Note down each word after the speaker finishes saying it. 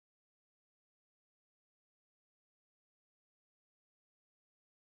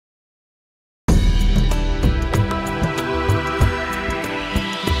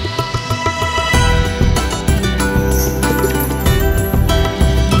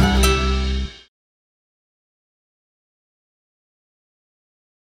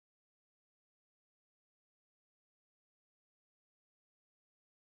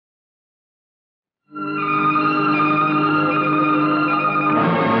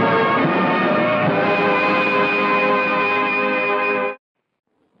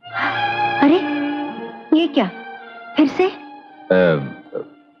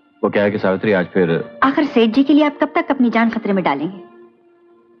क्या है कि सावित्री आज फिर आखिर सेठ जी के लिए आप कब तक अपनी जान खतरे में डालेंगे?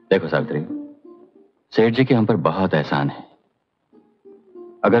 देखो सावित्री, सेठ जी के हम पर बहुत एहसान है।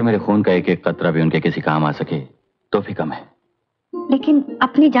 अगर मेरे खून का एक एक कतरा भी उनके किसी काम आ सके तो भी कम है। लेकिन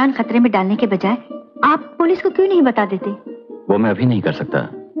अपनी जान खतरे में डालने के बजाय आप पुलिस को क्यों नहीं बता देते? वो मैं अभी नहीं कर सकता,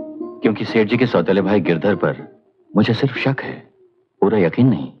 क्योंकि सेठ जी के सौतेले भाई गिरधर पर मुझे सिर्फ शक है, पूरा यकीन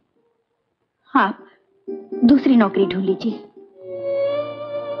नहीं। हाँ, दूसरी नौकरी ढूंढ लीजिए।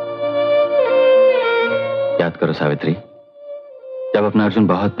 याद करो सावित्री, जब अपना अर्जुन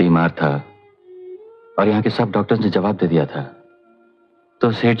बहुत बीमार था और यहाँ के सब डॉक्टर्स ने जवाब दे दिया था,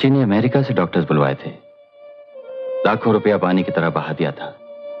 तो सेठ जी ने अमेरिका से डॉक्टर्स बुलवाए थे, लाखों रुपया पानी की तरह बहा दिया था।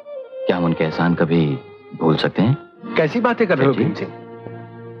 क्या हम उनके एहसान कभी भूल सकते हैं? कैसी बातें कर रहे हो भीम सिंह?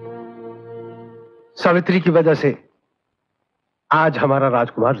 सावित्री की वजह से आज हमारा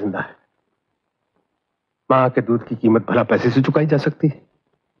राजकुमार जिंदा है। मां के दूध की कीमत भला पैसे से चुकाई जा सकती है?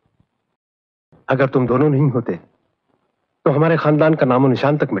 अगर तुम दोनों नहीं होते तो हमारे खानदान का नामो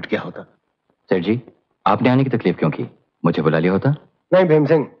निशान तक मिट गया होता। सेठ जी, आपने आने की तकलीफ क्यों की? मुझे बुला लिया होता। नहीं भीम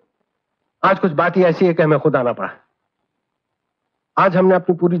सिंह, आज कुछ बात ही ऐसी है कि हमें खुद आना पड़ा। आज हमने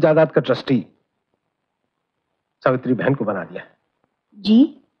अपनी पूरी जायदाद का ट्रस्टी सावित्री बहन को बना दिया।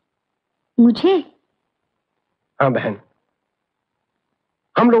 जी? मुझे? हाँ बहन,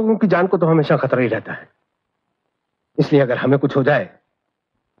 हम लोगों की जान को तो हमेशा खतरा ही रहता है, इसलिए अगर हमें कुछ हो जाए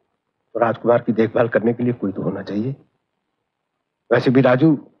तो राजकुमार की देखभाल करने के लिए कोई तो होना चाहिए। वैसे भी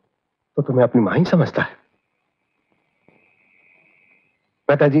राजू तो तुम्हें अपनी मां ही समझता है।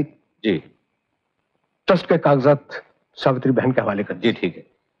 मेहता जी। जी। ट्रस्ट के कागजात सावित्री बहन के हवाले कर। जी ठीक है।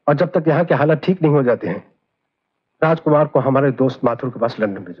 और जब तक यहाँ के हालात ठीक नहीं हो जाते हैं, राजकुमार को हमारे दोस्त माथुर के पास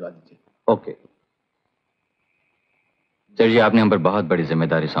लंदन भिजवा दीजिए। ओके सर जी, आपने हम पर बहुत बड़ी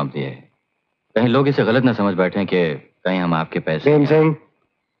जिम्मेदारी सौंप दी है। कहीं लोग इसे गलत ना समझ बैठे कि कहीं हम आपके पैसे। भीम सिंह,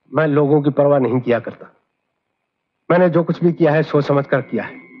 मैं लोगों की परवाह नहीं किया करता। मैंने जो कुछ भी किया है सोच समझ कर किया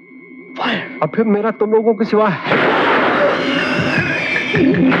है, और फिर मेरा तुम लोगों के सिवा है।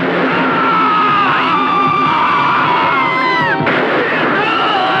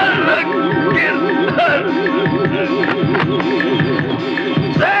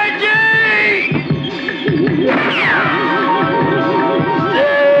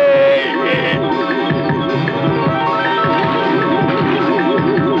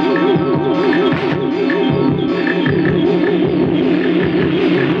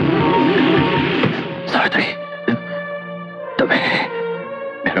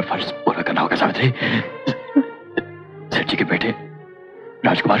 सेठ जी के बेटे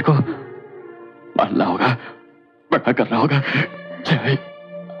राजकुमार को मारना होगा, बड़ा करना होगा। चाहे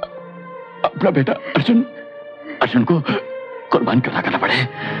अपना बेटा अर्जुन को कुर्बान करना पड़े।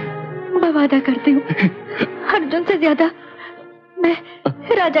 मैं वादा करती हूँ, अर्जुन से ज्यादा मैं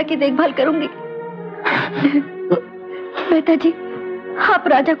राजा की देखभाल करूंगी। मेहता जी, आप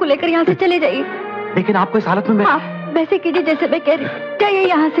राजा को लेकर यहाँ से चले जाइए। लेकिन आपको इस हालत में आप वैसे कीजिए जैसे मैं कह रही। जाइए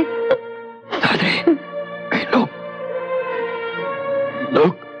यहाँ से।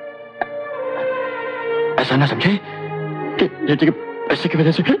 लोग ऐसा ना समझे कि बेटे के पैसे की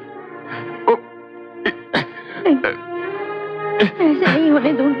वजह से। ऐसे नहीं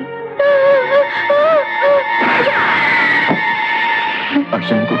होने दूंगी।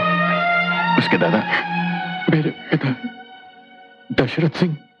 अर्जुन को उसके दादा मेरे पिता दशरथ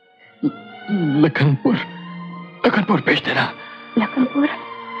सिंह लखनपुर भेज देना। लखनपुर?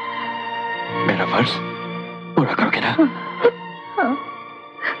 मेरा फर्ज पूरा करोगे ना? हाँ।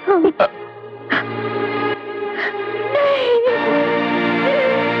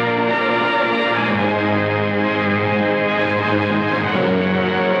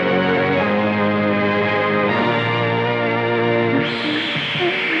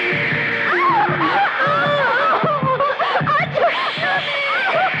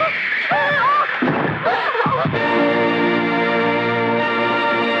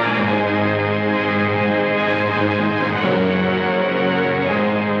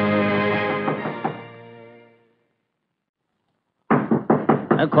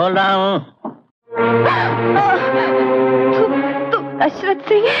 खोल रहा हूँ। तुम दशरथ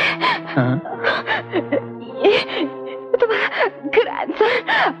सिंह? हाँ? ये तुम्हारा ग्रैंडसन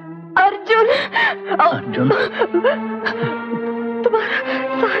अर्जुन। तुम्हारा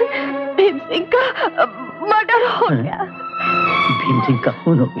सन भीम सिंह का मर्डर हो गया। भीम सिंह का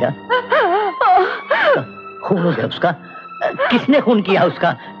खून हो गया? खून हो गया उसका? किसने खून किया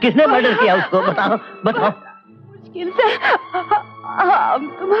उसका? किसने मर्डर किया उसको? बताओ। मुश्किल से हम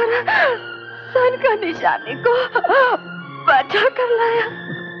तुम्हारा सन का निशाने को बचा कर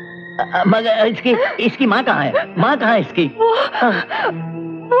लाया। मगर इसकी माँ कहाँ है? माँ कहाँ है इसकी? वो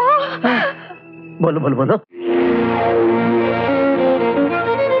बोलो बोलो बोलो।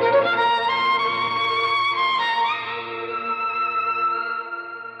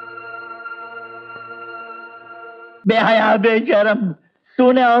 बेहया बेशरम,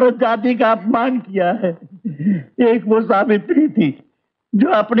 तूने औरत जाति का अपमान किया है। एक वो सावित्री थी जो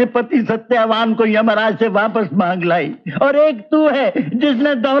अपने पति सत्यवान को यमराज से वापस मांग लाई, और एक तू है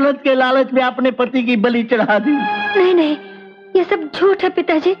जिसने दौलत के लालच में अपने पति की बलि चढ़ा दी। नहीं नहीं, ये सब झूठ है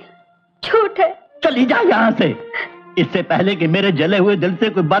पिताजी, झूठ है। चली जा यहाँ से, इससे पहले कि मेरे जले हुए दिल से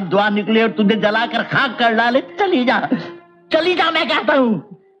कोई बददुआ निकले और तुझे जलाकर खाक कर डाले। चली जा, चली जा, मैं कहता हूँ।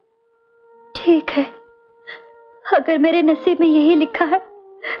 ठीक है, अगर मेरे नसीब में यही लिखा है,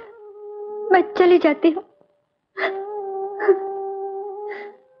 मैं चली जाती हूँ।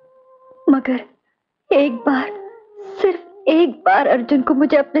 मगर एक बार, सिर्फ एक बार अर्जुन को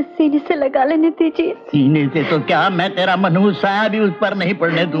मुझे अपने सीने से लगा लेने दीजिए। सीने से तो क्या, मैं तेरा मनहूस साया भी उस पर नहीं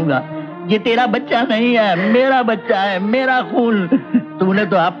पड़ने दूंगा। ये तेरा बच्चा नहीं है, मेरा बच्चा है, मेरा खून। तूने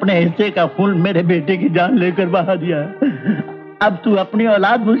तो अपने हिस्से का खून मेरे बेटे की जान लेकर बहा दिया। अब तू अपनी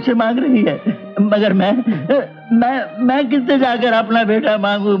औलाद मुझसे मांग रही है, मगर मैं किससे जाकर अपना बेटा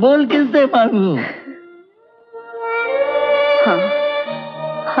मांगू? बोल, किससे मांगू? हाँ,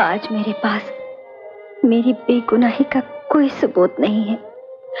 आज मेरे पास मेरी बेगुनाही का कोई सबूत नहीं है।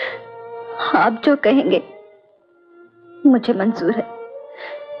 आप जो कहेंगे मुझे मंजूर है,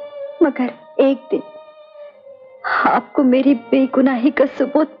 मगर एक दिन आपको मेरी बेगुनाही का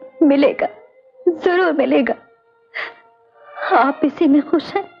सबूत मिलेगा, जरूर मिलेगा। आप इसी में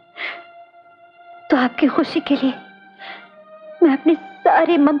खुश हैं तो आपकी खुशी के लिए मैं अपनी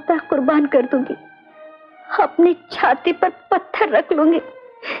सारी ममता कुर्बान कर दूंगी, अपनी छाती पर पत्थर रख लूंगी।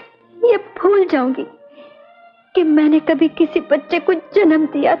 ये भूल जाऊंगी कि मैंने कभी किसी बच्चे को जन्म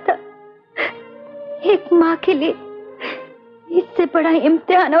दिया था। एक माँ के लिए इससे बड़ा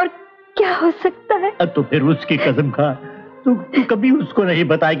इम्तिहान और क्या हो सकता है? तो फिर उसकी कसम खा, तू कभी उसको नहीं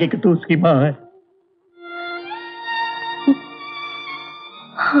बताएगी कि तू उसकी माँ है।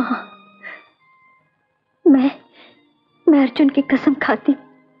 हाँ, मैं अर्जुन की कसम खाती।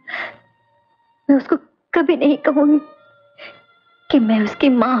 मैं उसको कभी नहीं कहूंगी कि मैं उसकी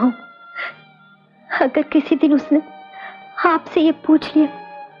माँ हूं। अगर किसी दिन उसने आपसे ये पूछ लिया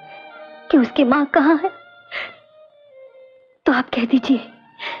कि उसकी माँ कहाँ है, तो आप कह दीजिए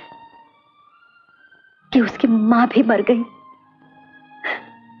कि उसकी माँ भी मर गई।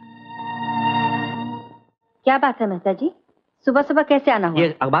 क्या बात है मेहता जी, सुबह सुबह कैसे आना हुआ?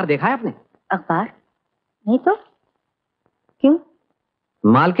 ये अखबार देखा है आपने? अखबार नहीं तो क्यों?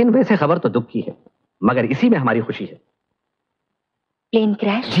 मालकिन, वैसे खबर तो दुख की है, मगर इसी में हमारी खुशी है। Plane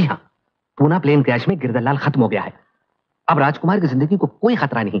crash? जी हाँ, पूना प्लेन क्रैश में गिरदलाल खत्म हो गया है। अब राजकुमार की जिंदगी को कोई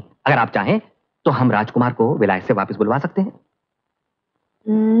खतरा नहीं। अगर आप चाहें तो हम राजकुमार को विलायत से वापस बुलवा सकते हैं।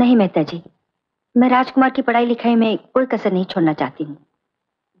 नहीं मेहता जी, मैं राजकुमार की पढ़ाई लिखाई में कोई कसर नहीं छोड़ना चाहती हूँ।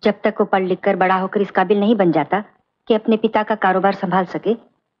 जब तक वो पढ़ लिख कर बड़ा होकर इस काबिल नहीं बन जाता कि अपने पिता का कारोबार संभाल सके,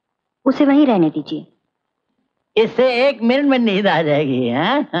 उसे वहीं रहने दीजिए। इससे एक मिनट में नींद आ जाएगी।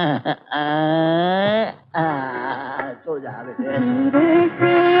 सो जा बेटे।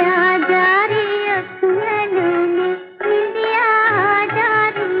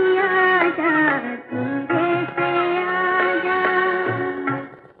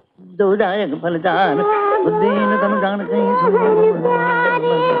 दो जाएग फलदार उद्दीन तन जान कहीं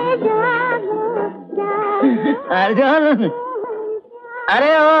अर्जुन, अरे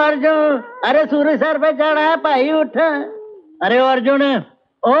ओ अर्जुन, अरे सूर्य सर पे चढ़ा है, भाई उठ। अरे ओ अर्जुन,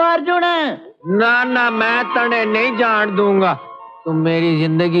 ओ अर्जुन। ना ना, मैं तने नहीं जान दूंगा। तुम मेरी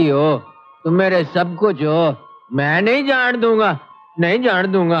जिंदगी हो, तुम मेरे सब कुछ हो, मैं नहीं जान दूंगा, नहीं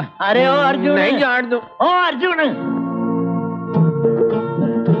जान दूंगा। अरे ओ अर्जुन, नहीं जान दूं। ओ अर्जुन।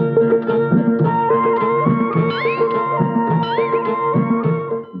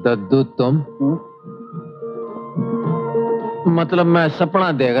 दद्दू तुम? मतलब मैं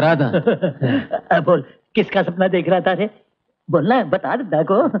सपना देख रहा था। बोल, किसका सपना देख रहा था रे? बोलना, बता दादा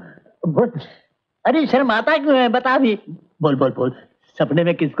को, बोल। अरे शर्माता क्यों है, बता भी। बोल बोल बोल, सपने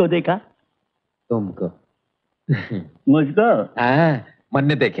में किसको देखा? तुमको। मुझको? मन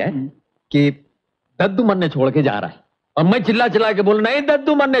ने देखा है कि दद्दू मन ने छोड़ के जा रहा है, और मैं चिल्ला चिल्ला के बोल, नहीं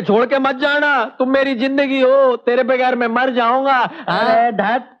दद्दू मन ने छोड़ के मत जाना, तुम मेरी जिंदगी हो, तेरे बगैर मैं मर जाऊंगा। अरे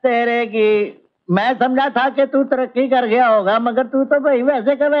धत तेरे की, मैं समझा था कि तू तरक्की कर गया होगा, मगर तू तो भाई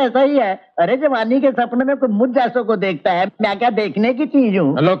वैसे का वैसा ही है। अरे जवानी के सपने में कोई मुझ जैसों को देखता है, मैं क्या देखने की चीज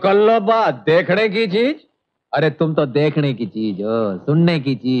हूँ? हेलो कर लो बात, देखने की चीज? अरे तुम तो देखने की चीज हो, सुनने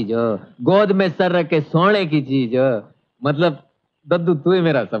की चीज हो, गोद में सर रख के सोने की चीज हो। मतलब दद्दू तू ही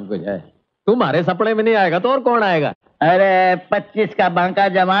मेरा सब कुछ है। तुम्हारे सपने में नहीं आएगा तो और कौन आएगा? अरे 25 का बांका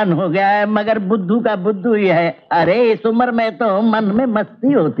जवान हो गया है, मगर बुद्धू का बुद्धू ही है। अरे इस उम्र में तो मन में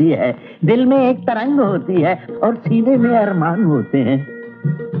मस्ती होती है, दिल में एक तरंग होती है और सीने में अरमान होते हैं।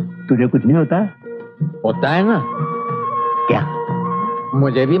 तुझे कुछ नहीं होता? होता है ना। क्या?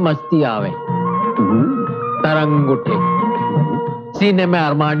 मुझे भी मस्ती आवे, तरंग उठे, सीने में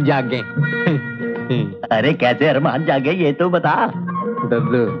अरमान जागे। अरे कैसे अरमान जागे ये तो बता।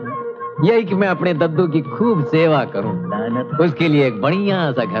 दद्दू, यही कि मैं अपने दद्दू की खूब सेवा करूं, उसके लिए एक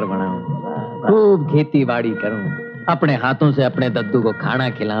बढ़िया सा घर बनाऊं, खूब खेती बाड़ी करूं, अपने हाथों से अपने दद्दू को खाना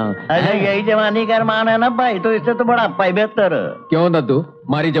खिलाऊं। अरे यही जवानी का अरमान है ना भाई, तो इससे तो बड़ा बेहतर। क्यों दद्दू,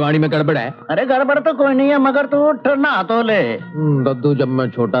 हमारी जवानी में गड़बड़ है? अरे गड़बड़ तो कोई नहीं है, मगर तू उठ ना तो ले। दद्दू, जब मैं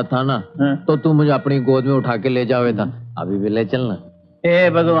छोटा था ना तो तू मुझे अपनी गोद में उठा के ले जावे था, अभी भी ले चलना। हे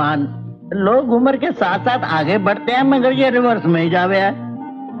भगवान, लोग उम्र के साथ साथ आगे बढ़ते हैं, मगर ये रिवर्स में ही जावे है।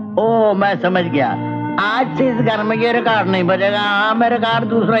 ओ मैं समझ गया, आज से इस घर में ये रिकॉर्ड नहीं बजेगा। हाँ, मैं रिकॉर्ड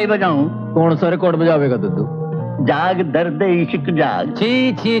दूसरा ही बजाऊं। कौन सा रिकॉर्ड बजावेगा दद्दू? जाग दर्द इश्क जाग।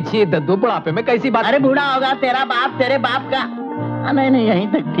 छी छी छी दद्दू, बुढ़ापे में कैसी बात? अरे बूढ़ा होगा तेरा बाप, तेरे बाप का। नहीं नहीं, यहीं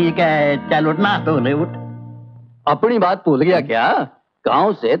तक ठीक है। चल उठना तो ले उठ। अपनी बात भूल गया क्या?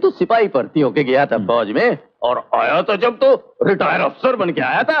 गांव से तो सिपाही भर्ती होके गया था फौज में, और आया तो जब तो रिटायर अफसर बन के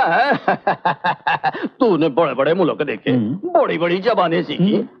आया था। तूने बड़े बड़े मुल्क देखे, बड़ी बड़ी जबानें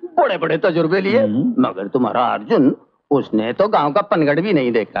सीखी, बड़े बड़े तजुर्बे लिए, मगर तुम्हारा अर्जुन, उसने तो गांव का पनगढ़ भी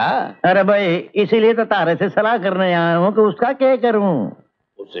नहीं देखा। अरे भाई, इसीलिए तो तारे से सलाह करने आया हूँ कि उसका क्या करूँ।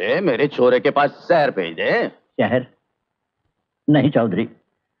 उसे मेरे छोरे के पास शहर भेज दे। शहर नहीं चौधरी,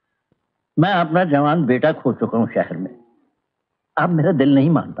 मैं अपना जवान बेटा खो चुका हूँ शहर में। अब मेरा दिल नहीं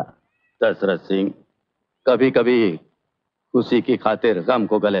मानता। दशरथ सिंह, कभी कभी खुशी की खातिर गम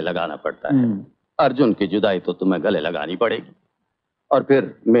को गले लगाना पड़ता है। अर्जुन की जुदाई तो तुम्हें गले लगानी पड़ेगी। और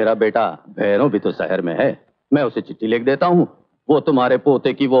फिर मेरा बेटा भैरव भी तो शहर में है, मैं उसे चिट्ठी लिख देता हूँ, वो तुम्हारे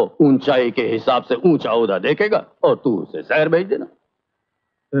पोते की वो ऊंचाई के हिसाब से ऊंचा ओहदा देखेगा और तू उसे शहर भेज देना।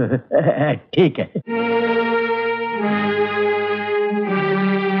 ठीक है।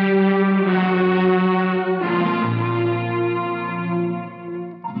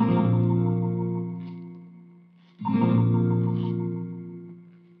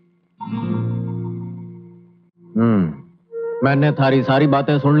 मैंने थारी सारी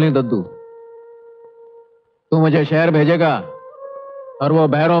बातें सुन ली दद्दू। तू मुझे शहर भेजेगा और वो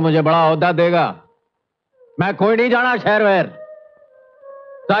भैरव मुझे बड़ा ओहदा देगा। मैं कोई नहीं जाना शहर वहर।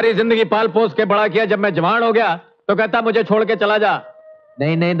 सारी जिंदगी पाल पोस के बड़ा किया, जब मैं जवान हो गया तो कहता मुझे छोड़ के चला जा।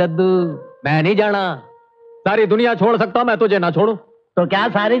 नहीं नहीं दद्दू, मैं नहीं जाना। सारी दुनिया छोड़ सकता हूं, मैं तुझे ना छोड़ू। तो क्या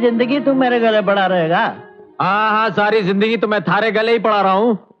सारी जिंदगी तू मेरे गले पड़ा रहेगा? हाँ, सारी जिंदगी तो मैं थारे गले ही पड़ा रहा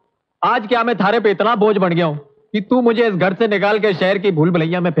हूं। आज क्या मैं थारे पे इतना बोझ बन गया हूं कि तू मुझे इस घर से निकाल के शहर की भूल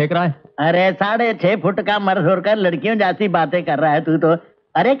भुलैया में फेंक रहा है। अरे 6.5 फुट का मर्द होकर लड़कियों जैसी बातें कर रहा है तू तो।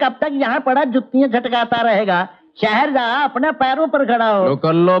 अरे कब तक यहाँ पड़ा जुत्तियां झटकाता रहेगा? शहर जा, अपने पैरों पर खड़ा हो। तो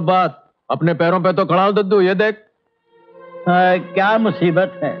कर लो बात, अपने पैरों पे तो खड़ा हो दद्दू। ये देख क्या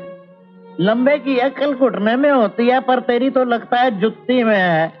मुसीबत है। लंबे की अकल घुटने में होती है, पर तेरी तो लगता है जुत्ती में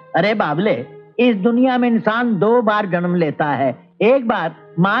है। अरे बाबले, इस दुनिया में इंसान 2 बार जन्म लेता है। एक बार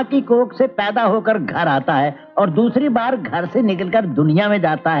माँ की कोख से पैदा होकर घर आता है, और दूसरी बार घर से निकलकर दुनिया में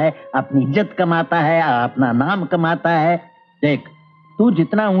जाता है, अपनी इज्जत कमाता है, अपना नाम कमाता है। देख, तू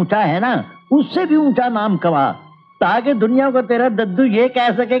जितना ऊंचा है ना, उससे भी ऊंचा नाम कमा, ताकि दुनिया को तेरा दद्दू ये कह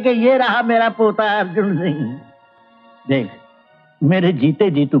सके कि ये रहा मेरा पोता अर्जुन सिंह। देख, मेरे जीते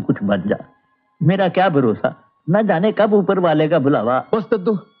जी तू कुछ बन जा। मेरा क्या भरोसा, न जाने कब ऊपर वाले का बुलावा। बस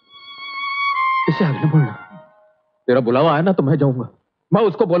दद्दू, इसे आगे न बोलना। तेरा बुलावा आया ना तो मैं जाऊंगा। मैं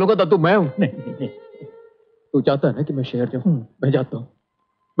उसको बोलूंगा दद्दू मैं हूं। नहीं। तू चाहता है ना कि मैं शहर जाऊं? मैं जाता हूं।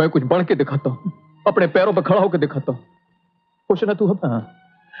 मैं कुछ बढ़ के दिखाता हूं, अपने पैरों पर खड़ा होकर दिखाता हूं। खुश ना तू अब?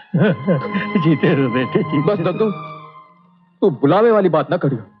 जीते रहो बेटे, जीते। बस दद्दू, तू बुलावे वाली बात ना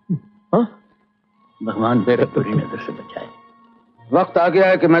करियो। हाँ, भगवान मेरे बुरी नजर से बचाए। वक्त आ गया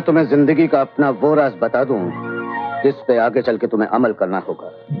है कि मैं तुम्हें जिंदगी का अपना वो राज बता दूं जिस पे आगे चल के तुम्हें अमल करना होगा।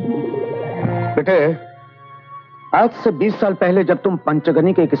 बेटे, आज से 20 साल पहले जब तुम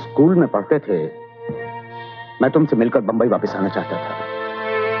पंचगनी के एक स्कूल में पढ़ते थे, मैं तुमसे मिलकर बंबई वापस आना चाहता था।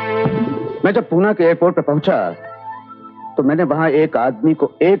 मैं जब पूना के एयरपोर्ट पर पहुंचा तो मैंने वहां एक आदमी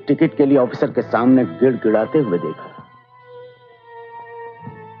को एक टिकट के लिए ऑफिसर के सामने गिड़गिड़ाते हुए देखा।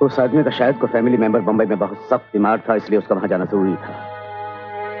 उस आदमी का शायद कोई फैमिली मेंबर बंबई में बहुत सख्त बीमार था, इसलिए उसका वहां जाना जरूरी था,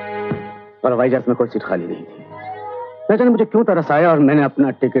 और हवाई जहाज में कोई सीट खाली नहीं थी। न जाने मुझे क्यों तरस आया और मैंने अपना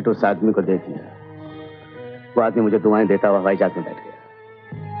टिकट उस आदमी को दे दिया। वो आदमी मुझे दुआएं देता हुआ हवाई जहाज में बैठ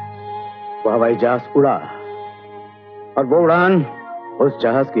गया। वो हवाई जहाज उड़ा, और वो उड़ान उस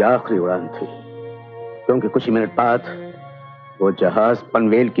जहाज की आखिरी उड़ान थी। क्योंकि कुछ ही मिनट बाद वो जहाज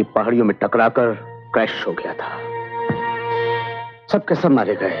पनवेल की पहाड़ियों में टकराकर क्रैश हो गया था। सबके सब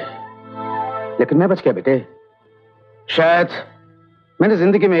मारे गए, लेकिन मैं बच गया बेटे। शायद मैंने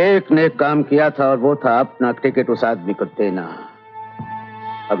जिंदगी में एक नेक काम किया था, और वो था अपना टिकट उस आदमी को देना।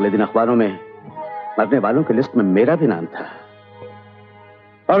 अगले दिन अखबारों में मरने वालों की लिस्ट में मेरा भी नाम था,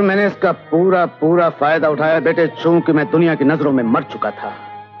 और मैंने इसका पूरा पूरा फायदा उठाया बेटे, चूंकि मैं दुनिया की नजरों में मर चुका था।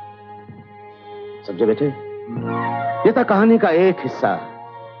 समझे बेटे? ये था कहानी का एक हिस्सा।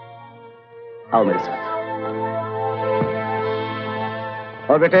 आओ मेरे साथ।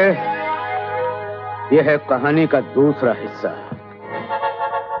 और बेटे, ये है कहानी का दूसरा हिस्सा।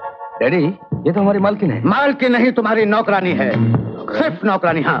 डैडी, ये तो हमारी मालकिन है। मालकिन नहीं, तुम्हारी नौकरानी है। सिर्फ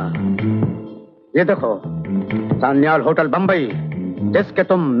नौकरानी। हाँ, ये देखो, सान्याल होटल बंबई, जिसके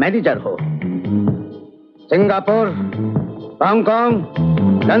तुम मैनेजर हो। सिंगापुर, हांगकांग,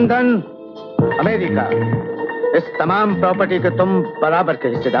 लंदन, अमेरिका, इस तमाम प्रॉपर्टी के तुम बराबर के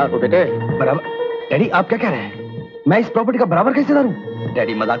हिस्सेदार हो बेटे। बराबर? डैडी, आप क्या कह रहे हैं? मैं इस प्रॉपर्टी का बराबर का हिस्सेदार हूँ?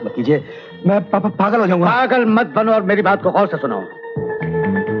 डैडी, मजाक मत कीजिए, मैं पागल हो जाऊंगा। पागल मत बनो और मेरी बात को गौर से सुनो।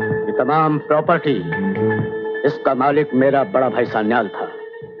 ये तमाम प्रॉपर्टी, इसका मालिक मेरा बड़ा भाई सान्याल था,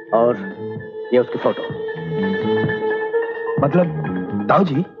 और ये उसकी फोटो। मतलब ताऊ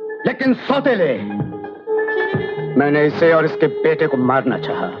जी? लेकिन सौतेले, मैंने इसे और इसके बेटे को मारना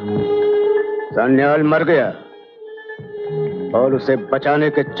चाहा। सान्याल मर गया, और उसे बचाने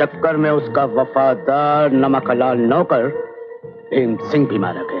के चक्कर में उसका वफादार नमक हलाल नौकर भीम सिंह भी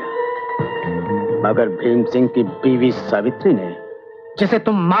मारा गया। मगर भीम सिंह की बीवी सावित्री ने, जिसे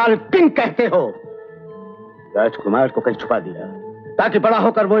तुम मालकिन कहते हो, राजकुमार को कहीं छुपा दिया, ताकि बड़ा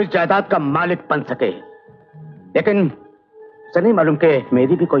होकर वो इस जायदाद का मालिक बन सके। लेकिन उसे नहीं मालूम कि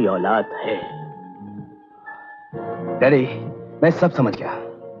मेरी भी कोई औलाद है। डैडी, मैं सब समझ गया।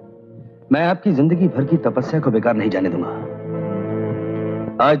 मैं आपकी जिंदगी भर की तपस्या को बेकार नहीं जाने दूंगा।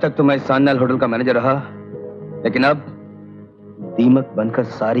 आज तक तो मैं सान्याल होटल का मैनेजर रहा, लेकिन अब दीमक बनकर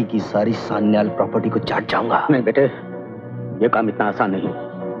सारी की सारी सान्याल प्रॉपर्टी को चाट जाऊंगा। नहीं बेटे, ये काम इतना आसान नहीं।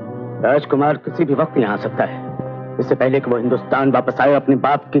 राजकुमार किसी भी वक्त यहाँ आ सकता है। इससे पहले कि वो हिंदुस्तान वापस आए, अपने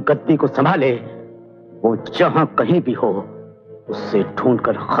बाप की गद्दी को संभाले, वो जहां कहीं भी हो, उससे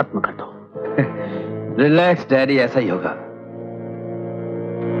ढूंढकर खत्म कर दो। रिलैक्स डैडी, ऐसा ही होगा।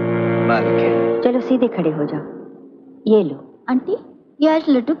 चलो सीधे खड़े हो जाओ। ये लो। आंटी, ये आज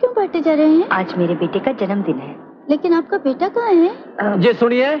लड्डू क्यों बांटे जा रहे हैं? आज मेरे बेटे का जन्मदिन है। लेकिन आपका बेटा कहाँ है? जी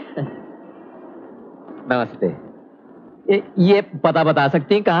सुनिए, नमस्ते। ये पता बता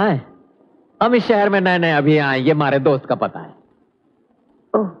सकती हैं कहाँ है? हम इस शहर में नए नए अभी आए, ये हमारे दोस्त का पता है।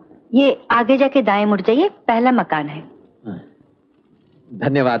 ओह, ये आगे जाके दाएं मुड़ जाइए, पहला मकान है।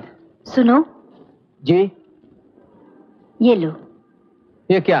 धन्यवाद। सुनो जी, ये लो।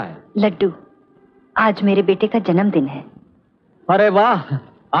 ये क्या है? लड्डू। आज मेरे बेटे का जन्मदिन है। अरे वाह,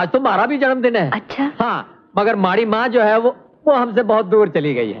 आज तो हमारा भी जन्मदिन है। अच्छा? हाँ, मगर हमारी माँ जो है वो हमसे बहुत दूर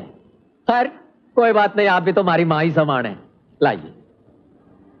चली गई है। खैर कोई बात नहीं, आप भी तो हमारी माँ ही समान है। लाइए।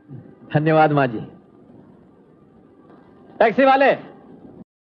 धन्यवाद माँ जी। टैक्सी वाले,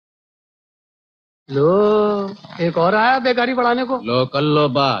 लो, एक और आया बेकारी बढ़ाने को। लो कर लो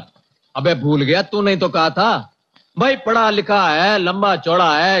बात। अबे भूल गया, तू नहीं तो कहा था भाई पढ़ा लिखा है, लंबा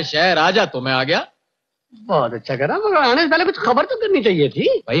चौड़ा है, शहर आजा, तो मैं आ गया। बहुत अच्छा करा, मगर आने से पहले कुछ खबर तो करनी चाहिए थी।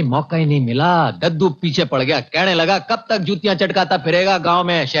 भाई मौका ही नहीं मिला, दद्दू पीछे पड़ गया, कहने लगा कब तक जूतियां चटकाता फिरेगा गांव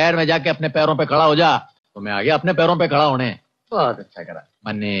में, शहर में जाके अपने पैरों पे खड़ा हो जा। तो मैं आ गया अपने पैरों पे खड़ा होने। बहुत अच्छा करा।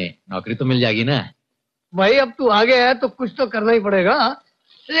 मन्ने नौकरी तो मिल जाएगी ना? भाई अब तू आगे है तो कुछ तो करना ही पड़ेगा।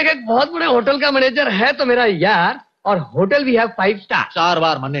 एक बहुत बड़े होटल का मैनेजर है तो मेरा यार, और होटल भी है 5 स्टार। 4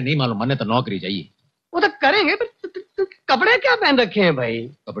 बार मन्ने नहीं मालूम, मन्ने तो नौकरी चाहिए। वो तो करेंगे, पर कपड़े क्या पहन रखे हैं भाई?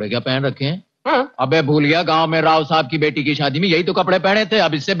 कपड़े क्या पहन रखे हैं? हाँ? अबे भूल गया, गांव में राव साहब की बेटी की शादी में यही तो कपड़े पहने थे,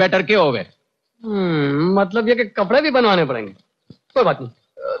 अब इससे बेटर क्या हो गए? मतलब ये कि कपड़े भी बनवाने पड़ेंगे। कोई बात नहीं,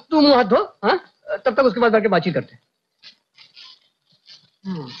 तू मुंह हाथ धो। हाँ, तब तक उसके बाद जाके बातचीत करते।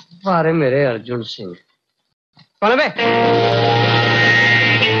 अरे मेरे अर्जुन सिंह, कौन है बे?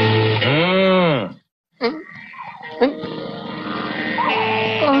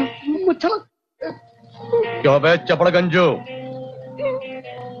 क्यों बे चपड़गंजू,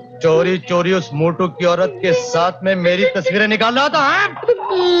 चोरी चोरी उस मोटू की औरत के साथ में मेरी तस्वीरें निकाल रहा था?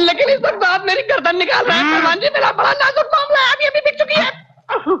 लेकिन इस वक्त आप मेरी गर्दन निकाल रहे हैं। भगवान जी, मेरा बड़ा नाजुक मामला है, अभी बिक चुकी है।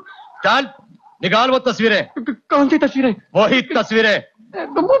 चल निकाल वो तस्वीरें। कौन सी तस्वीरें? वही तस्वीरें।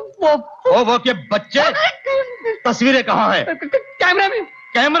 वो के बच्चे। तस्वीरें कहाँ है? कैमरे में।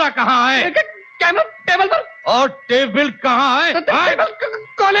 कैमरा कहाँ है? कैमरा टेबल पर। और टेबल कहाँ है? टेबल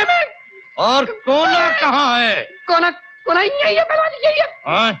कोने में। और कोना कहाँ है? कोना कोना यही है, यही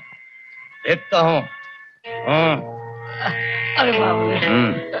है। देखता हूँ अरे बाप रे,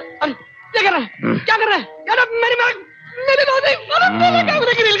 अरे क्या कर रहा है, क्या कर रहा है यार? मेरी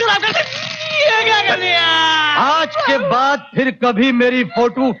कैमरे की रील खराब कर दी। ये क्या कर दिया? आज के बाद फिर कभी मेरी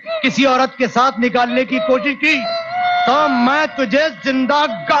फोटो किसी औरत के साथ निकालने की कोशिश की तो मैं तुझे जिंदा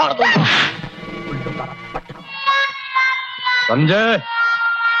गाड़ दूंगा, समझे?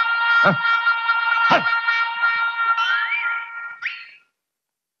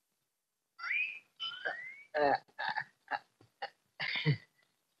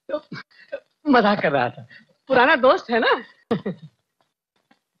 मजाक कर रहा था, पुराना दोस्त है ना।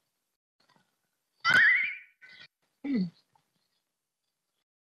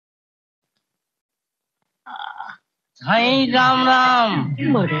 साईं राम राम।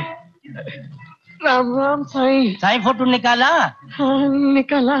 मर गए। राम राम साईं। साईं फोटो निकाला? हाँ,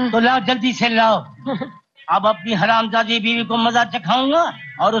 निकाला। तो लाओ जल्दी से लाओ। अब अपनी हरामजादी बीवी को मजा चखाऊंगा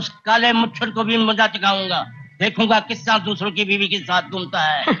और उस काले मुच्छर को भी मजा चखाऊंगा। देखूंगा किस तरह दूसरों की बीवी के साथ घूमता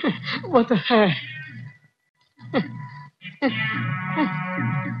है। वो तो है।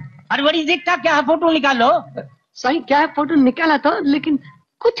 अरे बड़ी देखता क्या है, फोटो निकालो। साईं क्या है, फोटो निकाला तो, लेकिन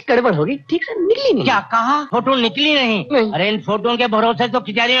कुछ गड़बड़ होगी, ठीक से निकली नहीं। क्या कहा? फोटो निकली नहीं? अरे इन फोटो के भरोसे तो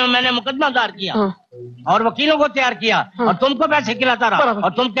कचहरी में मैंने मुकदमा दायर किया और वकीलों को तैयार किया और तुमको पैसे खिलाता रहा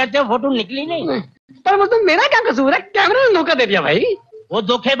और तुम कहते हो फोटो निकली नहीं। पर वो तो मेरा क्या कसूर है? कैमरा ने धोखा दे दिया भाई। वो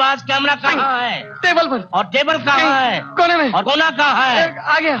धोखेबाज कैमरा कहाँ है? टेबल पर। और टेबल कहाँ है? कोने में। और कोना कहाँ है?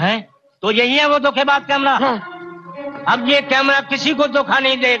 आ गया है? तो यही है वो धोखेबाज कैमरा। अब ये कैमरा किसी को धोखा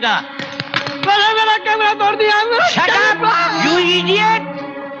नहीं देगा। मेरा कैमरा तोड़ दिया। Shut up, you idiot!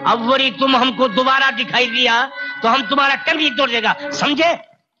 अब वरी तुम हमको दोबारा दिखाई दिया तो हम तुम्हारा कैमरा तोड़ देगा, समझे?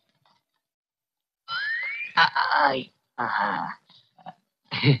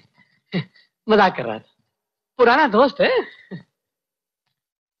 मजाक कर रहा था, पुराना दोस्त है।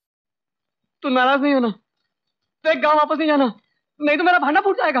 तू नाराज नहीं होना, देख गांव वापस नहीं जाना, नहीं तो मेरा भांडा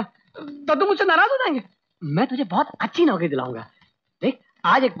फूट जाएगा। दद्दू मुझसे नाराज हो जाएंगे। मैं तुझे बहुत अच्छी नौकरी दिलाऊंगा। देख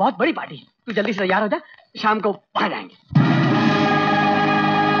आज एक बहुत बड़ी पार्टी है, तू जल्दी से तैयार हो जा, शाम को वहां जाएंगे।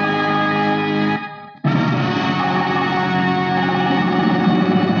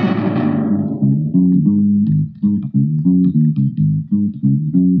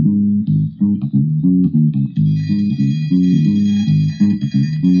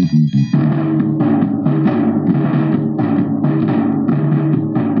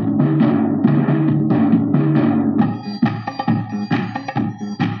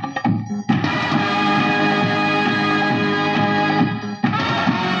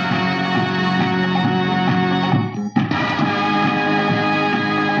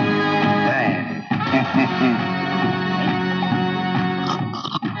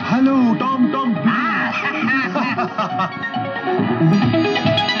 Hello Tom Tom.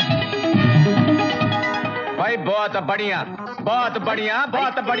 भाई बहुत बढ़िया, बहुत बढ़िया,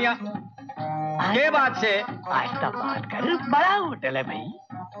 बहुत बढ़िया। के बात से आहिस्ता बात कर, बड़ा होटल है भाई।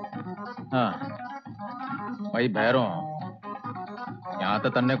 हाँ भाई भैरों, यहाँ तो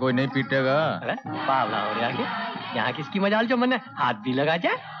तन्ने कोई नहीं पीटेगा। पावला हो रहा है, यहाँ किसकी मजाल जो मैंने हाथ भी लगा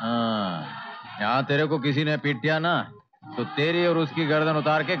जाए। हाँ, यहाँ तेरे को किसी ने पीटिया ना तो तेरी और उसकी गर्दन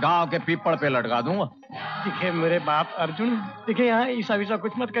उतार के गांव के पीपड़ पे लटका दूंगा। देखिए मेरे बाप अर्जुन, देखिए यहाँ ईसा वीसा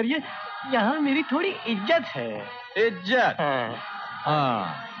कुछ मत करिए, यहाँ मेरी थोड़ी इज्जत है। इज्जत? हाँ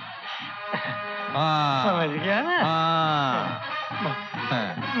हाँ समझ गया ना। हाँ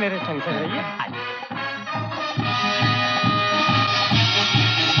मेरे संग संग रहिए।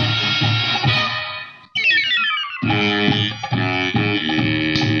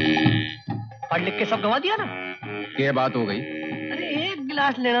 पढ़ लिख के सब गवा दिया ना। के बात हो गई? अरे एक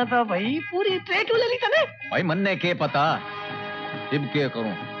गिलास लेना था भाई, पूरी ट्रे क्यों ले ली तने? भाई मन ने के पता, अब के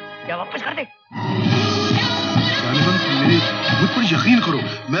करूं? क्या वापस कर दे? मुझ पर यकीन करो,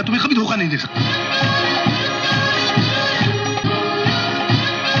 मैं तुम्हें कभी धोखा नहीं दे सकता।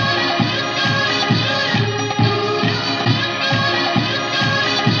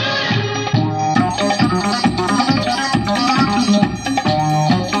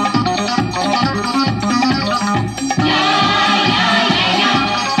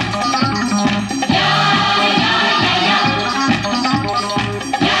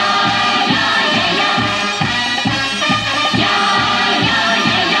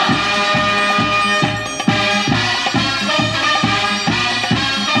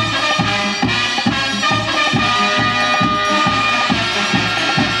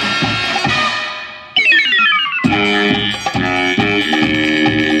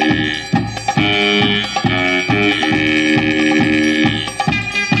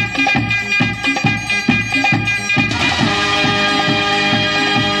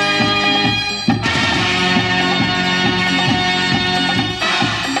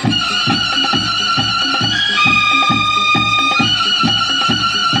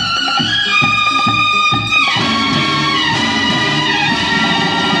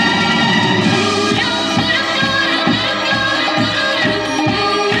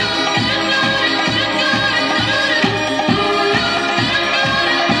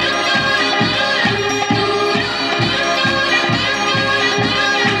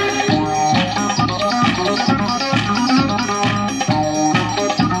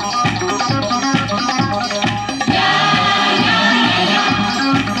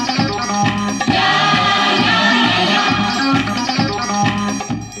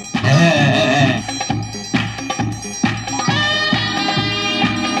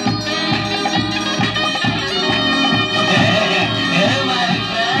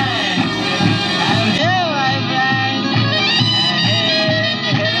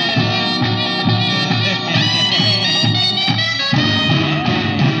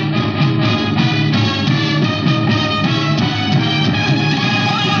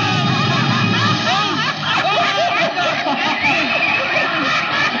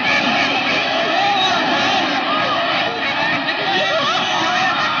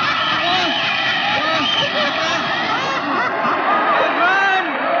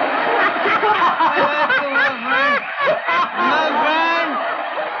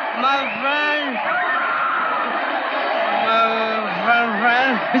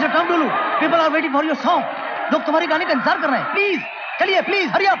 नाम डोलूं? People are waiting for your song. लोग तुम्हारे गाने का इंतजार कर रहे हैं. Please, चलिए, please,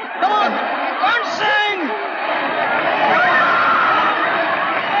 hurry up. Come on. Can't sing.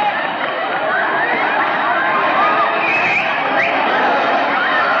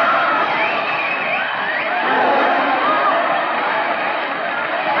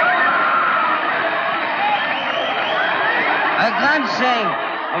 I can't sing.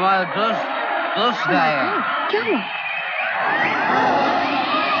 हमारा दोस्त गाया. क्या हुआ?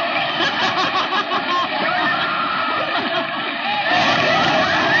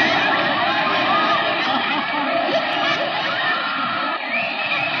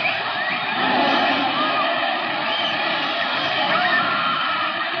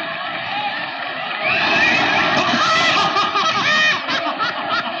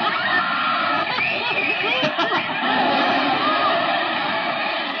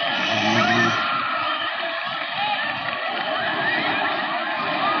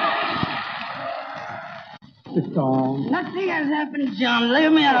 Nothing has happened, John.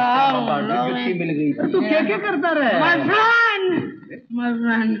 Leave me alone. तू क्या करता रहे? My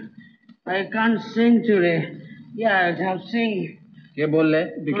friend, I can't sing today. Yeah, I have sing. क्या बोल रहे?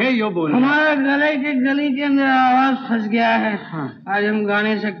 दिखे यो बोल. हमारा गली के अंदर आवाज फंस गया है. आज हम गा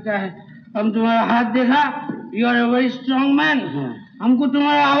नहीं सकता है. हम तुम्हारा हाथ देखा. You are a very strong man. हमको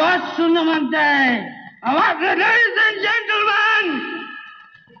तुम्हारा आवाज सुनना मांगता है. आवाज, ladies and gentlemen,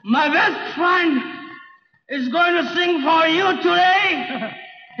 my best friend is going to sing for you today.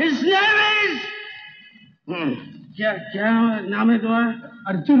 His name is क्या नाम है तुम्हारा?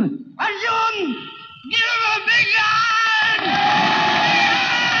 Arjun. Arjun, give him a big hand.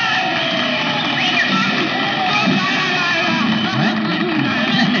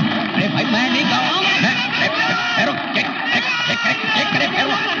 अरे भाई मैं नहीं गाऊंगा. पैरों चेक करे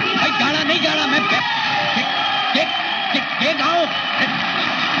पैरों. भाई गाना नहीं गाना मैं के गाऊं.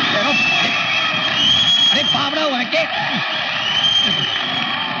 पैरों अरे बावड़ा हुआ के.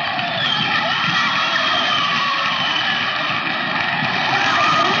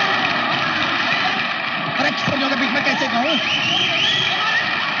 अरे छोड़ने के बीच में कैसे गाऊं?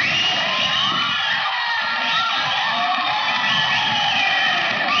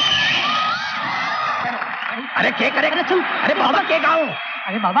 अरे क्या करेगा तुम? अरे बाबा क्या गाऊं?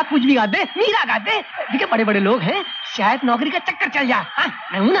 अरे बाबा कुछ भी गा दे, मीरा गा दे. देखिए बड़े बड़े लोग हैं, शायद नौकरी का चक्कर चल जाए.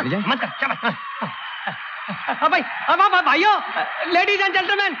 मैं हूं ना, मत कर. चल भाई. अब भाइयों, लेडीज एंड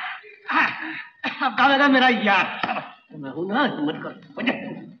जेंटलमैन, अब गावेगा मेरा यार. मैं हूं ना, मत कर.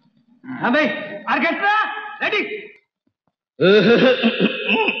 हाँ भाई, ऑर्केस्ट्रा रेडी.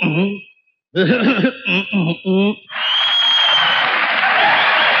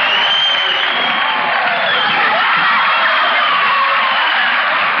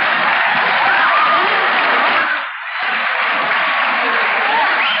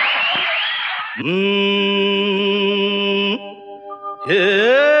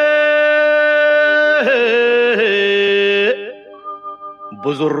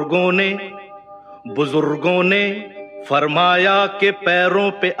 बुजुर्गों ने फरमाया कि पैरों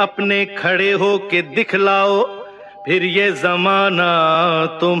पे अपने खड़े हो के दिखलाओ, फिर ये जमाना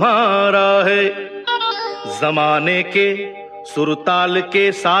तुम्हारा है. जमाने के सुरताल के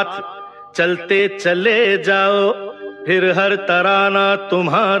साथ चलते चले जाओ, फिर हर तराना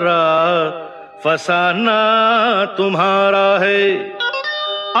तुम्हारा, फसाना तुम्हारा है.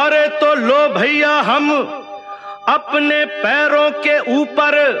 अरे तो लो भैया हम अपने पैरों के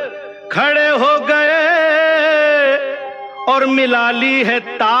ऊपर खड़े हो गए और मिला ली है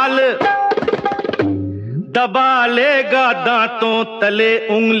ताल. दबा लेगा दांतों तले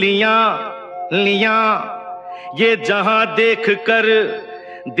उंगलियां लियां, ये जहां देख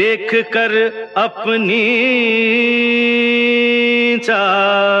कर अपनी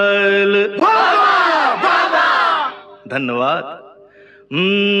चाल. धन्यवाद.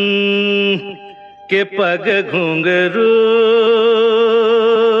 के पग घुंघरू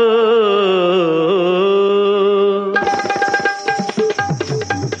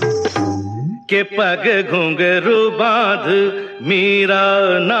के पग घुंघरू बांध मीरा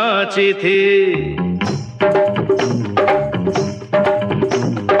नाची थी.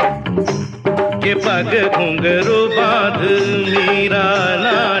 के पग घुंघरू बांध मीरा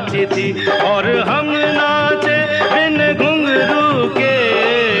नाची थी और हम नाचे बिन घुंघरू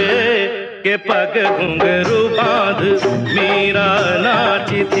के पग घुंघरू बांध मीरा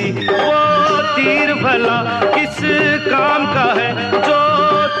नाची थी. वो तीर भला किस काम का है जो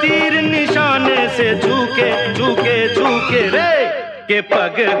तीर निशाने से झुके रे. के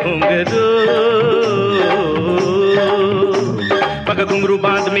पग घुंघरू पग घुंघरू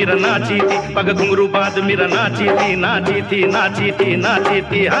बांध मीरा नाची थी, पग घुंघरू बांध मीरा नाची थी, नाची थी, नाची थी, नाची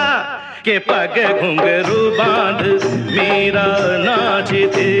थी, हाँ के पग घुंघरू बांध मीरा नाची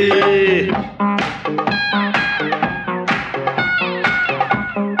थी।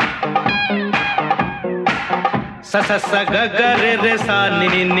 सा सा सा ग ग रे रे सा नि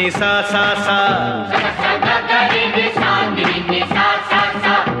नि नि सा सा सा, सा सा ग ग रे रे सा नि नि नि सा सा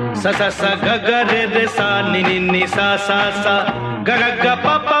सा, सा सा सा ग ग रे रे सा नि नि नि सा सा सा, ग ग ग प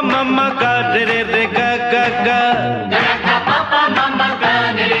प म म ग रे रे रे ग ग ग, ग ग प प म म ग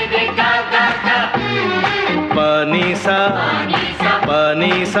रे रे रे ग ग ग, प नि सा प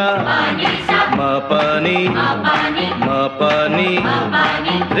नि सा म प नि म प नि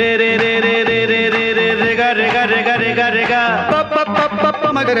रे रे रे रे रे रे रे रे रे ग रे ग रे ग रे ग रे ग प प प प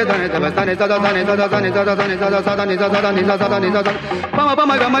प म ग रे ध ने ध सा ने सा सा ने सा सा ने सा सा ने सा सा सा ने सा सा ने सा सा ने सा सा प म प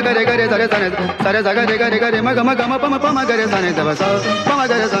म ग म ग रे ग रे सा रे सा ने सा रे सा ग रे ग रे ग रे म ग म ग म प म प म ग रे सा ने ध सा प म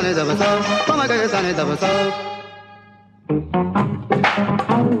ग रे सा ने ध सा प म ग रे सा ने ध सा।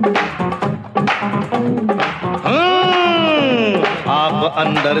 आप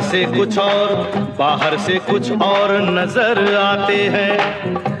अंदर से कुछ और बाहर से कुछ और नजर आते हैं,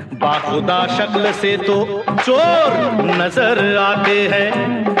 बाखुदा शक्ल से तो चोर नजर आते हैं।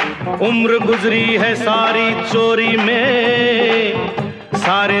 उम्र गुजरी है सारी चोरी में,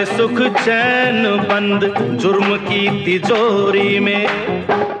 सारे सुख चैन बंद जुर्म की तिजोरी में।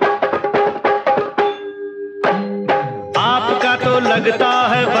 आपका तो लगता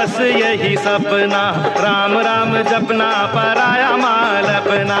है बस यही सपना, राम राम जपना पराया माल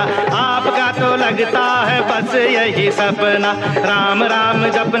अपना। आपका तो लगता है बस यही सपना, राम राम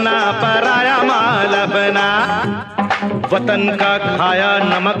जपना पराया माल अपना। वतन का खाया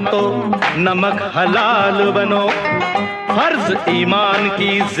नमक तो नमक हलाल बनो, फर्ज ईमान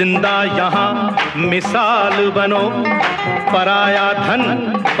की जिंदा यहाँ मिसाल बनो। पराया धन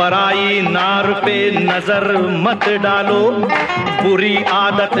पराई नार पे नजर मत डालो, बुरी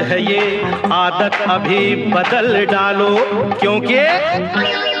आदत है ये आदत अभी बदल डालो। क्योंकि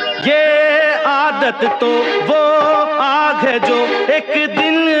ये आदत तो वो आग है जो एक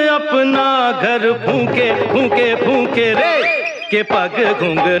दिन अपना घर फूके फूके फूके रे के पग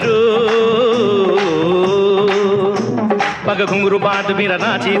घुंघरू। पग घुंघरू बांध मीरा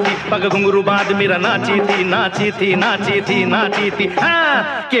नाची थी, पग घुंघरू बांध मीरा नाची थी, नाची थी, नाची थी, नाची थी,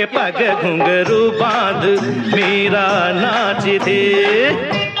 हाँ के पग घुंघरू बांध मीरा नाची थी।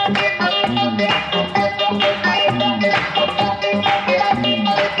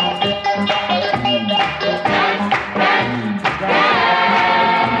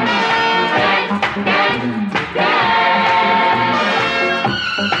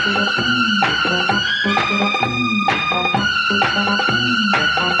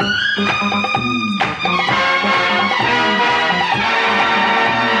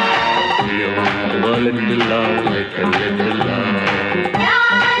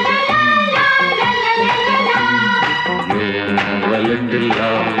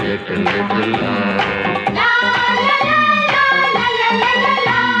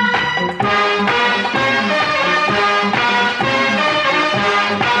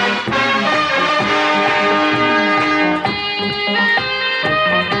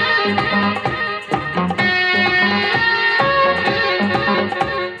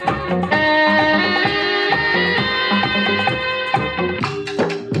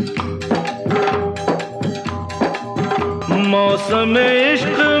 मौसम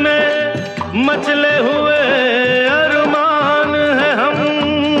इश्क में मचले हुए अरमान है हम,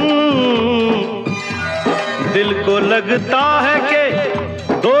 दिल को लगता है कि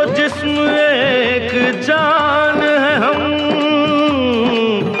दो जिस्म एक जान है हम।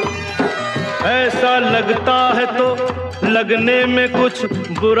 ऐसा लगता है तो लगने में कुछ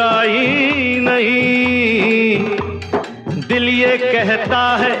बुराई नहीं, दिल ये कहता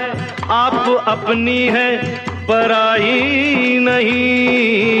है आप अपनी है पराई नहीं।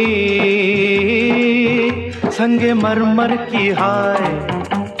 संगे मरमर की हाय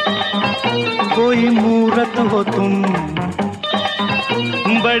कोई मूरत हो तुम,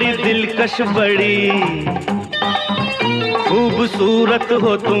 बड़ी दिलकश बड़ी खूबसूरत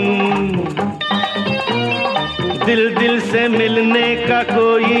हो तुम। दिल दिल से मिलने का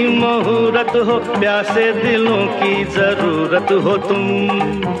कोई मुहूर्त हो, प्यासे दिलों की जरूरत हो तुम।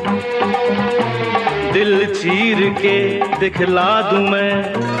 दिल चीर के दिखला दूं मैं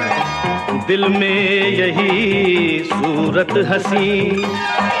दिल में यही सूरत हसी,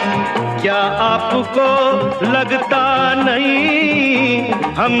 क्या आपको लगता नहीं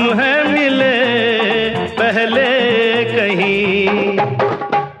हम हैं मिले पहले कहीं।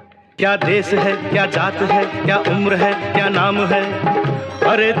 क्या देश है, क्या जात है, क्या उम्र है, क्या नाम है।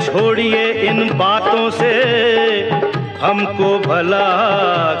 अरे छोड़िए इन बातों से, हमको भला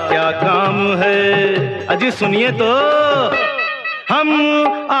क्या काम है। अजी सुनिए तो, हम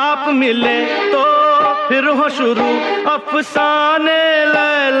आप मिले तो फिर हो शुरू अफसाने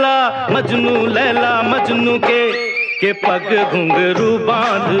लैला मजनू के पग घुंघरू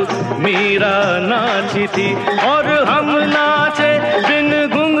बांध मीरा नाची थी और हम नाचे बिन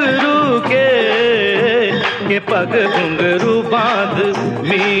घुंघरू के पग घुंघरू बांध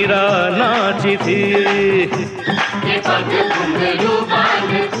मीरा नाची थी। के पग घुंघरू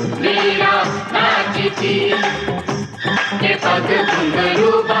बांध मीरा नाची थी। के पग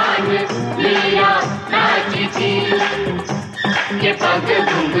घुंघरू बांध मीरा नाची थी। के पग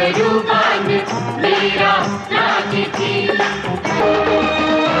घुंघरू बांध मीरा नाची थी।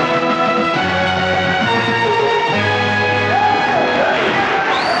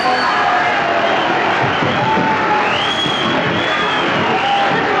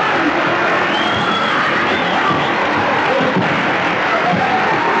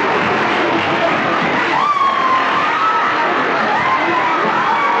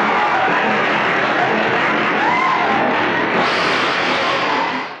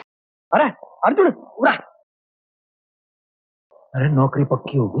 अरे अर्जुन उड़ा। अरे नौकरी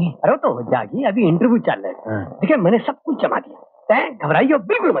पक्की हो गई? अरे तो हो जाएगी, अभी इंटरव्यू चल रहा है। देखिए मैंने सब कुछ जमा दिया, तय घबराइए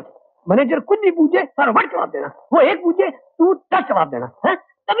बिल्कुल मत। मैनेजर कुछ भी पूछे फटाफट जवाब देना, वो एक पूछे तू 10 जवाब देना है,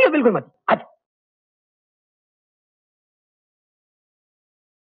 तभी बिल्कुल मत। आज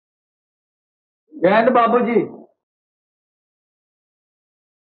जय बाबू जी।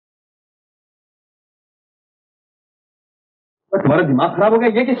 तुम्हारा दिमाग खराब हो गया,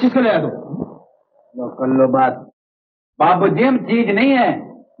 ये किस चीज को ले आया तुम? कर लो बात। बाबू जी हम चीज नहीं है,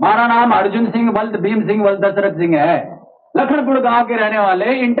 हमारा नाम अर्जुन सिंह वल्द भीम सिंह वल्द दशरथ सिंह है। लखनपुर गांव के रहने वाले,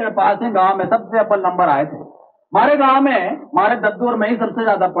 इंटर पास है, गांव में सबसे अव्वल नंबर आए थे। हमारे गांव में हमारे दद्दू और मैं ही सबसे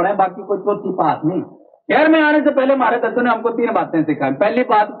ज्यादा पढ़े, बाकी कोई चौथी पास नहीं। शहर में आने से पहले हमारे दद्दू ने हमको 3 बातें सिखाई। पहली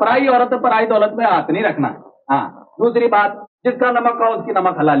बात, पराई औरत पराई दौलत में हाथ नहीं रखना। हाँ। दूसरी बात, जिसका नमक हो उसकी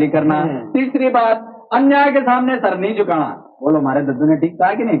नमक हलाली करना। तीसरी बात, अन्याय के सामने सर नहीं झुकाना। बोलो हमारे दद्दू ने ठीक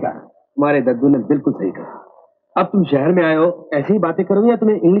कहा कि नहीं कहा? हमारे दद्दू ने बिल्कुल सही कहा। अब तुम शहर में आए हो, ऐसी ही बातें करोगे या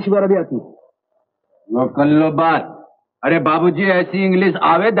तुम्हें इंग्लिश वगैरह भी आती है? लो कर लो बात। अरे बाबूजी ऐसी इंग्लिश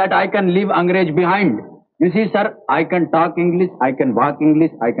आवे दैट आई कैन लीव अंग्रेज behind. You see sir, I can talk English, I can walk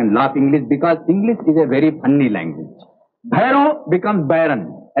English, I can laugh English, because English is a very funny language. Bhairon becomes barren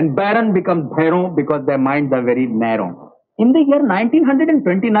and barren becomes Bhairon because their minds are very narrow. In the year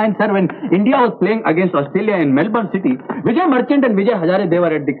 1929, sir, when India was playing against Australia in Melbourne City, Vijay Merchant and Vijay Hazare, they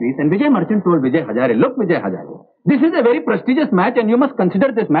were at the crease, and Vijay Merchant told Vijay Hazare, look Vijay Hazare, this is a very prestigious match and you must consider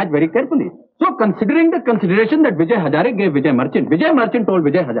this match very carefully. So considering the consideration that Vijay Hazare gave Vijay Merchant told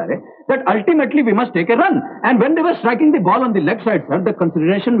Vijay Hazare that ultimately we must take a run. And when they were striking the ball on the leg side, sir, the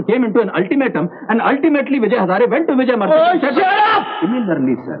consideration came into an ultimatum, and ultimately Vijay Hazare went to Vijay Merchant and said, shut up!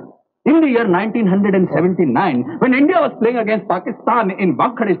 Similarly, sir, in the year 1979, when India was playing against Pakistan in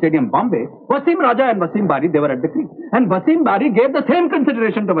Wankhede Stadium, Bombay, Wasim Raja and Wasim Bari, they were at the crease. And Wasim Bari gave the same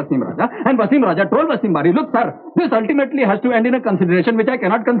consideration to Wasim Raja. And Wasim Raja told Wasim Bari, look sir, this ultimately has to end in a consideration which I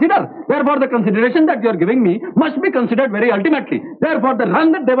cannot consider. Therefore, the consideration that you are giving me must be considered very ultimately. Therefore, the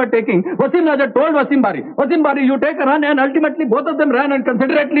run that they were taking, Wasim Raja told Wasim Bari, you take a run, and ultimately both of them ran and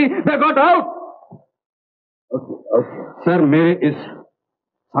considerately they got out. Okay. Sir, मेरे इस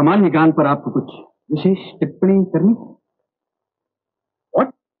सामान्य ज्ञान पर आपको कुछ विशेष टिप्पणी करनी? What?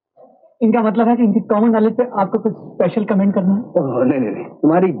 इनका मतलब है कि इनकी कॉमन नॉलेज पे आपको कुछ स्पेशल कमेंट करना है? नहीं,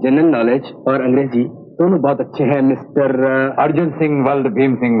 तुम्हारी जनरल नॉलेज और अंग्रेजी दोनों बहुत अच्छे हैं मिस्टर अर्जुन सिंह वल्द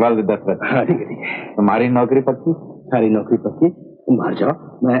भीम सिंह वल्द दशरथ। हाँ ठीक है। तुम्हारी नौकरी पक्की? सारी नौकरी पक्की। तुम बाहर जाओ,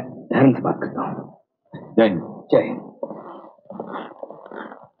 मैं धर्म से बात करता हूँ। जय हिंद। जय हिंद।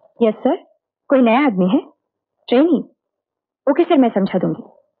 यस सर, कोई नया आदमी है? ट्रेनी? ओके सर, मैं समझा दूंगी।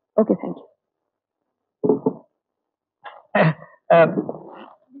 Okay thank you.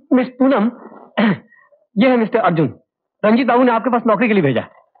 Miss Poonam, ये है मिस्टर अर्जुन। रंजीत बाबू ने आपके पास नौकरी के लिए भेजा।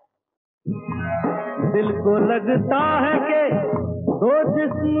 दिल को लगता है कि दो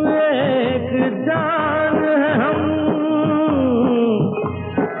जिस्म एक जान है हम,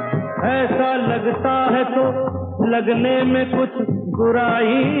 ऐसा लगता है तो लगने में कुछ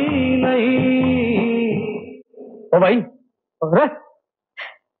बुराई नहीं। ओ भाई,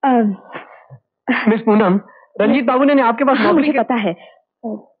 मिस पूनम, रंजीत बाबू ने आपके पास नौकरी। मुझे पता है,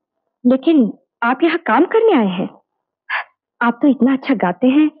 लेकिन आप यहाँ काम करने आए हैं। आप तो इतना अच्छा गाते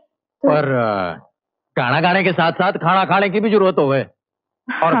हैं तो... पर गाना गाने के साथ साथ खाना खाने की भी जरूरत होवे,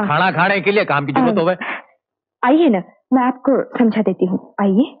 और हाँ। खाना खाने के लिए काम की जरूरत होवे। आइए ना, मैं आपको समझा देती हूँ।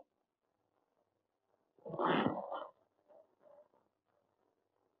 आइए।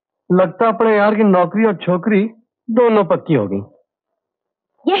 लगता पड़े यार की नौकरी और छोकरी दोनों पक्की हो गई।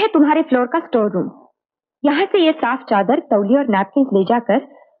 यह है तुम्हारे फ्लोर का स्टोर रूम। यहाँ से ये साफ चादर, तौलिया और नैपकिन ले जाकर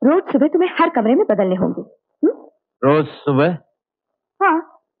रोज सुबह तुम्हें हर कमरे में बदलने होंगे। रोज सुबह? हाँ।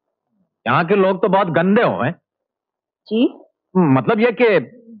 यहाँ के लोग तो बहुत गंदे हो हैं। जी? मतलब ये कि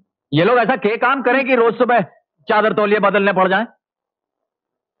ये लोग ऐसा क्या काम करें कि रोज सुबह चादर तौलिया बदलने पड़ जाएं?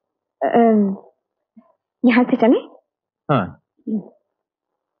 यहाँ से चले? हाँ।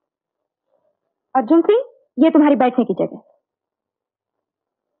 अर्जुन सिंह, ये तुम्हारी बैठने की जगह।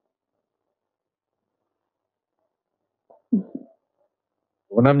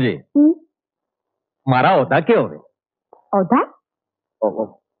 पूनम जी, हमारा औदा क्या होगा? औदा?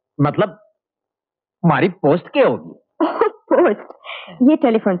 मतलब हमारी पोस्ट क्या होगी? पोस्ट? ये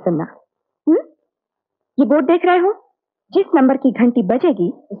टेलीफोन सुनना। ये बोर्ड देख रहे हो? जिस नंबर की घंटी बजेगी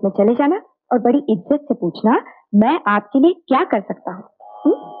उसमें चले जाना और बड़ी इज्जत से पूछना, मैं आपके लिए क्या कर सकता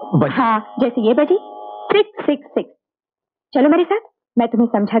हूँ। हाँ, जैसे ये बजी 666। चलो मेरे साथ, मैं तुम्हें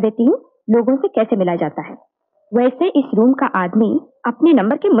समझा देती हूँ लोगों से कैसे मिला जाता है। वैसे इस रूम का आदमी अपने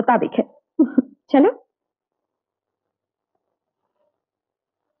नंबर के मुताबिक है। चलो।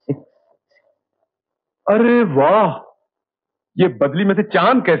 अरे वाह, ये बदली में से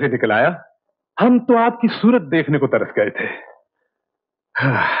चांद कैसे निकल आया? हम तो आपकी सूरत देखने को तरस गए थे।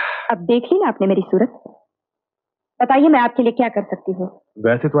 अब देख ली ना आपने मेरी सूरत। बताइए मैं आपके लिए क्या कर सकती हूँ।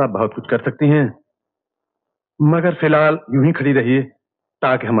 वैसे तो आप बहुत कुछ कर सकती हैं, मगर फिलहाल यूं ही खड़ी रहिए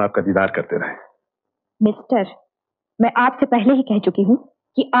ताकि हम आपका दीदार करते रहें। मिस्टर, मैं आपसे पहले ही कह चुकी हूँ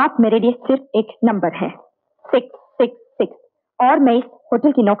कि आप मेरे लिए सिर्फ एक नंबर है, 666, और मैं इस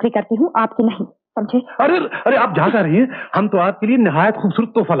होटल की नौकरी करती हूँ, आपकी नहीं, समझे? अरे अरे, आप जा रही हैं? हम तो आपके लिए निहायत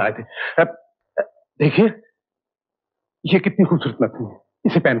खूबसूरत तोहफा लाए थे। देखिए, ये कितनी खूबसूरत नथनी है,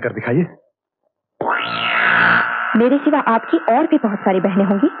 इसे पहन कर दिखाइए। मेरे सिवा आपकी और भी बहुत सारी बहनें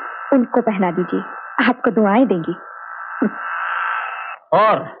होंगी, उनको पहना दीजिए, आपको दुआएं देंगी।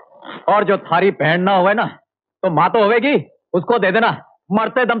 और जो थारी पहन ना हुए ना तो माँ तो होगी, उसको दे देना,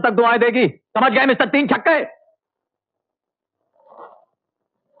 मरते दम तक दुआएं देगी। समझ गए मिस्टर तीन छक्के?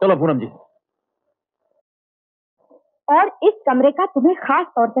 चलो पूनम जी। और इस कमरे का तुम्हें खास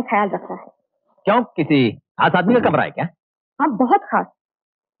तौर से ख्याल रखना है। क्यों, किसी खास आदमी का कमरा है क्या? हाँ, बहुत खास।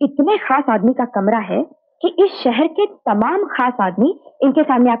 इतने खास आदमी का कमरा है कि इस शहर के तमाम खास आदमी इनके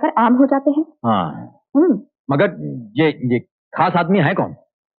सामने आकर आम हो जाते हैं। हाँ। मगर ये खास आदमी है कौन?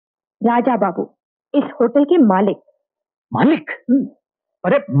 राजा बाबू, इस होटल के मालिक। मालिक?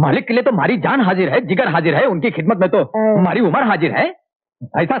 अरे मालिक के लिए तो हमारी जान हाजिर है, जिगर हाजिर है, उनकी खिदमत में तो हमारी उम्र हाजिर है।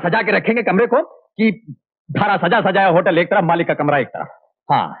 ऐसा सजा के रखेंगे कमरे को कि धारा सजा सजाया होटल एक तरफ, मालिक का कमरा एक तरफ।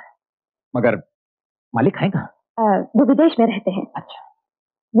 हाँ, मगर मालिक है कहाँ? वो विदेश में रहते हैं। अच्छा।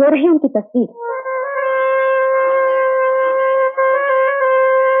 वो रही उनकी तस्वीर।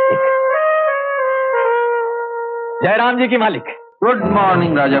 जयराम जी की मालिक। गुड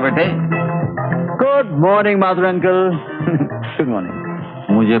मॉर्निंग राजा बेटे। गुड मॉर्निंग माधुर अंकल। Good morning.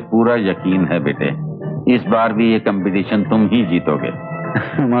 मुझे पूरा यकीन है बेटे, इस बार भी ये कंपटीशन तुम ही जीतोगे।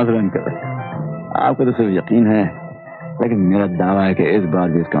 माधुर अंकल, आपको तो सिर्फ यकीन है, लेकिन मेरा दावा है कि इस बार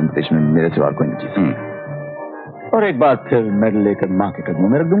भी इस कंपटीशन में मेरे सिवा कोई नहीं जीतेगा। और एक बार फिर मेडल लेकर माँ के कदमों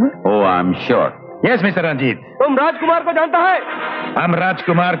में रख दूंगा। ओह, I am sure. Yes mister Ranjit. तुम राजकुमार को जानता है? हम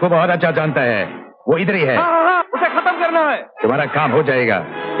राजकुमार को बहुत अच्छा जानता है, वो इधर ही है। हाँ, उसे खत्म करना है। तुम्हारा काम हो जाएगा।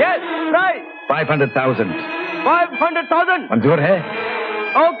 Yes, right. 500,000। 500,000 मंजूर है?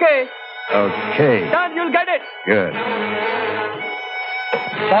 Okay okay, done, you'll get it। Good.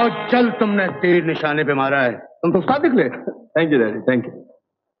 बहुत जल्द तुमने तीर निशाने पे मारा है, तुम तो उस्ताद निकले। Thank you daddy, thank you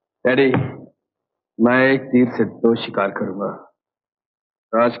daddy. मैं एक तीर से 2 शिकार करूंगा,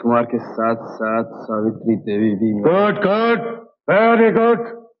 राजकुमार के साथ साथ सावित्री देवी भी। Good good, very good,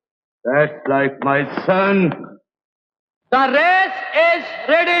 that's like my son. The race is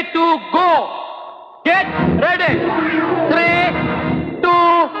ready to go. Get ready. 3, 2,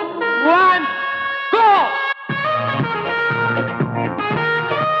 1, go!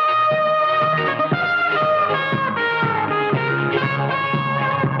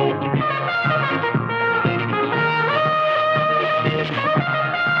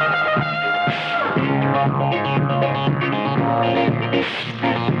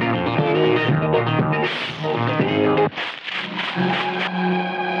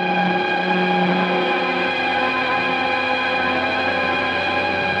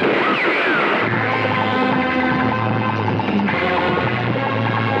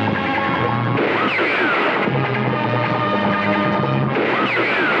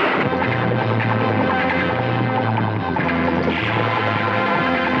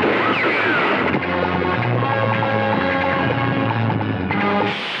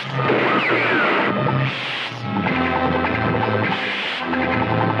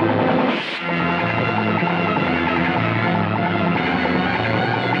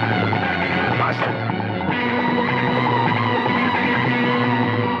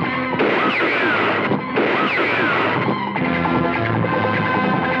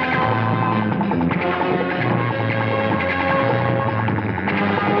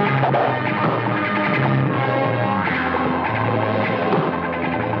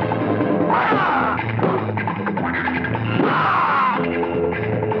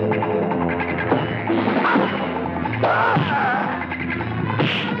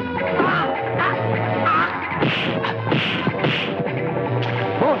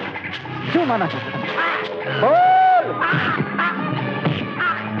 मारना चाहता था? बोल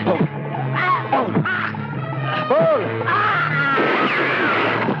बोल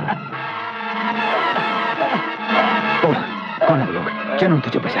बोल, कौन है वो लोग? जिन्होंने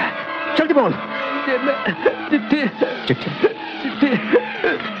तुझे बचाया? जल्दी बोल। चिट्ठी चिट्ठी चिट्ठी।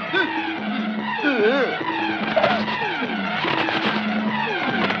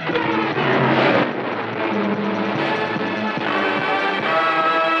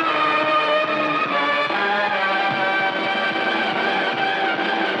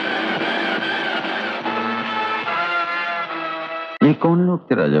 ये कौन लोग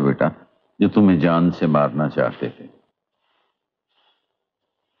थे राजा बेटा जो तुम्हें जान से मारना चाहते थे?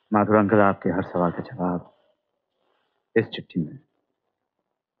 माधुर अंकल, आपके हर सवाल का जवाब इस चिट्ठी में।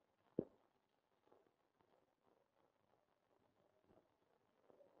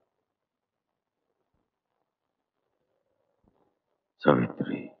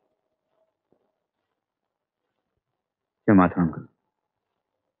 सावित्री। क्यों माधुर अंकल,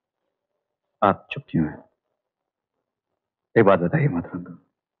 आप चुप क्यों हैं? एक बात बताइए माधुर अंकल,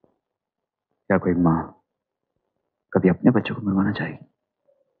 क्या कोई माँ कभी अपने बच्चों को मरवाना चाहेगी?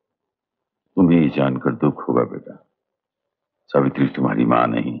 तुम्हें ये जानकर दुख होगा बेटा, सावित्री तुम्हारी माँ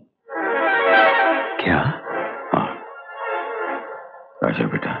नहीं। क्या? हाँ राजा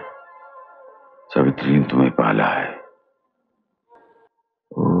बेटा, सावित्री ने तुम्हें पाला है।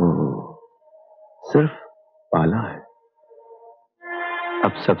 ओह, सिर्फ पाला है।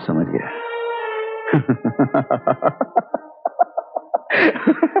 अब सब समझ गया।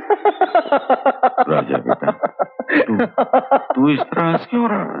 राजा बेटा, तू इस तरह हंस क्यों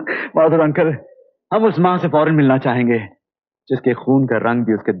रहा है? माधुर अंकल, हम उस माँ से फौरन मिलना चाहेंगे जिसके खून का रंग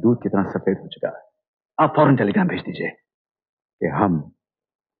भी उसके दूध की तरह सफेद हो चुका है। आप फौरन टेलीग्राम भेज दीजिए कि हम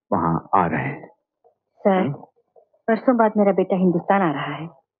वहां आ रहे हैं। सर, परसों बाद मेरा बेटा हिंदुस्तान आ रहा है,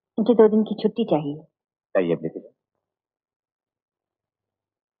 मुझे 2 दिन की छुट्टी चाहिए। चाहिए अपने बेटे।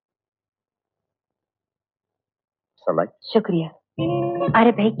 शुक्रिया।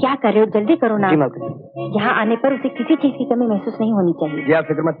 अरे भाई क्या कर रहे हो, जल्दी करो ना। यहाँ आने पर उसे किसी चीज की कमी महसूस नहीं होनी चाहिए। जी आप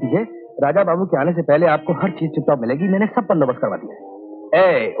फिक्र मत कीजिए, राजा बाबू के आने से पहले आपको हर चीज टिप टॉप मिलेगी। मैंने सब बंदोबस्त करवा दिया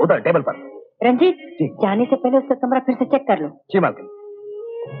है। उधर टेबल पर। रंजीत, जाने से पहले उसका कमरा फिर से चेक कर लो। जी मालकिन।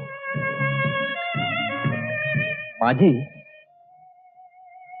 माँ जी,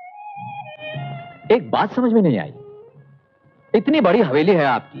 एक बात समझ में नहीं आई। इतनी बड़ी हवेली है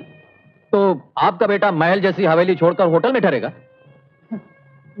आपकी, तो आपका बेटा महल जैसी हवेली छोड़कर होटल में ठहरेगा?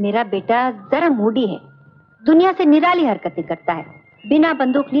 मेरा बेटा जरा मूडी है, दुनिया से निराली हरकतें करता है, बिना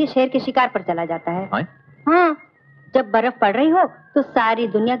बंदूक लिए शेर के शिकार पर चला जाता है। हाँ, जब बर्फ पड़ रही हो तो सारी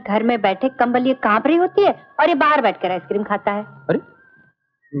दुनिया घर में बैठे कंबल लिए कांप रही होती है और ये बाहर बैठकर आइसक्रीम खाता है। अरे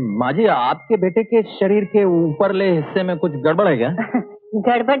माँ जी, आपके बेटे के शरीर के ऊपरले हिस्से में कुछ गड़बड़ है क्या?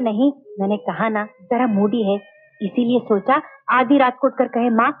 गड़बड़ नहीं, मैंने कहा ना जरा मूडी है, इसीलिए सोचा आधी रात को उठकर कहे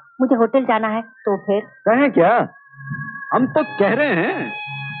माँ मुझे होटल जाना है, तो फिर कहें क्या? हम तो कह रहे हैं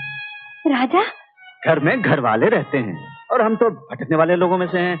राजा, घर में घर वाले रहते हैं और हम तो भटकने वाले लोगों में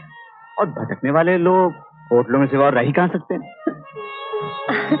से हैं, और भटकने वाले लोग होटलों में सिवा रह ही कहाँ सकते हैं।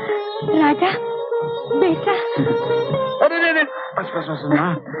 राजा बेटा। अरे नहीं, बस बस बस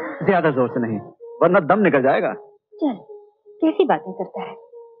माँ, ज्यादा जोर से नहीं वरना दम निकल जाएगा। चल, कैसी बातें करता है,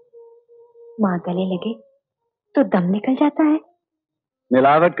 माँ गले लगे तो दम निकल जाता है।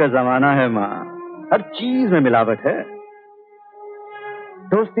 मिलावट का जमाना है माँ, हर चीज में मिलावट है।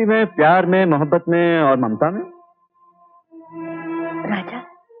 दोस्ती में, प्यार में, मोहब्बत में और ममता में। राजा,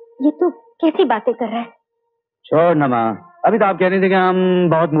 ये तू कैसी बातें कर रहा है? छोड़ ना माँ, अभी तो आप कह रही थी कि हम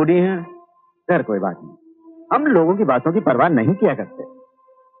बहुत मूडी हैं। खैर कोई बात नहीं, हम लोगों की बातों की परवाह नहीं किया करते।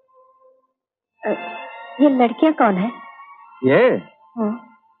 ये लड़कियां कौन है? ये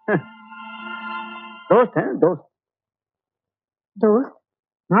दोस्त हैं, दोस्त। दोस्त?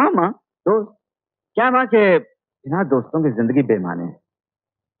 हाँ माँ, दोस्त। क्या माँ के बिना दोस्तों की जिंदगी बेमाने है।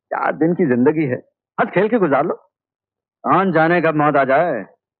 4 दिन की जिंदगी है, हंस खेल के गुजार लो। कौन जाने कब मौत आ जाए,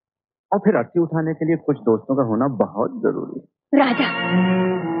 और फिर अर्थी उठाने के लिए कुछ दोस्तों का होना बहुत जरूरी है। राजा,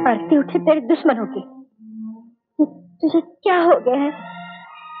 अर्थी उठे तेरे दुश्मनों की। तुझे क्या हो गया है?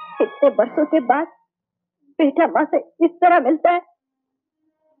 इतने बरसों के बाद बेटा माँ से इस तरह मिलता है।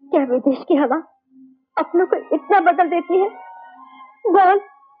 क्या विदेश की हवा अपनों को इतना बदल देती है? बोल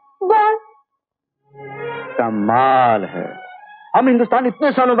बोल। कमाल है, हम हिंदुस्तान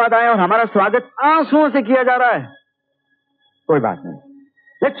इतने सालों बाद आए और हमारा स्वागत आंसुओं से किया जा रहा है। कोई बात नहीं,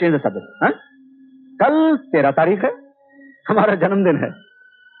 लेट्स चेंज द सब्जेक्ट। कल 13 तारीख है, हमारा जन्मदिन है,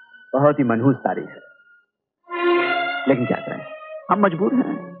 बहुत ही मनहूस तारीख है, लेकिन क्या करें, हम मजबूर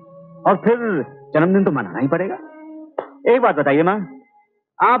हैं, और फिर जन्मदिन तो मनाना ही पड़ेगा। एक बात बताइए माँ,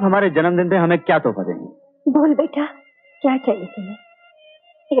 आप हमारे जन्मदिन पे हमें क्या तोहफा देंगे? बोल बेटा, क्या चाहिए तुम्हें?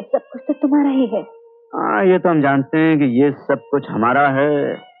 ये सब कुछ तो तुम्हारा ही है। हाँ, ये तो हम जानते हैं कि ये सब कुछ हमारा है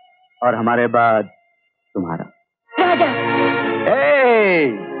और हमारे बाद तुम्हारा। राजा,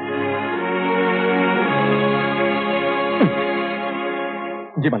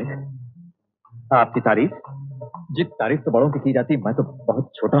 जी मालिक। आपकी तारीफ? जी, तारीफ तो बड़ों की की जाती, मैं तो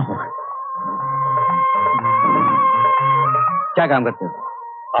बहुत छोटा हूँ। क्या काम करते हो?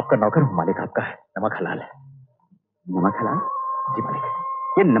 आपका नौकर हूँ मालिक, आपका है नमक हलाल है। नमक हलाल? जी मालिक।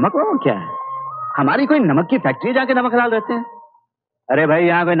 ये नमक वमक क्या है? हमारी कोई नमक की फैक्ट्री जाके नमक हलाल रहते हैं? अरे भाई,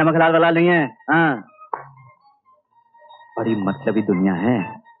 यहाँ कोई नमक हलाल वाला नहीं है। हाँ, बड़ी मतलबी दुनिया है।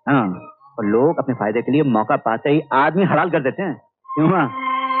 हाँ, और लोग अपने फायदे के लिए मौका पाते ही आदमी हलाल कर देते हैं। क्यों?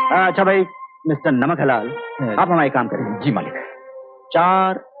 अच्छा भाई, मिस्टर नमक हलाल, आप हमारे काम करेंगे। जी मालिक।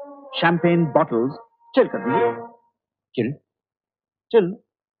 4 शैंपेन बॉटल्स चिल कर दीजिए। Chill chill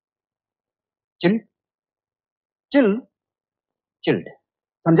chill chill chilled,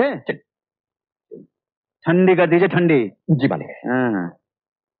 समझे? चिल ठंडी कर दीजिए, ठंडी। जी मालिक। हाँ,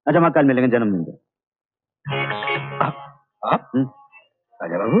 अच्छा, हम कल मिलेंगे जन्मदिन पे। आप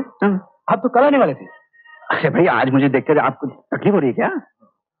राजा बाबू, आप तो कल आने वाले थे। अरे भाई, आज मुझे देखकर आपको तकलीफ हो रही है क्या?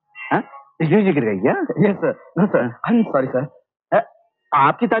 हाँ, इसलिए गिर गई क्या? Yes sir. No sir, I am sorry sir.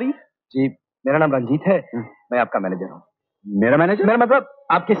 आपकी तारीफ? जी, मेरा नाम रंजीत है, मैं आपका मैनेजर हूँ। मेरा मैनेजर? मेरा मतलब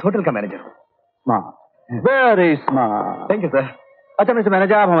आपके इस होटल का मैनेजर हूँ। Smart, very smart. Thank you sir. अच्छा मिस्टर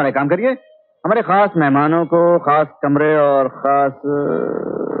मैनेजर, आप हमारे काम करिए। हमारे खास मेहमानों को खास कमरे और खास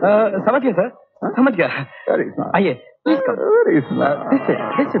समझ गया सर, समझ गया। आइए प्लीज कम।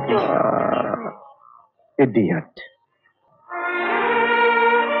 इडियट।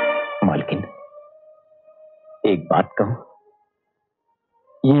 मालकिन, एक बात कहूं,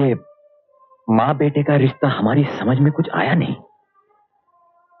 ये माँ बेटे का रिश्ता हमारी समझ में कुछ आया नहीं।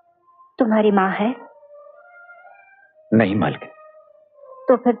 तुम्हारी माँ है? नहीं मालकिन।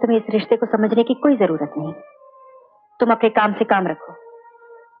 तो फिर तुम्हें इस रिश्ते को समझने की कोई जरूरत नहीं। तुम अपने काम से काम रखो।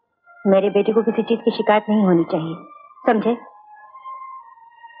 मेरे बेटे को किसी चीज की शिकायत नहीं होनी चाहिए, समझे?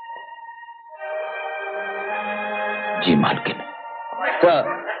 जी मालकिन। सर,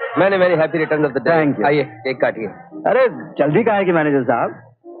 मैंने very happy return of the day. Thank you. आइए केक काटिए। अरे जल्दी कहाँ है कि मैनेजर साहब,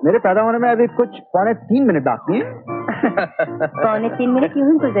 मेरे पैदा होने में अभी कुछ 2.25 मिनट बाकी है। 2.25 मिनट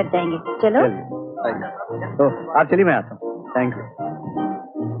यूं ही गुजर जाएंगे। चलो तो आप चलिए, मैं आता हूँ। Thank you.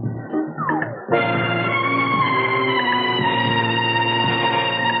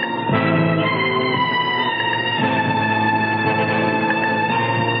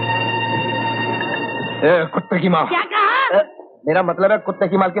 कुत्ते की माँ। क्या कहा? मेरा मतलब है कुत्ते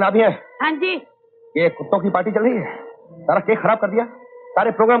की मालकिन आप ही हैं। हाँ जी। ये कुत्तों की पार्टी चल रही है, सारा केक खराब कर दिया,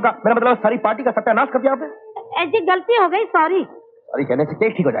 सारे प्रोग्राम का, मेरा मतलब सारी पार्टी का सत्यानाश कर दिया आपने। ऐसी गलती हो गई, सॉरी। सॉरी कहने से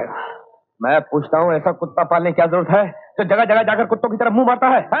केक ठीक हो जाएगा। मैं पूछता हूँ, ऐसा कुत्ता पालने की क्या जरूरत है जो जगह जगह जाकर कुत्तों की तरफ मुंह मारता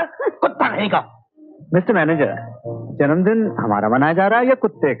है? कुत्ता नहीं का। मिस्टर मैनेजर, जन्मदिन हमारा मनाया जा रहा है या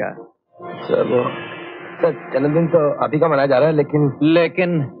कुत्ते का? सर जन्मदिन तो अभी का मनाया जा रहा है,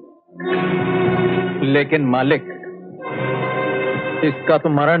 लेकिन मालिक, इसका तो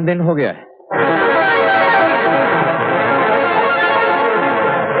मरण दिन हो गया है।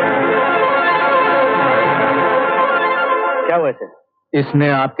 क्या हुआ इसे? इसने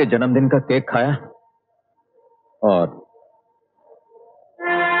आपके जन्मदिन का केक खाया और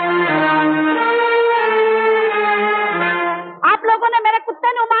आप लोगों ने मेरे कुत्ते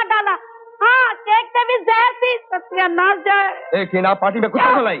ने मार डाला। हाँ, केक से भी जहर थी। सत्यानाश जाए। लेकिन आप पार्टी में कुत्ता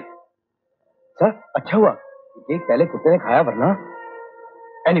क्यों लाई? सर अच्छा हुआ केक पहले कुत्ते ने खाया, वरना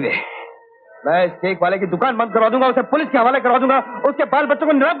एनीवे मैं इस केक वाले की दुकान बंद करवा दूंगा, उसे पुलिस के हवाले करवा दूंगा, उसके बाल बच्चों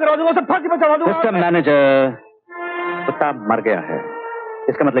को नीलाम करवा दूंगा, उसे फांसी पर चढ़ा दूंगा। मिस्टर मैनेजर, कुत्ता मर गया है,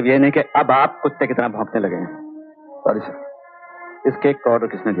 इसका मतलब यह नहीं कि अब आप कुत्ते की तरह भौंकने लगे हैं। Sorry sir. इस केक का ऑर्डर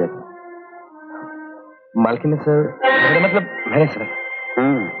किसने दिया था? मालकिन ने सर। मेरा मतलब मैंने सर।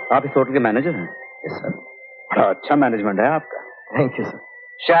 आप इस होटल के मैनेजर हैं? Yes sir. बड़ा अच्छा मैनेजमेंट है आपका। Thank you sir.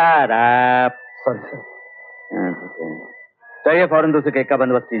 Shut up. Sorry sir. चाहिए फौरन दूसरे केक का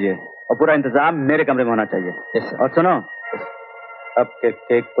बंदोबस्त कीजिए और पूरा इंतजाम मेरे कमरे में होना चाहिए। Yes sir. और सुनो, अब के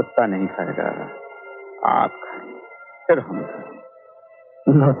केक कुत्ता नहीं खाएगा, आप खाएंगे, फिर हम खाएंगे।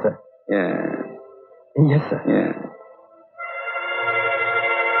 No sir. Yes sir.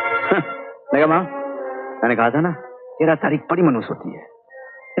 देखा माँ, मैंने कहा था ना, 13 तारीख बड़ी मनूस होती है।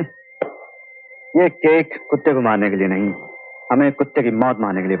 ये केक कुत्ते को मारने के लिए नहीं, हमें कुत्ते की मौत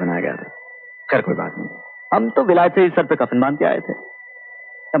मारने के लिए बनाया गया था। खैर कोई बात नहीं, हम तो विलायत से ही सर पे कफन बांध के आए थे।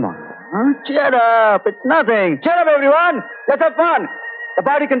 Come on, cheer up, it's nothing. Cheer up everyone, let's have fun. The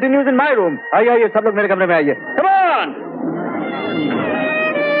party continues in my room. आइए सब लोग मेरे कमरे में आइए। Come on.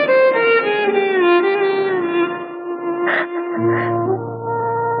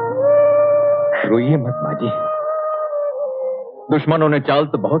 रोइए मत माँ जी। दुश्मनों ने चाल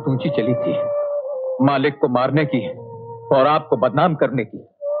तो बहुत ऊंची चली थी, मालिक को मारने की और आपको बदनाम करने की,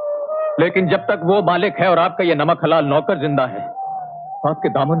 लेकिन जब तक वो मालिक है और आपका ये नमक हलाल नौकर जिंदा है, आपके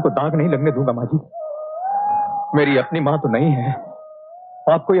दामन को दाग नहीं लगने दूंगा माँ जी। मेरी अपनी माँ तो नहीं है,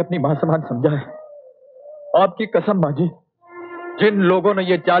 आपको ही अपनी माँ समान समझा है। आपकी कसम माँ जी, जिन लोगों ने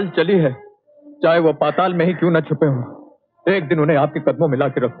ये चाल चली है, चाहे वो पाताल में ही क्यों न छुपे हो, एक दिन उन्हें आपके कदमों में ला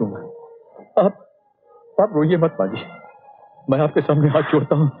के रख दूंगा। आप रोइए मत माँ जी, मैं आपके सामने हाथ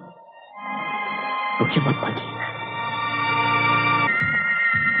जोड़ता हूं, रोइए मत माँ जी।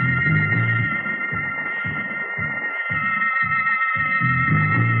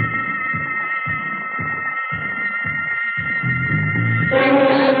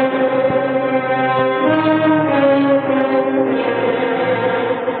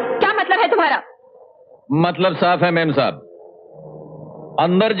 क्या मतलब है तुम्हारा? मतलब साफ है मेम साहब,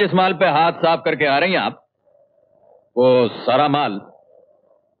 अंदर जिस माल पे हाथ साफ करके आ रही हैं आप, वो सारा माल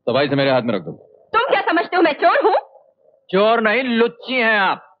सफाई से मेरे हाथ में रख दो। तुम क्या समझते हो मैं चोर हूँ? चोर नहीं, लुच्ची हैं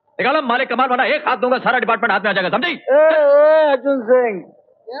आप। निकालो मालिक कमाल, वरना एक हाथ दूंगा सारा डिपार्टमेंट हाथ में आ जाएगा, समझी? अर्जुन सिंह,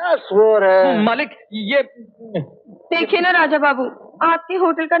 क्या शोर है? मालिक ये देखिए ना राजा बाबू, आपके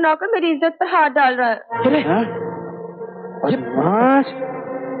होटल का नौकर मेरी इज्जत पर हाथ डाल रहा है। अरे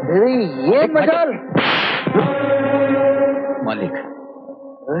ये मजाल। मालिक,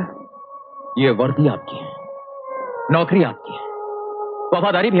 ये वर्दी आपकी है, नौकरी आपकी है,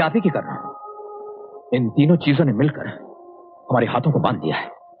 वफादारी भी आप ही की कर रहा हूं। इन तीनों चीजों ने मिलकर हमारे हाथों को बांध दिया है,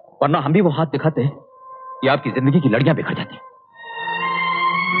 वरना हम भी वो हाथ दिखाते कि आपकी जिंदगी की लड़ियां बिखर जाती।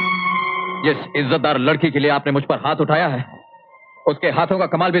 जिस इज्जतदार लड़की के लिए आपने मुझ पर हाथ उठाया है, उसके हाथों का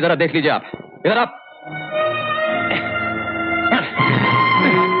कमाल भी जरा देख लीजिए आप। इधर आप।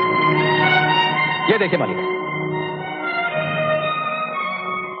 ये देखिए मालिक,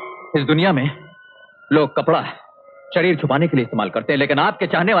 इस दुनिया में लोग कपड़ा शरीर छुपाने के लिए इस्तेमाल करते हैं, लेकिन आपके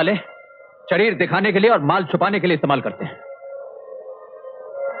चाहने वाले शरीर दिखाने के लिए और माल छुपाने के लिए इस्तेमाल करते हैं।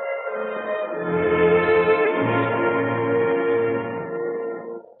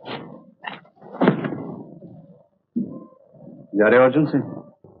 जा रहे हो अर्जुन सिंह?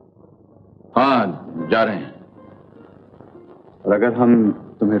 हाँ, जा रहे हैं। और अगर हम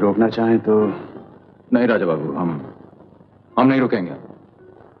तुम्हें रोकना चाहें तो? नहीं राजा बाबू, हम नहीं रुकेंगे।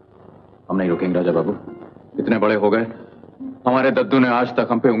 हम नहीं रुकेंगे राजा बाबू। इतने बड़े हो गए, हमारे दद्दू ने आज तक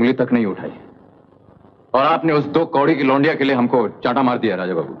हम पे उंगली तक नहीं उठाई, और आपने उस 2 कौड़ी की लौंडिया के लिए हमको चांटा मार दिया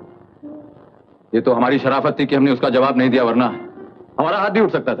राजा बाबू। ये तो हमारी शराफत थी कि हमने उसका जवाब नहीं दिया, वरना हमारा हाथ भी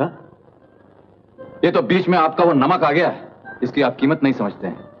उठ सकता था। ये तो बीच में आपका वो नमक आ गया, इसकी आप कीमत नहीं समझते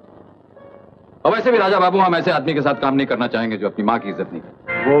हैं। और वैसे भी राजा बाबू, हम ऐसे आदमी के साथ काम नहीं करना चाहेंगे जो अपनी माँ की इज्जत नहीं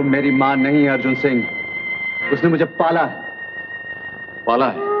करता। वो मेरी माँ नहीं है अर्जुन सिंह, उसने मुझे पाला है। पाला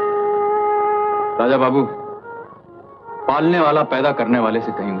है? राजा बाबू, पालने वाला पैदा करने वाले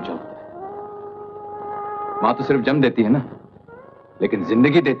से कहीं ऊंचा होता है। माँ तो सिर्फ जन्म देती है ना, लेकिन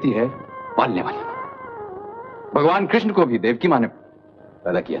जिंदगी देती है पालने वाली माँ। भगवान कृष्ण को भी देवकी माँ ने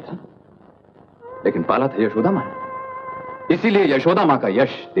पैदा किया था, लेकिन पाला था यशोदा माँ ने। इसीलिए यशोदा माँ का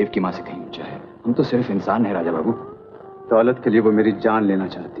यश देवकी माँ से कहीं ऊंचा है। हम तो सिर्फ इंसान हैं राजा बाबू। दौलत के लिए वो मेरी जान लेना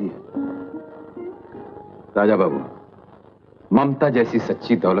चाहती है। राजा बाबू, ममता जैसी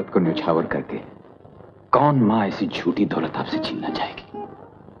सच्ची दौलत को न्यौछावर करके कौन माँ ऐसी झूठी दौलत आपसे छीनना चाहेगी?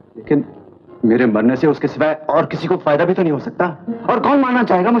 लेकिन मेरे मरने से उसके सिवाय और किसी को फायदा भी तो नहीं हो सकता, और कौन मारना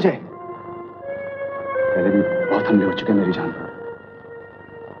चाहेगा मुझे? पहले भी बहुत हमले हो चुके मेरी जान पर।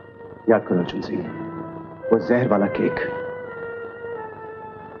 याद करो अर्जुन सिंह, वो जहर वाला केक।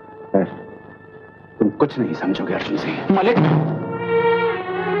 तुम कुछ नहीं समझोगे अर्जुन सिंह। मालिक,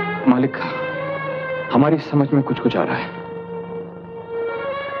 मालिक, हमारी समझ में कुछ कुछ आ रहा है,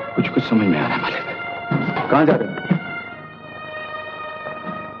 कुछ कुछ समझ में आ रहा है मालिक। कहां जा रहे हो?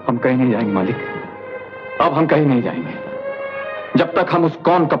 हम कहीं नहीं जाएंगे मालिक, अब हम कहीं नहीं जाएंगे जब तक हम उस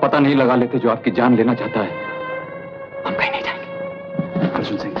कौन का पता नहीं लगा लेते जो आपकी जान लेना चाहता है। हम कहीं नहीं जाएंगे।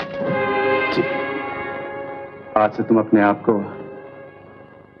 अर्जुन सिंह जी, आज से तुम अपने आप को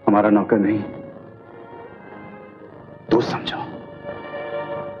हमारा नौकर नहीं, दोस्त समझो।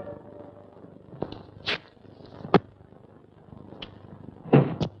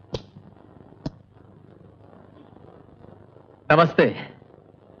 नमस्ते।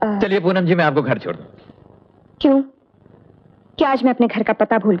 चलिए पूनम जी, मैं आपको घर छोड़ दूं। क्यों? क्या आज मैं अपने घर का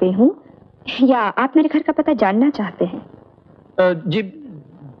पता भूल गई हूँ, या आप मेरे घर का पता जानना चाहते हैं?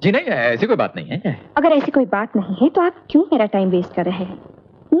 जी नहीं, ऐसी कोई बात नहीं है। अगर ऐसी कोई बात नहीं है तो आप क्यों मेरा टाइम वेस्ट कर रहे हैं?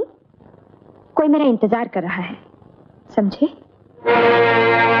 कोई मेरा इंतजार कर रहा है, समझे?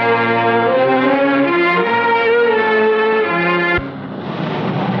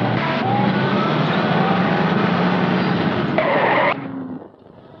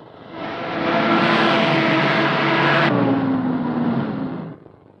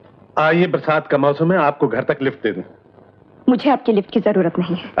 आइए, बरसात का मौसम है, आपको घर तक लिफ्ट दे दूं। मुझे आपकी लिफ्ट की जरूरत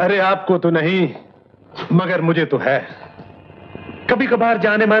नहीं है। अरे आपको तो नहीं, मगर मुझे तो है। कभी कभार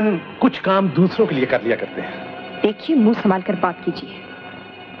जाने मन कुछ काम दूसरों के लिए कर लिया करते हैं। देखिए, मुंह संभाल कर बात कीजिए।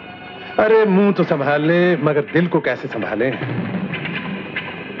 अरे मुंह तो संभाल ले, मगर दिल को कैसे संभाले?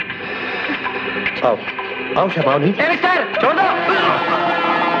 आओ आओ शबानी। छोड़ दो।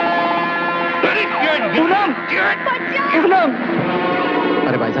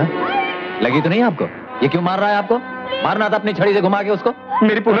 अरे भाई साहब, लगी तो नहीं आपको? ये क्यों मार रहा है आपको? मारना था अपनी छड़ी से घुमा के उसको।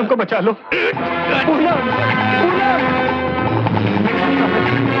 मेरी पूनम को बचा लो। पूनम, पूनम।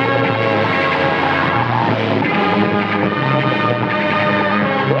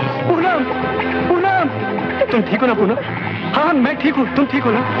 पूनम, पूनम, तुम ठीक हो ना पूनम? हाँ मैं ठीक हूँ, तुम ठीक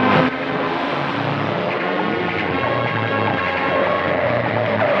हो ना?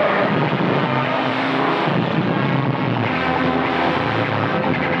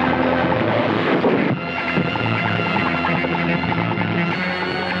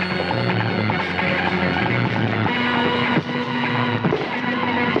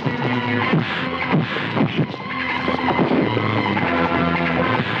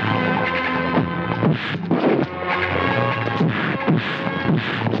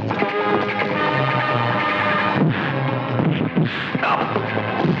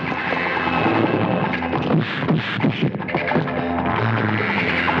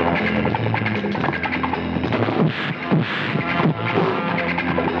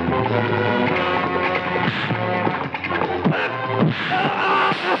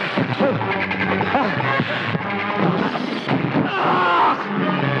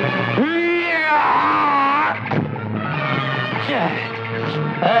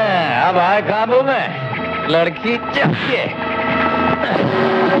 अब आए काबू में लड़की चाहिए।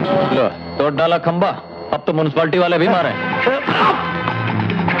 लो, तोड़ डाला खंबा। अब तो म्युनिसिपैलिटी वाले भी मारे।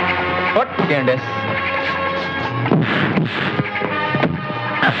 कैंडेस।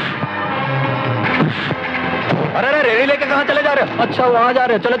 अरे अरे, रेडी लेके कहाँ चले जा रहे हो? अच्छा, वहां जा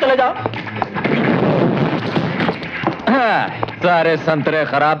रहे हो, चले चले जाओ। हाँ, सारे संतरे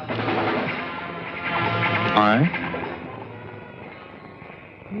खराब। आए?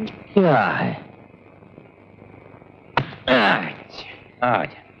 क्या है?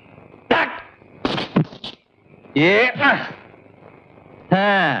 ये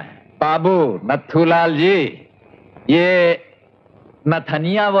हाँ, बाबू नथुलाल जी, ये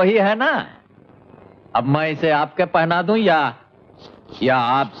नथनिया वही है ना? अब मैं इसे आपके पहना दूं या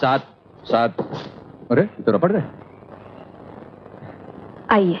आप साथ साथ? अरे तो रपट गए।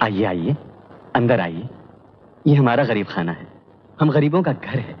 आइए आइए आइए, अंदर आइए। ये हमारा गरीब खाना है, हम गरीबों का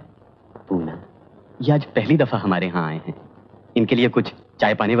घर है। पूनम, ये आज पहली दफा हमारे यहाँ आए हैं, इनके लिए कुछ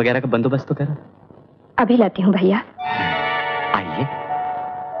चाय पानी वगैरह का बंदोबस्त तो करो। अभी लाती हूँ भैया। आइए।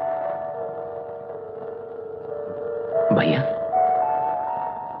 भैया,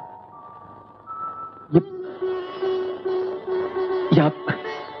 ये आप?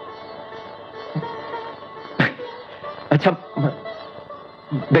 अच्छा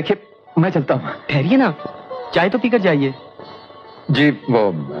देखिए, मैं चलता हूँ। ठहरिए ना, चाय तो पीकर जाइए। जी,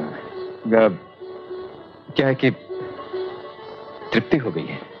 वो क्या है कि तृप्ति हो गई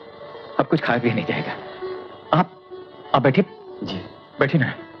है, अब कुछ खाया भी नहीं जाएगा। आप बैठिए। जी बैठिए ना।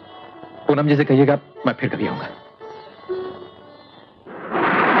 पूनम जी से कहिएगा मैं फिर कभी आऊंगा।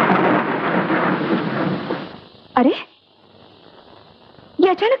 अरे, ये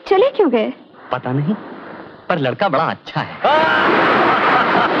अचानक चले क्यों गए? पता नहीं, पर लड़का बड़ा अच्छा है।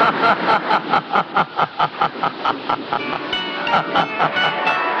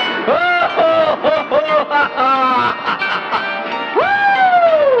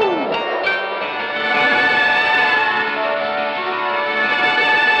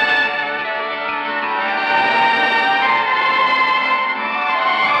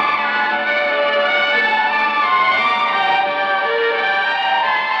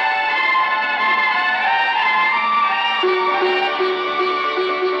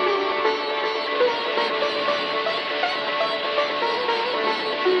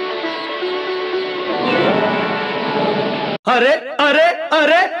 अरे अरे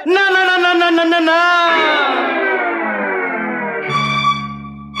अरे, ना ना ना ना ना ना ना ना।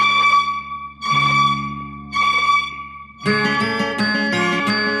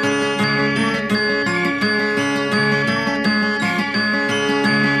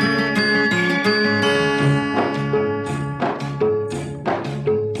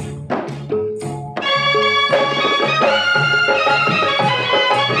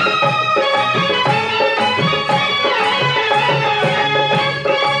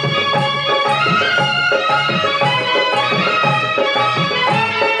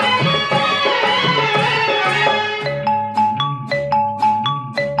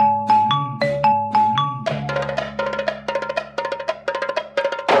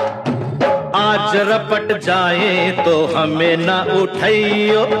 आज रपट जाए तो हमें ना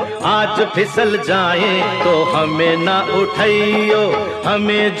उठाइयो, आज फिसल जाए तो हमें ना उठाइयो,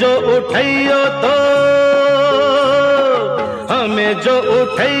 हमें जो उठाइयो तो हमें जो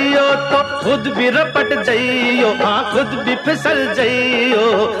उठाइयो तो खुद भी रपट जाइयो, हाँ खुद भी फिसल जाइयो।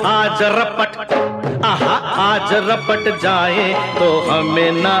 आज रपट आहा आज रपट जाए तो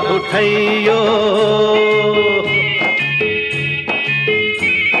हमें ना उठाइयो।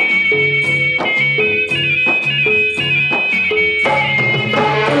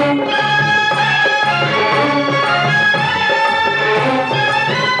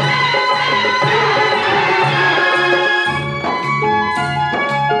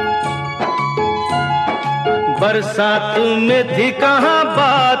 बरसात में थी कहाँ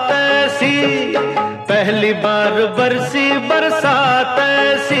बात ऐसी, पहली बार बरसी बरसात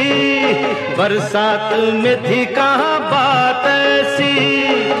ऐसी, बरसात में थी कहाँ बात ऐसी,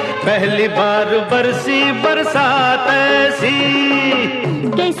 पहली बार बरसी बरसात ऐसी।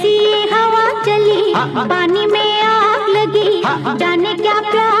 कैसी ये हवा चली, पानी में आग लगी, जाने क्या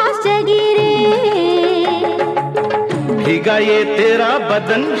प्यास जगी रे। भीगा ये तेरा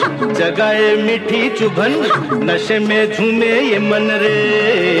बदन, जगाए मीठी चुभन, नशे में झूमे ये मन रे।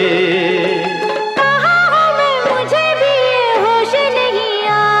 कहाँ हूँ मैं, मुझे भी ये होश नहीं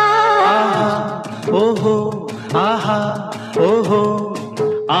आहा, ओहो आहा ओहो।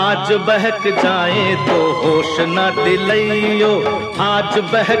 आज बहक जाए तो होश न दिलइयो, आज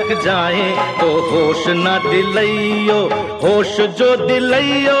बहक जाए तो होश न दिलइयो, होश जो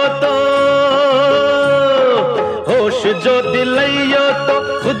दिलइयो तो होश जो दिलइयो तो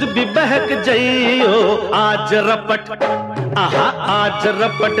खुद भी बहक जाइयो। आज रपट आहा आज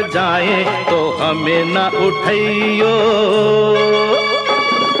रपट जाए तो हमें ना उठाइयो।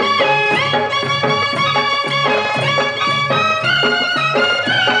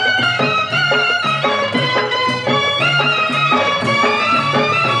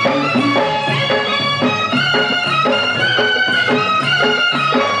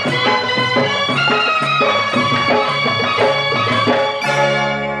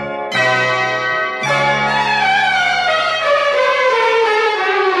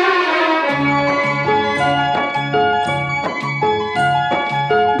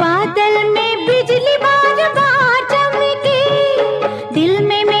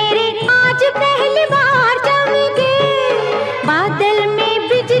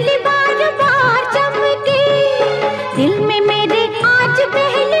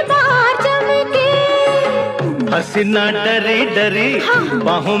 हसीना डरी डरी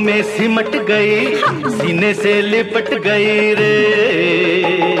बाहों में सिमट गई, सीने से लिपट गई रे।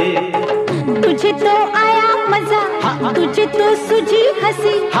 तुझे तो आया मजा, तुझे तो सूझी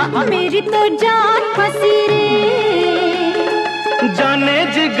हंसी, मेरी तो जान फंसी रे। जाने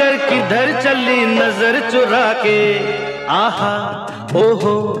जिगर किधर चली नजर चुरा के, आहा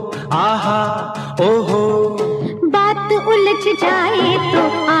ओहो आहा ओहो। बात उलझ जाए तो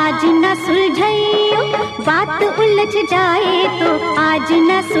आज न सुलझाइयो, बात उलझ जाए तो आज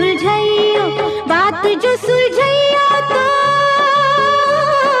न सुलझाइयो, बात जो सुलझाइयो तो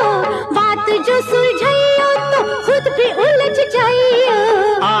बात जो सुलझाइयो तो खुद भी उलझ जाइयो।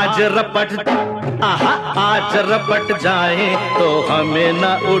 आज रपट आहा आज रपट जाए तो हमें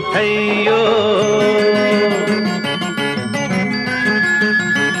न उठाइयो।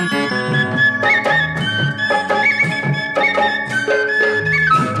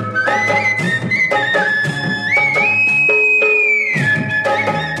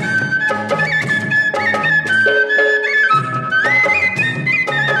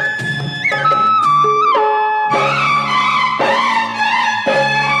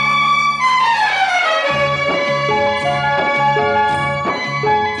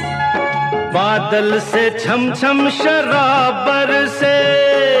 बादल से छम छम शराबर से,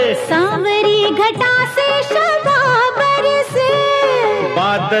 सांवरी घटा से शबाबर से,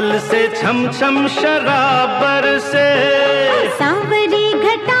 बादल से छम छम शराबर से, सांवरी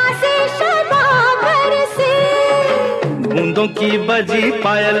घटा से शबाबर से। बूंदों की बजी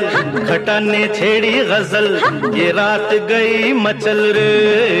पायल, घटा ने छेड़ी गजल, ये रात गई मचल रे।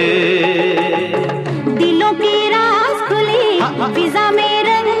 दिलों की राज खुली, फिजा में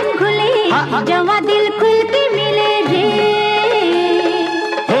रंग घुले, जवा दिल खुल के मिले रे।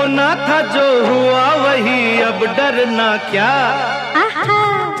 होना था जो हुआ वही, अब डरना क्या। आहा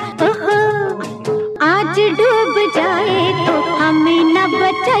ओहो आज डूब जाए तो हमें न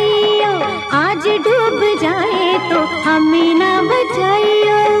बचाइयो, आज डूब जाए तो हमें न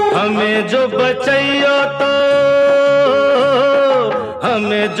बचाइयो। हमें जो बचाइयो तो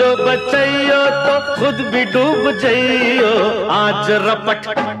हमें हमें जो बचैयो तो खुद भी डूब जइयो। आज रपट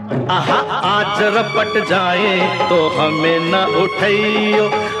आहा आज रपट जाए तो हमें न उठैयो,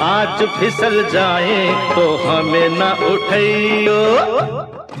 आज फिसल जाए तो हमें न उठैयो।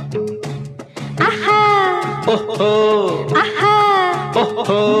 आहा ओहो आहा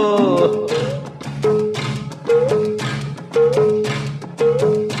ओहो।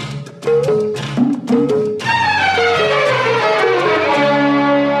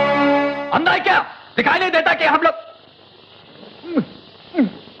 अंधा है क्या? दिखाई नहीं देता कि हम लोग?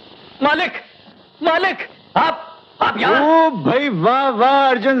 मालिक मालिक आप यहाँ? ओ भाई वाह वाह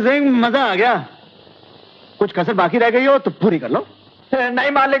अर्जुन सिंह, मजा आ गया। कुछ कसर बाकी रह गई हो तो पूरी कर लो।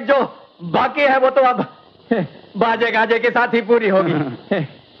 नहीं मालिक, जो बाकी है वो तो अब बाजे गाजे के साथ ही पूरी होगी।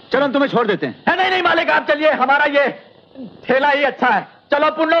 चलो हम तुम्हें छोड़ देते हैं। नहीं नहीं मालिक, आप चलिए, हमारा ये ठेला ही अच्छा है। चलो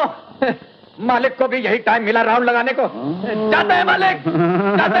पुन्नो, मालिक को भी यही टाइम मिला राउंड लगाने को। जाते हैं मालिक,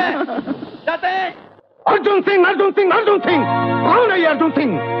 जाते हैं। अर्जुन सिंह अर्जुन सिंह अर्जुन सिंह, कौन है ये अर्जुन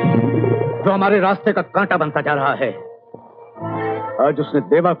सिंह जो हमारे रास्ते का कांटा बनता जा रहा है? आज उसने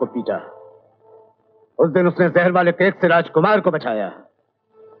देवा को पीटा, उस दिन उसने जहर वाले केक से राजकुमार को बचाया।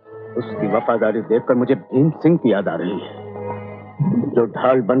 उसकी वफादारी देखकर मुझे भीम सिंह की याद आ रही है, जो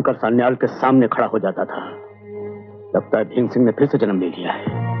ढाल बनकर सान्याल के सामने खड़ा हो जाता था। लगता है भीम सिंह ने फिर से जन्म ले लिया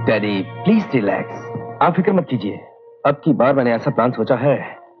है। डैडी प्लीज रिलैक्स, आप फिक्र मत कीजिए। अब की बार मैंने ऐसा प्लान सोचा है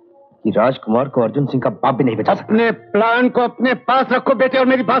कि राजकुमार को अर्जुन सिंह का बाप भी नहीं बचा सकता। अपने प्लान को अपने पास रखो बेटे, और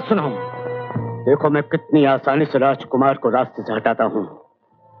मेरी बात सुनो। देखो मैं कितनी आसानी से राजकुमार को रास्ते से हटाता हूँ।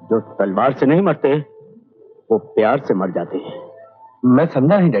 जो तलवार से नहीं मरते वो प्यार से मर जाते हैं। मैं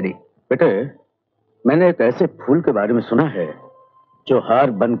समझा नहीं डैडी। बेटे, मैंने एक ऐसे फूल के बारे में सुना है जो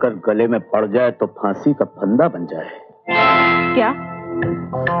हार बनकर गले में पड़ जाए तो फांसी का फंदा बन जाए। क्या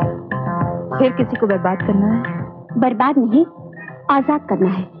फिर किसी को बर्बाद करना है? बर्बाद नहीं, आजाद करना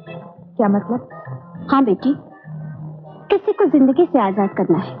है। क्या मतलब? हाँ बेटी, किसी को जिंदगी से आजाद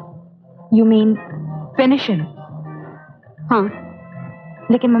करना है। You mean finish him? हाँ।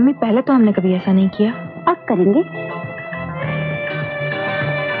 लेकिन मम्मी, पहले तो हमने कभी ऐसा नहीं किया। अब करेंगे।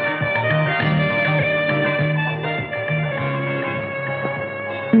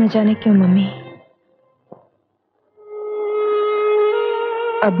 न जाने क्यों मम्मी,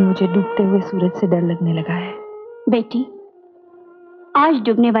 अब मुझे डूबते हुए सूरज से डर लगने लगा है। बेटी, आज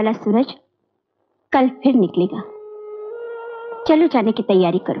डूबने वाला सूरज कल फिर निकलेगा। चलो जाने की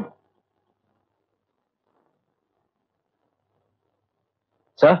तैयारी करो।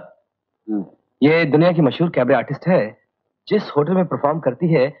 सर, ये दुनिया की मशहूर कैबरे आर्टिस्ट है। जिस होटल में परफॉर्म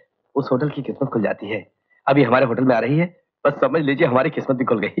करती है उस होटल की किस्मत खुल जाती है। अभी हमारे होटल में आ रही है, बस समझ लीजिए हमारी किस्मत भी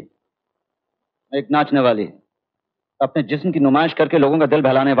खुल गई। एक नाचने वाली, अपने जिस्म की नुमाइश करके लोगों का दिल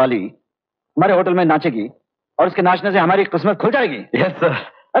बहलाने वाली हमारे होटल में नाचेगी और उसके नाचने से हमारी किस्मत खुल जाएगी। Yes sir.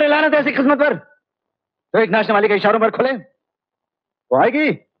 अरे लानत ऐसी किस्मत पर तो एक नाचने वाली के इशारों पर खुले, वो आएगी,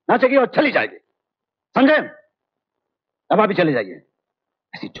 नाचेगी और चली जाएगी। समझे? अब आप भी चले जाइए।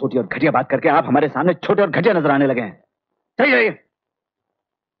 ऐसी छोटी और घटिया बात करके आप हमारे सामने छोटे और घटिया नजर आने लगे हैं। चलिए जाइए,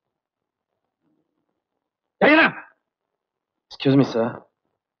 जाइए ना। एक्सक्यूज मी सर,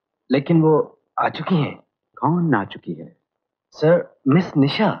 लेकिन वो आ चुकी हैं। कौन आ चुकी है? सर, मिस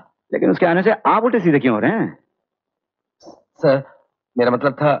निशा। लेकिन उसके आने से आप उल्टे सीधे क्यों हो रहे हैं? सर, मेरा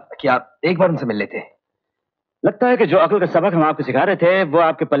मतलब था कि आप एक बार उनसे मिल लेते। लगता है कि जो अक्ल का सबक हम आपको सिखा रहे थे वो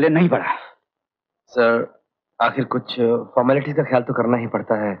आपके पल्ले नहीं पड़ा। सर, आखिर कुछ फॉर्मेलिटीज का ख्याल तो करना ही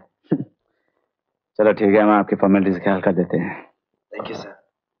पड़ता है। चलो ठीक है, हम आपकी फॉर्मेलिटीज का ख्याल कर देते हैं। Thank you sir.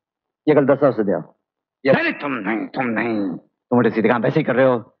 ये कल 10 से दे आओ। नहीं, तुम उल्टे सीधे काम वैसे ही कर रहे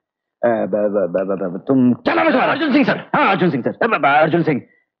हो। तुम क्या नाम है तुम्हारा? अर्जुन सिंह सर। हाँ अर्जुन सिंह सर। अर्जुन सिंह,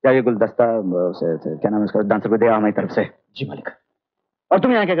 क्या ये गुलदस्ता क्या नाम है इसका, डांसर को दे आओ हमारी तरफ से। जी मालिक। और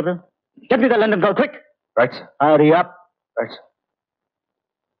तुम यहाँ क्या कर रहे हो? Get me the London girl quick. Right sir. Hurry up. Right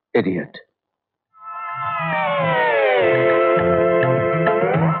sir. Idiot.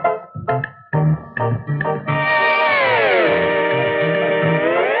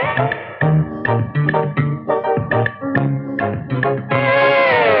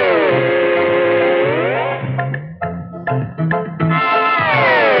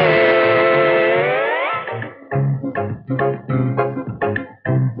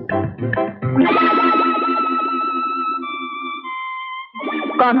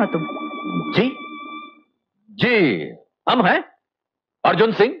 कौन हो तुम? जी जी, हम हैं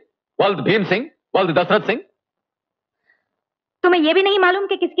अर्जुन सिंह, वल्द भीम सिंह, वल्द दशरथ सिंह। तुम्हें यह भी नहीं मालूम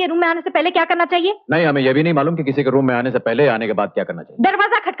कि किसी के रूम में आने से पहले क्या करना चाहिए? नहीं, हमें यह भी नहीं मालूम कि किसी के रूम में आने से पहले आने के बाद क्या करना चाहिए।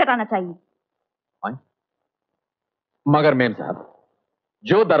 दरवाजा खटखटाना चाहिए। मगर मेम साहब,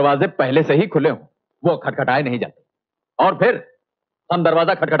 जो दरवाजे पहले से ही खुले हों वो खटखटाए नहीं जाते। और फिर हम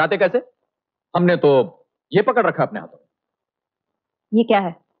दरवाजा खटखटाते कैसे? हमने तो ये पकड़ रखा अपने हाथों में। ये क्या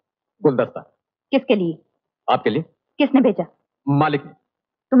है? गुलदस्ता। किसके लिए? आपके लिए। किसने भेजा? मालिक ने।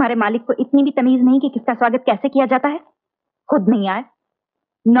 तुम्हारे मालिक को इतनी भी तमीज नहीं कि किसका स्वागत कैसे किया जाता है? खुद नहीं आए,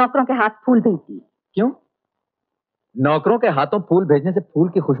 नौकरों के हाथ फूल भेज दिए। क्यों? नौकरों के हाथों फूल भेजने से फूल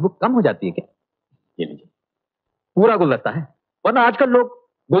की खुशबू कम हो जाती है क्या? ये लीजिए, पूरा गुलदस्ता है। वरना आजकल लोग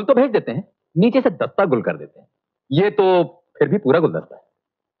गुल तो भेज देते हैं, नीचे से दस्ता गुल कर देते हैं। ये तो फिर भी पूरा गुलदस्ता है।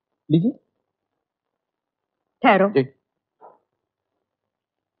 लीजिए। ठहरो। जी।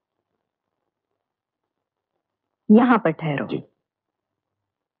 यहां पर ठहरो। जी।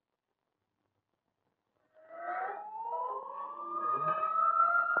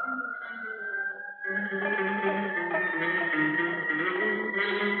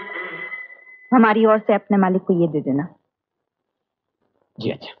 हमारी ओर से अपने मालिक को ये दे देना। जी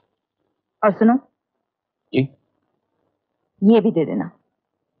अच्छा। और सुनो। जी। ये भी दे देना।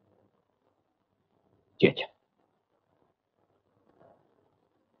 जी अच्छा।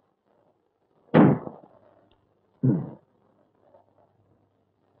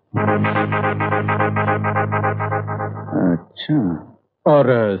 अच्छा। और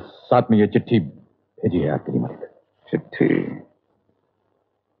साथ में ये चिट्ठी भेजी है आपके लिए मालिक। चिट्ठी।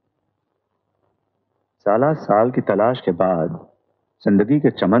 साला साल की तलाश के बाद जिंदगी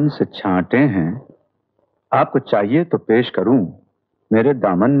के चमन से छांटे हैं। आपको चाहिए तो पेश करूं, मेरे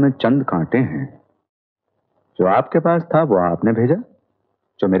दामन में चंद कांटे हैं। जो आपके पास था वो आपने भेजा,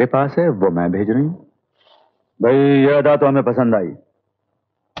 जो मेरे पास है वो मैं भेज रही हूं। भाई यह अदा तो हमें पसंद आई।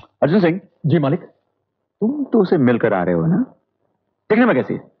 अर्जुन सिंह। जी मालिक। तुम तो उसे मिलकर आ रहे हो ना? दिखने में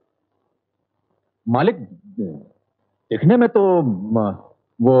कैसी? मालिक दिखने में तो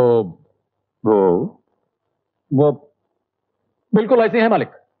वो बिल्कुल ऐसे है मालिक।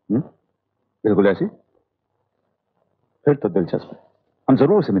 बिल्कुल ऐसी? फिर तो दिलचस्प है, हम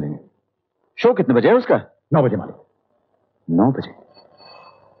जरूर उसे मिलेंगे। शो कितने बजे है उसका? 9 बजे मालिक। 9 बजे।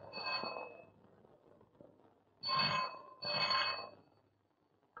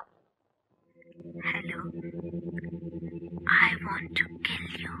 Hello. I want to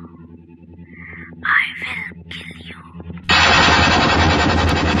kill you. I will kill you.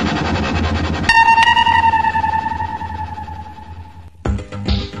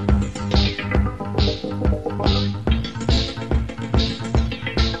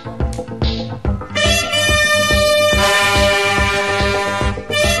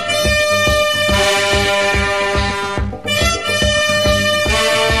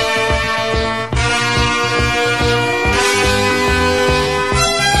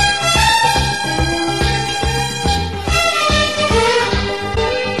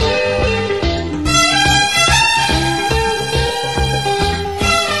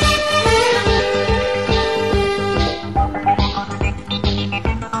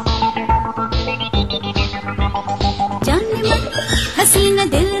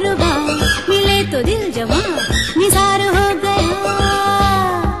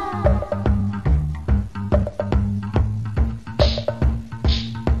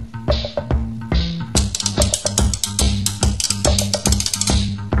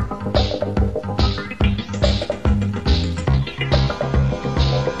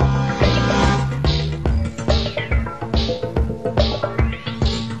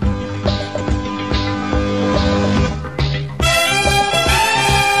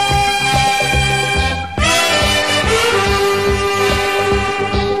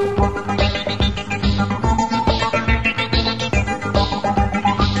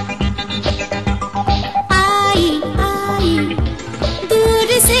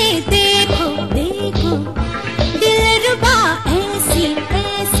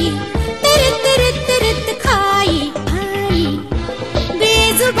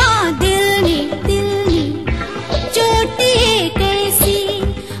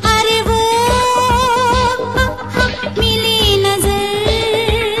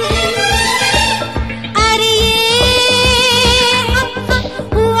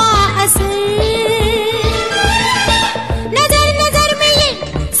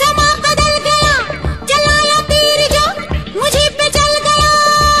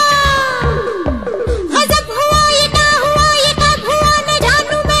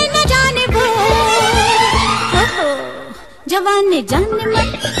 जवान जान मन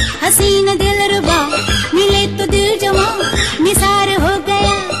हसीन दिलरुबा मिले तो दिल जवा निसार हो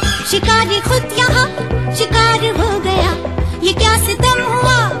गया शिकारी खुद यहाँ शिकार हो गया। ये क्या सितम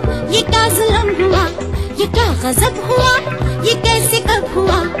हुआ, ये क्या जुल्म हुआ, ये क्या गजब हुआ, ये कैसे कब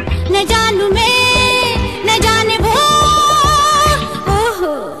हुआ, न जानू मैं न जाने वो।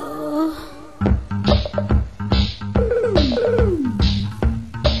 ओहो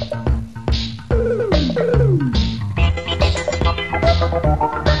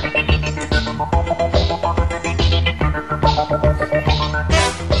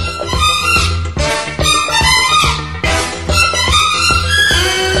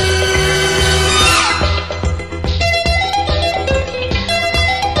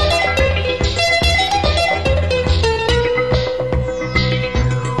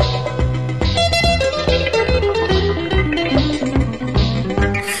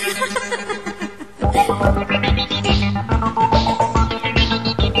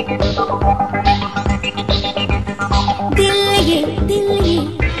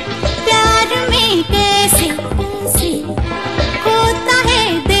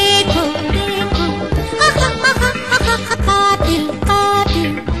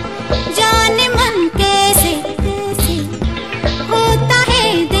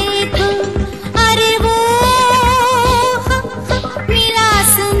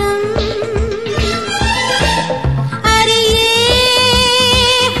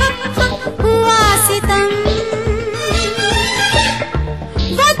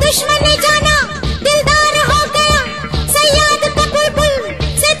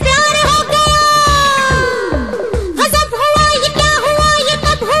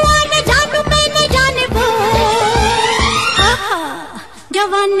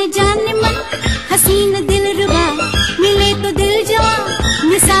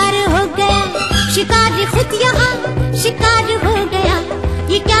शिकार हो गया।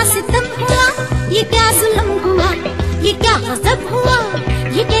 ये क्या सितम हुआ, ये क्या जुल्म हुआ, ये क्या गज़ब हुआ,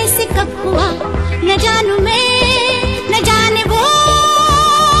 ये कैसे कब हुआ, न जानू मैं न जाने वो।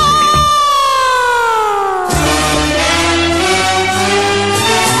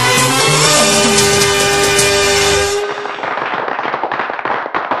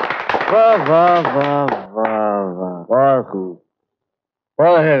 वाह वाह वाह वाह वाह, बहुत खूब,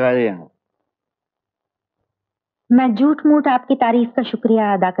 बहुत है गालियां। मैं झूठ मूठ आपकी तारीफ का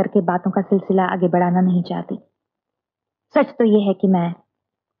शुक्रिया अदा करके बातों का सिलसिला आगे बढ़ाना नहीं चाहती। सच तो ये है कि मैं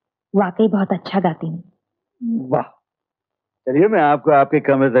वाकई बहुत अच्छा गाती हूँ। वाह, चलिए मैं आपको आपके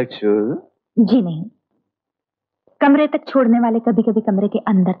कमरे तक छोड़। जी नहीं, कमरे तक छोड़ने वाले कभी कभी कमरे के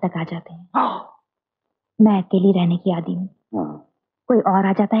अंदर तक आ जाते हैं। मैं अकेली रहने की आदी हूँ। कोई और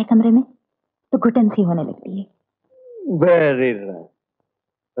आ जाता है कमरे में तो घुटन सी होने लगती है। Very right.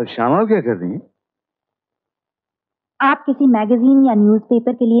 और शामा क्या कर रही हैं? आप किसी मैगजीन या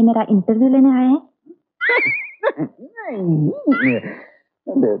न्यूज़पेपर के लिए मेरा इंटरव्यू लेने आए हैं?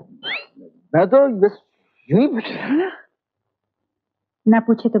 मैं तो बस यूं ही पूछ रहा। ना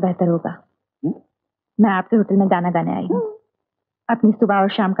पूछे तो बेहतर होगा। मैं आपके होटल में गाना गाने आई हूँ, अपनी सुबह और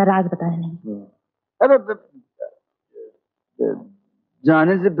शाम का राज बताने नहीं। अरे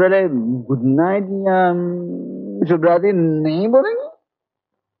जाने से पहले गुड नाइट या शुभ रात्रि नहीं बोलेंगे?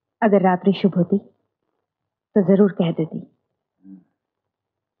 अगर रात्रि शुभ होती तो जरूर कह देती,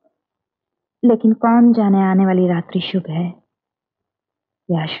 लेकिन कौन जाने आने वाली रात्रि शुभ है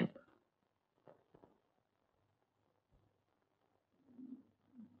या अशुभ।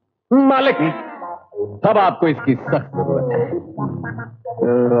 मालिक, अब आपको इसकी सख्त जरूरत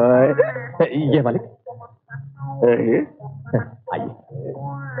है। ये मालिक, आइए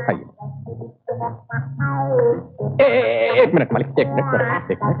आइए। एक मिनट मालिक, एक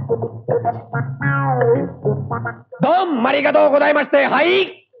मिनट, एक मिनट। दो मरीगा दो खुदाई मचते हाई।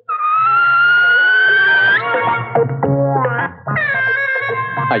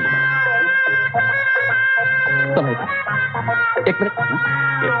 आइए, समय एक मिनट।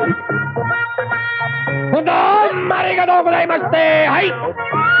 दो मरीगा दो खुदाई मचते हाई।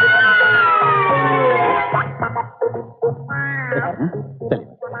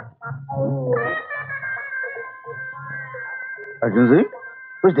 अर्जुन जी,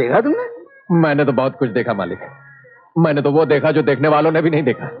 कुछ देखा तुमने? मैंने तो बहुत कुछ देखा मालिक। मैंने तो वो देखा जो देखने वालों ने भी नहीं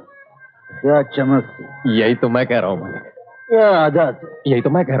देखा। क्या चमक थी। यही तो मैं कह रहा हूँ मालिक। क्या आदत। यही तो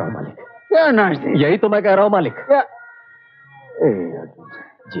मैं कह रहा हूँ मालिक। क्या नाच थी। यही तो मैं कह रहा हूँ मालिक। क्या अर्जुन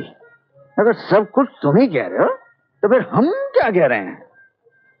जी, अगर सब कुछ तुम ही कह रहे हो तो फिर हम क्या कह रहे हैं?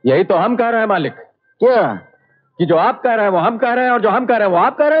 यही तो हम कह रहे हैं मालिक। क्या? कि जो आप कह रहे हैं वो हम कह रहे हैं, और जो हम कह रहे हैं वो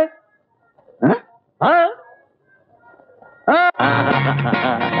आप कह रहे हैं। हाँ,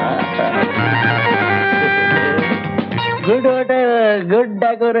 good hotel, good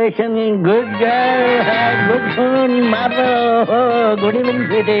decoration, good girl, good phone, मारो, गुड इवनिंग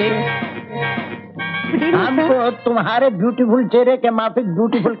बेटे। हमको तुम्हारे ब्यूटीफुल चेहरे के माफिक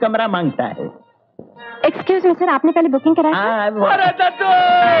ब्यूटीफुल कमरा मांगता है। एक्सक्यूज मी सर, आपने पहले बुकिंग कराई? अरे दद्दू,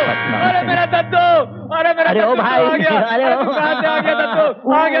 अरे मेरा दद्दू, अरे मेरा अरे ओ भाई, आ गया। अरे ओ कहाँ से आ गया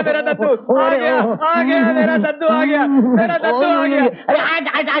दद्दू? आ गया मेरा दद्दू, आ गया मेरा दद्दू, आ गया मेरा दद्दू, आ गया। अरे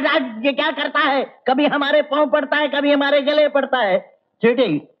आज ये क्या करता है? कभी हमारे पाँव पड़ता है, कभी हमारे गले पड़ता है।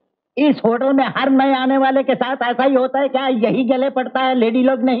 चीटी, इस होटल में हर नए आने वाले के साथ ऐसा ही होता है क्या? यही गले पड़ता है, लेडी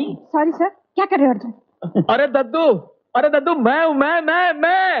लोग नहीं? सॉरी सर, क्या कर रहे हो अर्जुन? अरे दद्दू, मैं हूँ,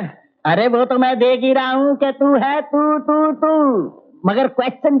 मैं। अरे वो तो मैं देख ही रहा हूँ कि तू है, तू। मगर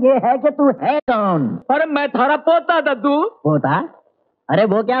क्वेश्चन ये है कि तू है कौन? अरे मैं थारा पोता दद्दू। पोता? अरे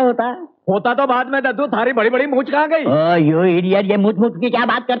वो क्या होता? होता तो बाद में दद्दू, थारी बड़ी बड़ी मूंछ कहाँ गई? ओ यू इडियट, ये मूछ की क्या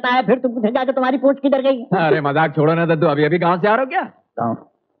बात करता है? फिर तू पूछेगा कि तुम्हारी पूछ किधर गई? अरे मजाक छोड़ो ना दद्दू, अभी गांव से आ रहे हो क्या?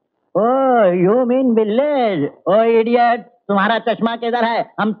 ओ you mean village? O idiot, तुम्हारा चश्मा किधर है?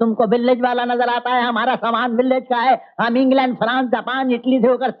 हम तुमको विलेज वाला नजर आता है, हमारा सामान विलेज का है। हम इंग्लैंड, फ्रांस, जापान, इटली से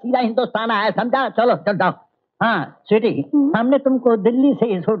होकर सीधा हिंदुस्तान आया, समझा? चलो चल जाओ। हाँ स्वीटी, हमने तुमको दिल्ली से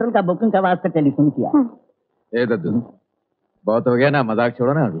इस होटल का बुकिंग का वास्ते टेलीफोन किया। ए दद्दू, बहुत हो गया ना, मजाक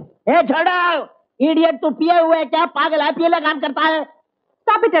छोड़ो ना अभी। ए छोड़ो इडियट, तू पिए हुए है क्या? पागल है, पिए काम करता है।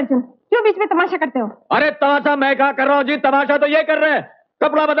 स्टॉप इट अर्जुन, क्यों बीच में तमाशा करते हो? अरे तमाशा मैं क्या कर रहा हूँ जी? तमाशा तो ये कर रहे हैं,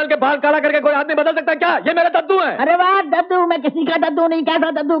 कपड़ा बदल के बाल काला करके कोई आदमी बदल सकता है क्या? ये मेरा दद्दू है। अरे वाह दद्दू, मैं किसी का दद्दू नहीं कहता।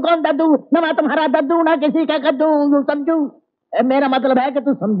 दद्दू कौन दद्दू? ना तुम्हारा दद्दू, ना किसी का कद्दू, समझू। मेरा मतलब है कि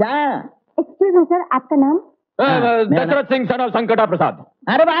तू समझा। एक्सक्यूज मी सर, आपका नाम? दशरथ सिंह सन ऑफ संकटा प्रसाद।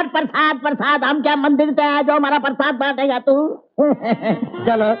 अरे बात प्रसाद, हम क्या मंदिर से आए जो हमारा प्रसाद बांटेगा तू?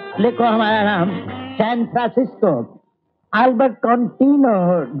 चलो लिखो हमारा नाम, San Francisco. Albert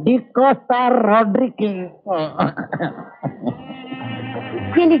Contino, Di Costa Rodriguez।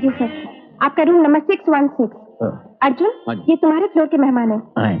 ये लीजिए सर, आपका रूम नंबर 616। अर्जुन, ये तुम्हारे फ्लोर के मेहमान हैं।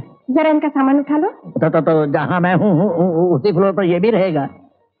 जरा इनका सामान उठा लो। तो जहाँ मैं हूँ उसी फ्लोर पर ये भी रहेगा।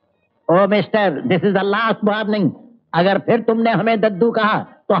 ओ mister, this is the last warning. अगर फिर तुमने हमें दद्दू कहा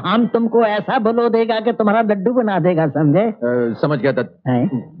तो हम तुमको ऐसा बुलो देगा कि तुम्हारा लड्डू बना देगा, समझे? समझ गया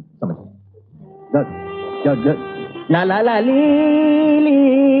समझ ला ला ला ली ली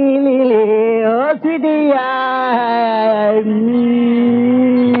ली ली ओ सिदिया।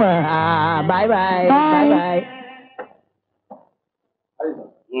 Bye bye bye bye.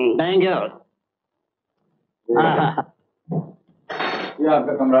 Thank you. ये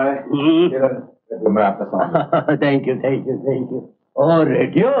आपका कमरा है। मैं आपका सामान। Thank you thank you thank you. और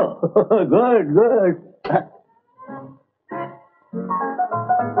रेडियो, गुड गुड।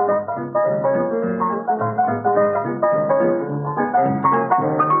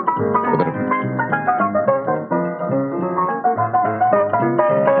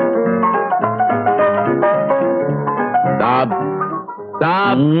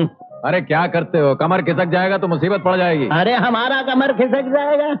 साहब, अरे क्या करते हो? कमर खिसक जाएगा तो मुसीबत पड़ जाएगी। अरे हमारा कमर खिसक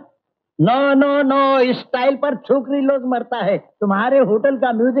जाएगा? नो नो नो, इस स्टाइल पर छोकरी लोग मरता है। तुम्हारे होटल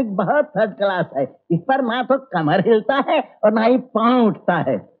का म्यूजिक बहुत थर्ड क्लास है। इस पर ना तो कमर हिलता है और ना ही पांव उठता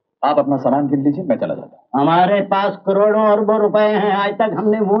है। आप अपना सामान गिन लीजिए, मैं चला जाता हूँ। हमारे पास करोड़ों अरबों रुपए हैं, आज तक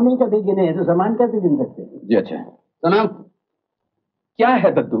हमने वो नहीं कभी गिने हैं, तो सामान कैसे गिन सकते हैं? जी अच्छा। सुना, क्या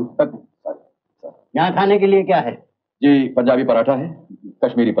है दद्दू? यहाँ खाने के लिए क्या है? जी पंजाबी पराठा है,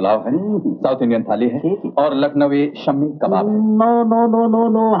 कश्मीरी पुलाव है, साउथ इंडियन थाली है और लखनवी शम्मी कबाब है। No no no no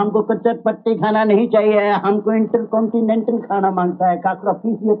no, हमको कच्चा पट्टी खाना नहीं चाहिए, हमको इंटरकॉन्टिनेंटल खाना मांगता है। काकड़ा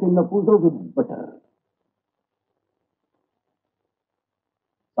पीसिए पिल्लो पूछो विद बटर।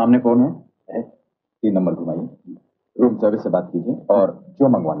 सामने फोन है, 3 नंबर घुमाइए, रूम सर्विस से बात कीजिए और जो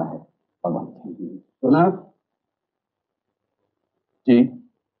मंगवाना है मंगवा लीजिए। सुना जी?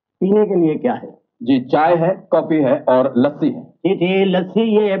 पीने के लिए क्या है? जी चाय है, कॉफी है और लस्सी है। जी लस्सी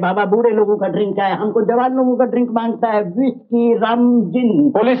ये बाबा बूढ़े लोगों का ड्रिंक है, हमको जवान लोगों का ड्रिंक मांगता है, विस्की रम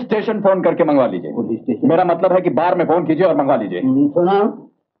जिन। पुलिस स्टेशन फोन करके मंगवा लीजिए। Police station? मेरा मतलब है कि बार में फोन कीजिए और मंगवा लीजिए। सुना,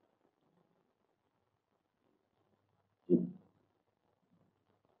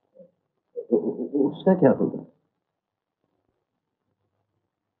 उसका क्या होगा?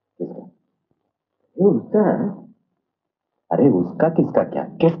 उसका? अरे उसका किसका क्या?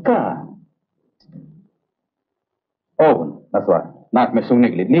 किसका? ओह नसवा, नाक में सूंघने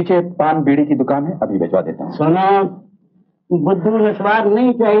के लिए। नीचे पान बीड़ी की दुकान है, अभी भिजवा देता हूँ। सुनो, बुद्धू नस्वार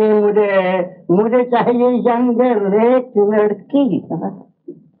नहीं चाहिए मुझे, मुझे चाहिए यंग रेट लड़की।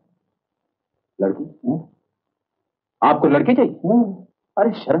 लड़की? आपको लड़की चाहिए?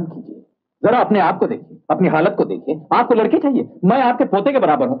 अरे शर्म कीजिए, जरा अपने आप को देखिए, अपनी हालत को देखिए। आपको लड़की चाहिए? मैं आपके पोते के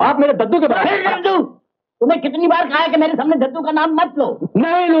बराबर हूँ, आप मेरे दद्दू के बराबर। तुम्हें कितनी बार कहा है कि मेरे सामने दद्दू का नाम मत लो?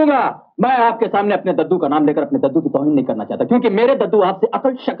 नहीं लूंगा। मैं आपके सामने अपने दद्दू का नाम लेकर अपने दद्दू की तौहीन नहीं करना चाहता, क्योंकि मेरे दद्दू आपसे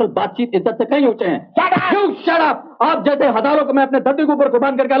अकल, शक्ल, बातचीत, इज्जत से कहीं ऊंचे हैं। Shut up! आप जैसे हजारों को मैं अपने दद्दू के ऊपर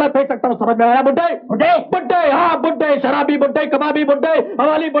कुर्बान करके अलग फेंक सकता हूँ, समझ में आया? बुड्ढे बुड्ढे बुड्ढे, हाँ बुड्ढे, शराबी बुड्ढे, कबाबी बुड्ढे,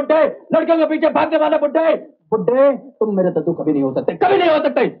 हवाली बुड्ढे, लड़कियों के पीछे भागने वाले बुड्ढे। बुड्ढे तुम मेरे दद्दू कभी नहीं हो सकते, कभी नहीं हो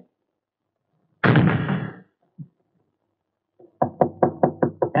सकते।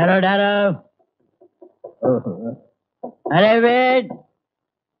 डरो डरो। अरे वेट,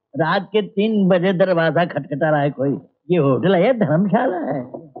 रात के 3 बजे दरवाजा खटखटा रहा है कोई। ये होटल है, धर्मशाला है?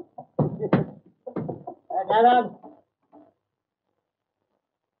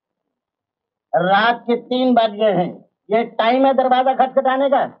 रात के 3 बज गए हैं, ये टाइम है दरवाजा खटखटाने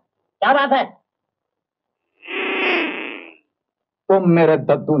का? क्या बात है? तुम मेरे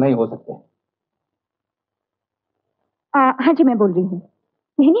दद्दू नहीं हो सकते। हाँ जी मैं बोल रही हूँ।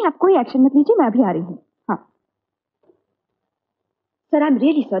 नहीं आप कोई एक्शन मत लीजिए, मैं अभी आ रही हूँ। हाँ sir, I am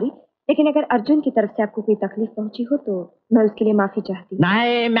really sorry, लेकिन अगर अर्जुन की तरफ से आपको कोई तकलीफ पहुंची हो तो मैं उसके लिए माफी चाहती हूँ।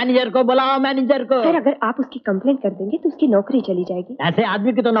 नहीं, मैनेजर को बुलाओ, मैनेजर को। सर अगर आप उसकी कंप्लेंट कर देंगे तो उसकी नौकरी चली जाएगी। ऐसे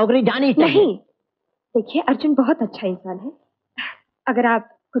आदमी की तो नौकरी जानी चाहिए। नहीं, देखिए अर्जुन बहुत अच्छा इंसान है, अगर आप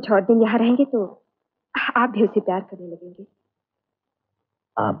कुछ और दिन यहाँ रहेंगे तो आप भी उसे प्यार करने लगेंगे।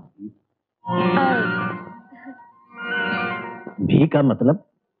 आप भी का मतलब?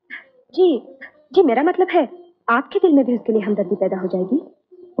 जी मेरा मतलब है आपके दिल में भी उसके लिए हमदर्दी पैदा हो जाएगी।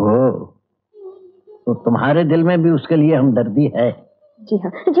 ओह, तो तुम्हारे दिल में भी उसके लिए हमदर्दी है? जी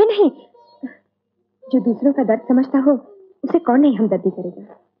हाँ। जी नहीं, जो दूसरों का दर्द समझता हो उसे कौन नहीं हमदर्दी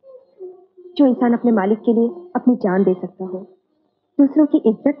करेगा। जो इंसान अपने मालिक के लिए अपनी जान दे सकता हो, दूसरों की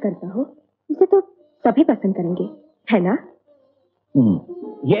इज्जत करता हो, उसे तो सभी पसंद करेंगे, है ना?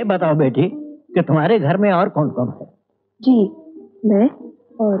 ये बताओ बेटी कि तुम्हारे घर में और कौन कौन है? जी, मैं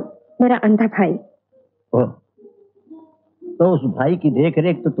और मेरा अंधा भाई। ओ, तो उस भाई की देख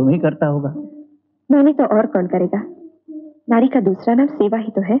रेख तो तुम ही करता होगा। मैंने तो और कौन करेगा? नारी का दूसरा नाम सेवा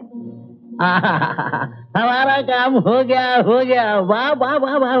ही तो है। हमारा काम हो गया, हो गया। वाह वाह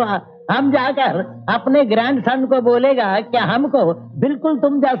वाह वाह वाह। हम जाकर अपने ग्रैंडसन को बोलेगा कि हमको बिल्कुल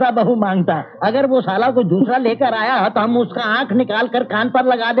तुम जैसा बहू मांगता। अगर वो साला कोई दूसरा लेकर आया तो हम उसका आंख निकाल कर कान पर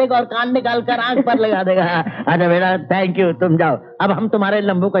लगा देगा और कान निकाल कर आंख पर लगा देगा। अरे बेटा थैंक यू, तुम जाओ। अब हम तुम्हारे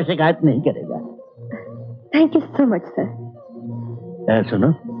लंबू का शिकायत नहीं करेगा। Thank you so much sir.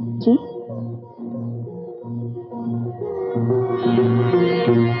 सुनो जी,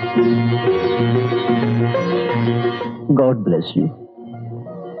 God bless you.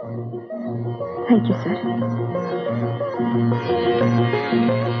 Thank you sir.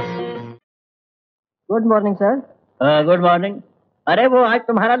 Good morning sir. Good morning. अरे वो आज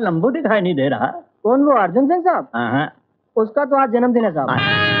तुम्हारा लंबू दिखाई नहीं दे रहा। कौन, वो अर्जुन सिंह साहब? हाँ। उसका तो आज जन्मदिन है साहब।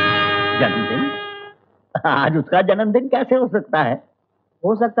 जन्मदिन? आज उसका जन्मदिन कैसे हो सकता है?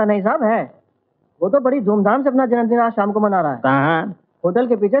 हो सकता नहीं साहब, है। वो तो बड़ी धूमधाम से अपना जन्मदिन आज शाम को मना रहा है। कहाँ? होटल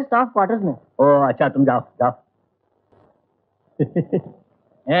के पीछे स्टाफ क्वार्टर्स में। ओ अच्छा, तुम जाओ जाओ।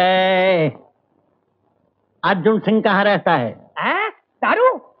 अर्जुन सिंह कहाँ रहता है? दारू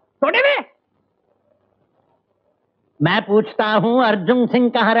सोडे में। मैं पूछता हूँ अर्जुन सिंह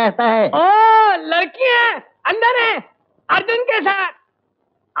कहाँ रहता है? ओ, लड़की है, अंदर है, अर्जुन के साथ।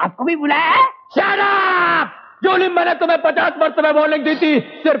 आपको भी बुलाया है? Shut up! जोली, मैंने तुम्हें 50 मरतबे वार्निंग दी थी।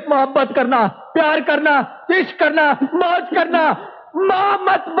 सिर्फ मोहब्बत करना, प्यार करना, इश्क करना, मौज करना, माँ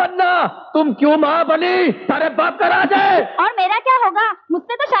मत बनना। तुम क्यों माँ बनी? सारे बाप का राज है। और मेरा क्या होगा?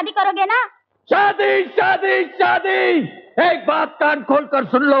 मुझसे तो शादी करोगे ना? शादी शादी शादी। एक बात कान खोलकर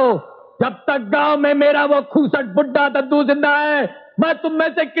सुन लो, जब तक गांव में मेरा वो खूसट बुड्ढा दद्दू जिंदा है, मैं तुम में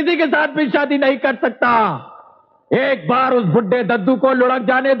से किसी के साथ भी शादी नहीं कर सकता। एक बार उस बुड्ढे दद्दू को लुढ़क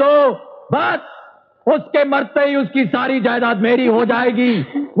जाने दो, बस उसके मरते ही उसकी सारी जायदाद मेरी हो जाएगी।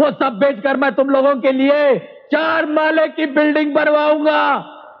 वो सब बेचकर मैं तुम लोगों के लिए 4 माले की बिल्डिंग बनवाऊंगा।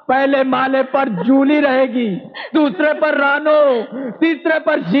 पहले माले पर जूली रहेगी, दूसरे पर रानो, तीसरे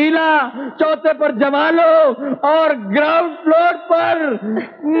पर शीला, चौथे पर जमालो और ग्राउंड फ्लोर पर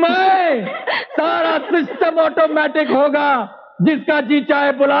मैं। सारा सिस्टम ऑटोमेटिक होगा, जिसका जी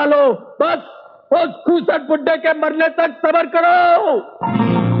चाहे बुला लो। बस उस खूसट बुड्ढे के मरने तक सब्र करो।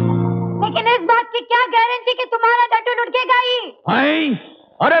 लेकिन इस बात की क्या गारंटी कि तुम्हारा डट्टू लुढ़केगा ही?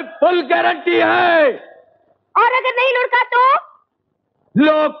 अरे फुल गारंटी है। और अगर नहीं लुढ़का तो?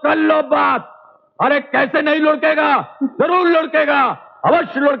 लो कर लो बात। अरे कैसे नहीं लुढ़केगा? जरूर लुढ़केगा,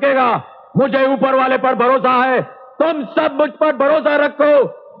 अवश्य लुढ़केगा। मुझे ऊपर वाले पर भरोसा है, तुम सब मुझ पर भरोसा रखो।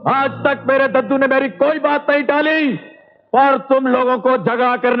 आज तक मेरे दद्दू ने मेरी कोई बात नहीं टाली, पर तुम लोगों को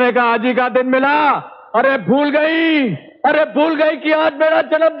झगड़ा करने का आज ही का दिन मिला। अरे भूल गई कि आज मेरा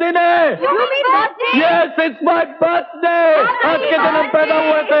जन्मदिन है। Yes, it's my birthday. आज के दिन हम पैदा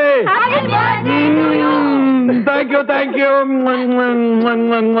हुए थे। Thank you thank you.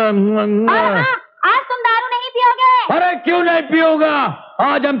 आज तुम दारू नहीं पियोगे? अरे क्यों नहीं पियूंगा?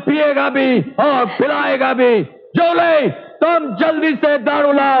 आज हम पिएगा भी और पिलाएगा भी। जोले, तुम जल्दी से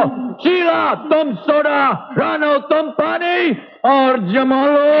दारू लाओ। शीला, तुम सोडा। रानो, तुम पानी। और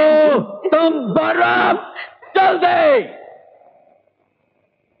जमालो, तुम बर्फ। जल्दी।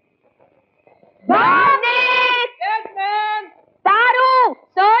 दारू,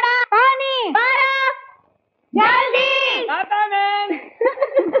 सोडा, पानी, बर्फ, जल्दी।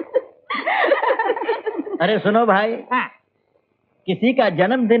 अरे सुनो भाई, किसी का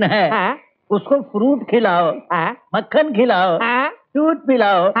जन्मदिन है, उसको फ्रूट खिलाओ, मक्खन खिलाओ, दूध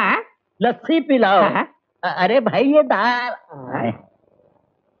पिलाओ, लस्सी पिलाओ। अरे भाई ये दाल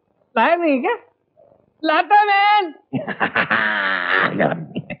लाया नहीं क्या? लाता man.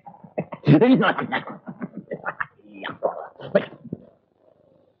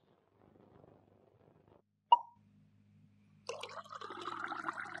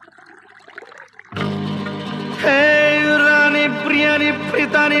 Hey, Rani, Priani,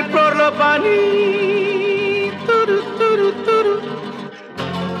 Pritani, Prolopani. Turu, turu, turu.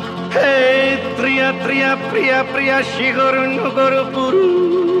 Hey, Tria, Tria, Priya, Priya, Shigoru, Nuguru, Puru.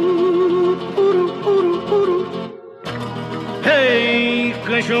 Puru, Puru, Puru. Hey,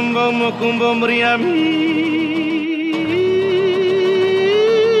 Kashumbo, Mokumbo, Mriami.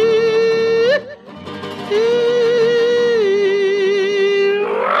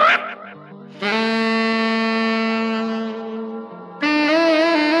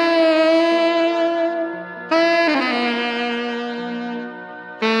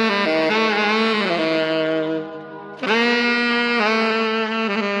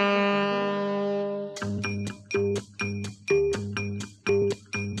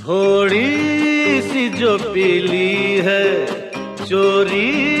 जो पी ली है,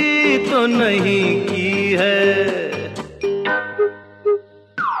 चोरी तो नहीं की है।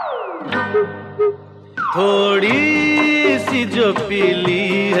 थोड़ी सी जो पी ली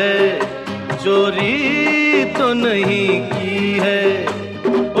है, चोरी तो नहीं की है।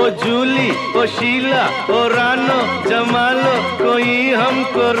 ओ जूली, ओ शीला, ओ रानो, जमालो, कोई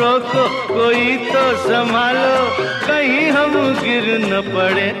हमको रोको, कोई तो संभालो, कहीं हम गिर न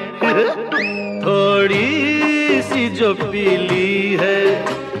पड़े। थोड़ी सी जो पी ली है,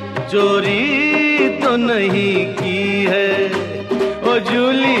 चोरी तो नहीं की है। ओ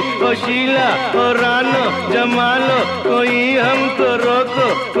जूली, ओ शीला, ओ रानो, जमालो, कोई हमको रोको,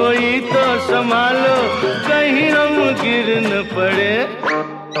 कोई तो संभालो, कहीं हम गिर न पड़े।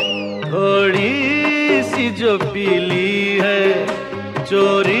 थोड़ी सी जो पी ली है,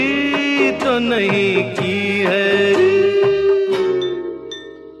 चोरी तो नहीं की है।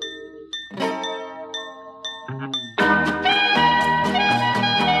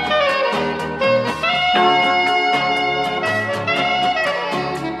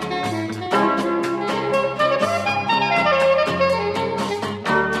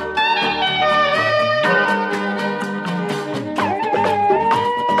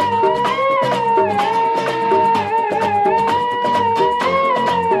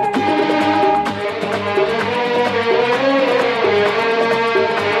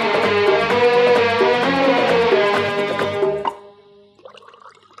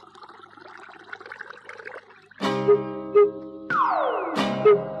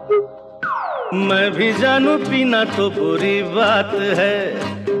 मैं भी जानू पीना तो बुरी बात है,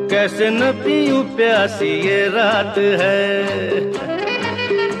 कैसे न पीऊं प्यासी ये रात है।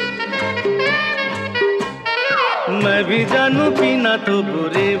 मैं भी जानू पीना तो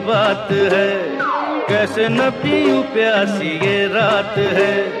बुरी बात है, कैसे न पीऊं प्यासी ये रात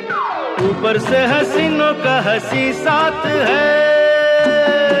है। ऊपर से हसीनों का हंसी साथ है।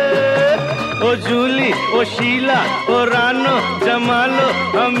 ओ जूली, ओ शीला, ओ रानो, जमालो,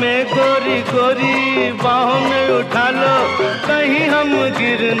 हमें गोरी गोरी बाहों में उठा लो, कहीं हम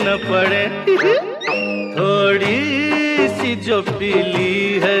गिर न पड़े। थोड़ी सी जो पी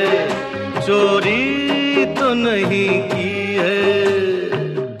ली है, चोरी तो नहीं की है।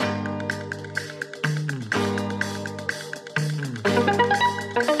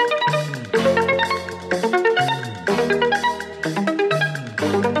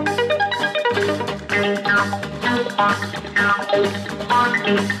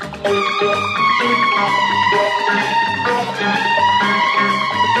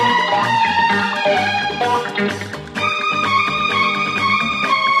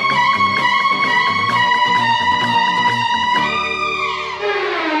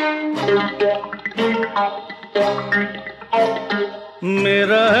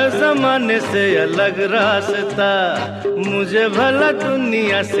 मेरा है जमाने से अलग रास्ता, मुझे भला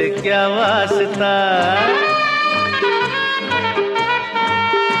दुनिया से क्या वास्ता।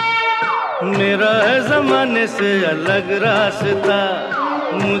 मेरा है जमाने से अलग रास्ता,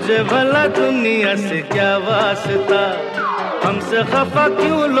 मुझे भला दुनिया से क्या वास्ता। हमसे खफा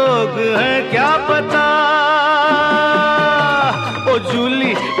क्यों लोग हैं क्या पता। ओ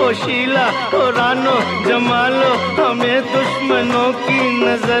जूली, ओ शीला, ओ रानो, जमालो, हमें दुश्मनों की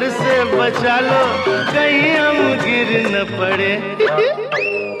नजर से बचा लो, कहीं हम गिर न पड़े।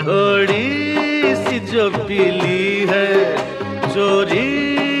 थोड़ी सी जो पी ली है,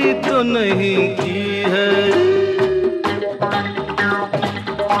 चोरी तो नहीं की है।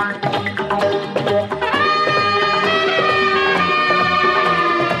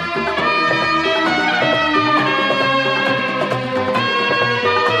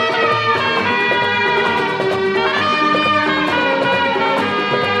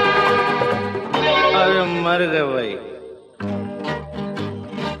 मर गए भाई।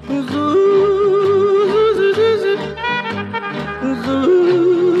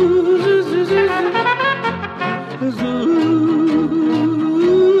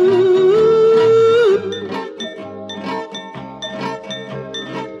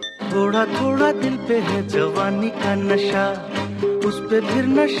 थोड़ा थोड़ा दिल पे है जवानी का नशा, उस पे फिर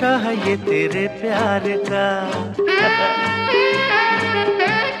नशा है ये तेरे प्यार का।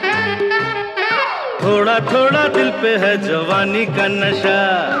 थोड़ा थोड़ा दिल पे है जवानी का नशा,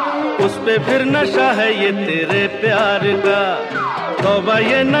 उस पे फिर नशा है ये तेरे प्यार का। तौबा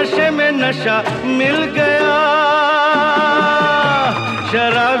ये नशे में नशा मिल गया,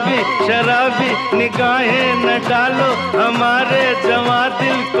 शराबी शराबी निगाहें न डालो, हमारे जवां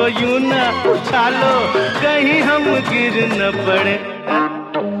दिल को यूं न उछालो, कहीं हम गिर न पड़े।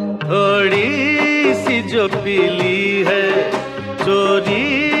 थोड़ी सी जो पी ली है, चोरी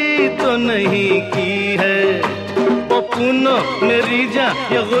तो नहीं की पुनो मेरी जान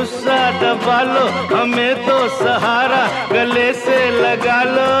ये गुस्सा दबा लो, हमें तो सहारा गले से लगा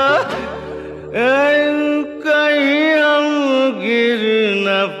लो, कहीं हम गिर न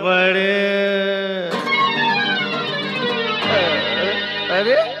पड़े।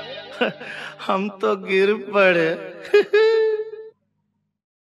 अरे हम तो गिर पड़े।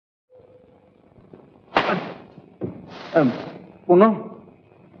 पुनो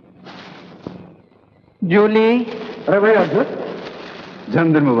जूली। अरे भाई अर्जुन,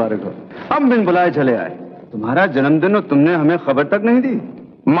 जन्मदिन मुबारक हो। हम बिन बुलाए चले आए। तुम्हारा जन्मदिन और तुमने हमें खबर तक नहीं दी।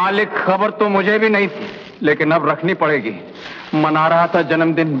 मालिक, खबर तो मुझे भी नहीं थी, लेकिन अब रखनी पड़ेगी। मना रहा था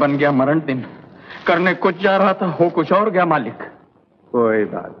जन्मदिन, बन गया मरण दिन। करने कुछ जा रहा था, हो कुछ और गया मालिक। कोई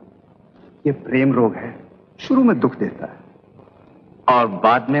बात, ये प्रेम रोग है, शुरू में दुख देता है और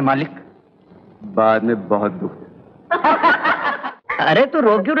बाद में मालिक, बाद में बहुत दुख देता। अरे तू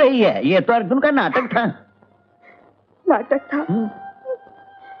रो क्यों रही है? ये तो अर्जुन का नाटक था। नाटक था?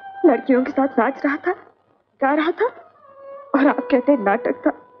 लड़कियों के साथ नाच रहा था, गा रहा था, और आप कहते नाटक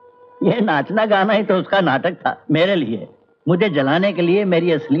था। ये नाचना गाना ही तो उसका नाटक था मेरे लिए, मुझे जलाने के लिए,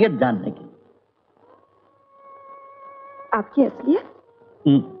 मेरी असलियत जानने के लिए। आपकी असलियत?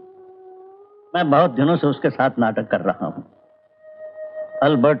 मैं बहुत दिनों से उसके साथ नाटक कर रहा हूँ।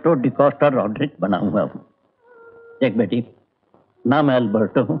 अल्बर्टो डिकोस्टा रॉड्रिक बना हुआ हूँ। देख बेटी, ना मैं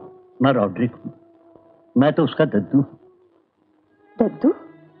अल्बर्टो हूँ ना रॉड्रिक हूँ, मैं तो उसका दद्दू हूँ। दद्दू?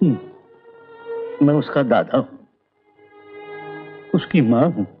 मैं उसका दादा हूँ, उसकी माँ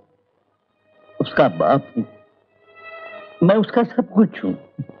हूँ, उसका बाप हूँ, मैं उसका सब कुछ हूँ।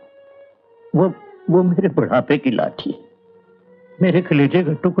 वो मेरे बुढ़ापे की लाठी है, मेरे कलेजे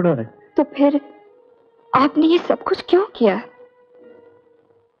का टुकड़ा है। तो फिर आपने ये सब कुछ क्यों किया?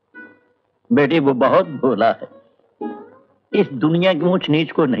 बेटी, वो बहुत भोला है, इस दुनिया की ऊंच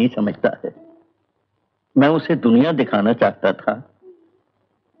नीच को नहीं समझता है। मैं उसे दुनिया दिखाना चाहता था,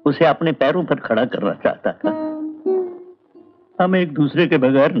 उसे अपने पैरों पर खड़ा करना चाहता था। हम एक दूसरे के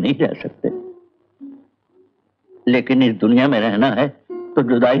बगैर नहीं रह सकते, लेकिन इस दुनिया में रहना है तो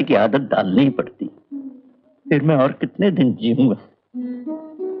जुदाई की आदत डालनी ही पड़ती। फिर मैं और कितने दिन जीऊंगा?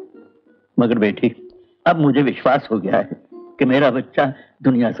 मगर बेटी, अब मुझे विश्वास हो गया है कि मेरा बच्चा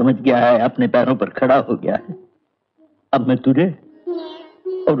दुनिया समझ गया है, अपने पैरों पर खड़ा हो गया है। अब मैं तुझे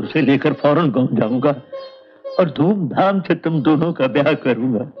और उसे लेकर फौरन गांव जाऊंगा और धूमधाम से तुम दोनों का ब्याह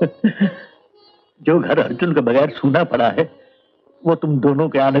करूंगा। जो घर अर्जुन के बगैर सूना पड़ा है, वो तुम दोनों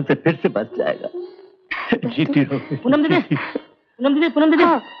के आने से फिर से बच जाएगा। जीती रहो। पूनम दीदी,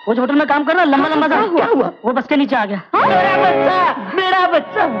 वो जो होटल में काम कर रहा है, लंबा लंबा सा, क्या हुआ? वो बस के नीचे आ गया। मेरा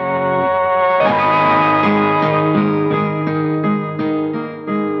बच्चा।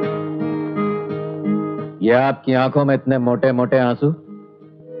 ये आपकी आंखों में इतने मोटे मोटे आंसू?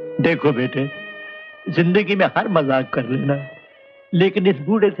 देखो बेटे, जिंदगी में हर मजाक कर लेना, लेकिन इस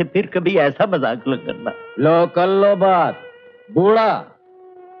बूढ़े से फिर कभी ऐसा मजाक न करना। लो कर लो बात। बूढ़ा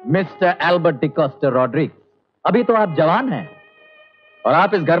मिस्टर एल्बर्ट डिकोस्टा रॉड्रिक, अभी तो आप जवान हैं, और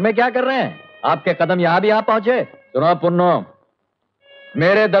आप इस घर में क्या कर रहे हैं? आपके कदम यहां भी आ पहुंचे। सुनो पुन्नो,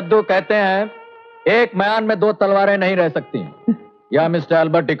 मेरे दद्दू कहते हैं एक म्यान में दो तलवारें नहीं रह सकती। या मिस्टर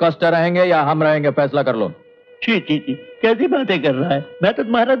एल्बर्ट डिकोस्टा रहेंगे या हम रहेंगे, फैसला कर लो। ची, कैसी बातें कर रहा है? मैं तो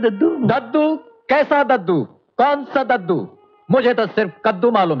तुम्हारा दद्दू। दद्दू? कैसा दद्दू? कौन सा दद्दू? मुझे तो सिर्फ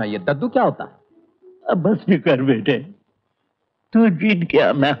कद्दू मालूम है, ये दद्दू क्या होता है? अब बस भी कर बेटे, तू जीत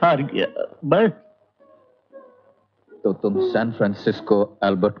गया, मैं हार गया, बस। तो तुम San Francisco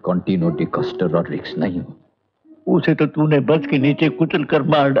Albert कॉन्टिनो D'Costa Rodrigues नहीं हो? उसे तो तूने बस के नीचे कुचल कर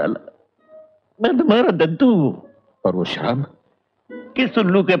मार डाला। मैं तुम्हारा दद्दू हूं। और वो शराब किस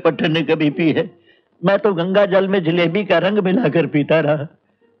उल्लू के पट्टे ने कभी पी है? मैं तो गंगा जल में जलेबी का रंग मिलाकर पीता रहा।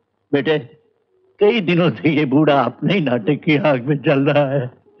 बेटे, कई दिनों से ये बूढ़ा अपने ही नाटक की आग में जल रहा है।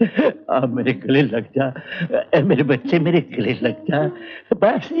 आप मेरे गले लग जा, मेरे बच्चे मेरे गले लग जा,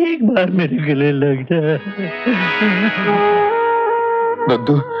 बस एक बार मेरे गले लग जा।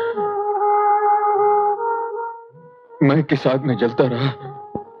 दद्दू, मैं किस आग में जलता रहा,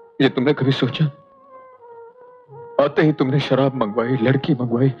 ये तुमने कभी सोचा? आते ही तुमने शराब मंगवाई, लड़की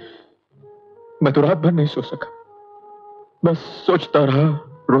मंगवाई, मैं तो रात भर नहीं सो सका, बस सोचता रहा,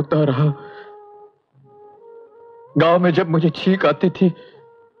 रोता रहा। गांव में जब मुझे छींक आती थी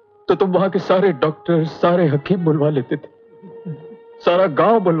तो तुम वहां के सारे डॉक्टर, सारे हकीम बुलवा लेते थे, सारा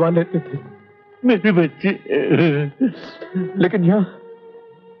गांव बुलवा लेते थे। मेरे बच्चे। लेकिन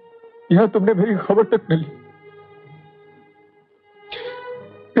यहां तुमने मेरी खबर तक न ली।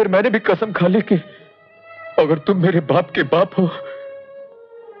 फिर मैंने भी कसम खा ली कि अगर तुम मेरे बाप के बाप हो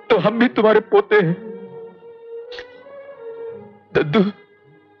तो हम भी तुम्हारे पोते हैं। दद्दू,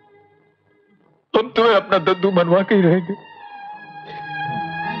 हम तुम्हें अपना दद्दू मनवा के ही रहेंगे।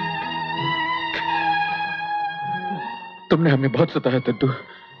 तुमने हमें बहुत सताया दद्दू,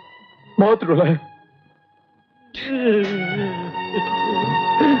 बहुत रुलाया।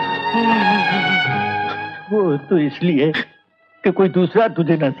 वो तो इसलिए कि कोई दूसरा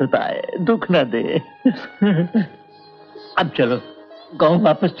तुझे न सताए, दुख न दे। अब चलो गांव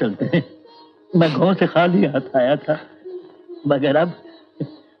वापस चलते हैं। मैं गांव से खाली हाथ आया था, मगर अब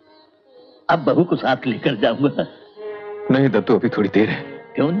बहू को साथ लेकर जाऊंगा। नहीं दद्दू, अभी थोड़ी देर है।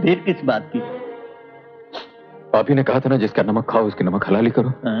 क्यों देर किस बात की? आप ही ने कहा था ना, जिसका नमक खाओ उसकी नमक हलाली करो।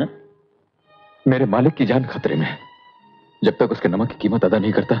 मेरे मालिक की जान खतरे में है। जब तक उसके नमक की कीमत अदा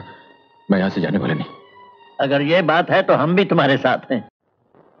नहीं करता, मैं यहां से जाने वाला नहीं। अगर ये बात है तो हम भी तुम्हारे साथ हैं।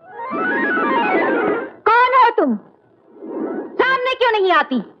 कौन हो तुम? सामने क्यों नहीं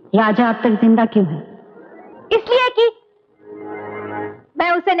आती? राजा अब तक जिंदा क्यों है? इसलिए कि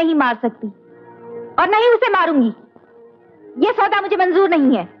मैं उसे नहीं मार सकती और नहीं उसे मारूंगी। ये सौदा मुझे मंजूर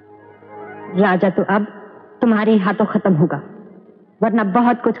नहीं है। राजा तो अब तुम्हारे हाथों खत्म होगा, वरना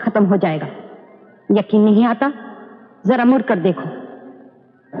बहुत कुछ खत्म हो जाएगा। यकीन नहीं आता? जरा मुड़ कर देखो।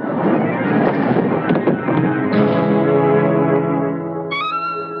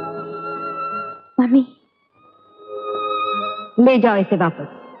 मम्मी, ले जाओ इसे वापस।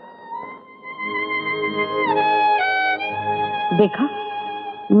 देखा,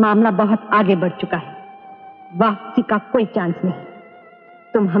 मामला बहुत आगे बढ़ चुका है। वापसी का कोई चांस नहीं।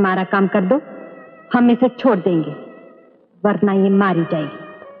 तुम हमारा काम कर दो, हम इसे छोड़ देंगे, वरना ये मारी जाएगी,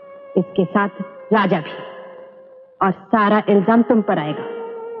 इसके साथ राजा भी, और सारा इल्जाम तुम पर आएगा।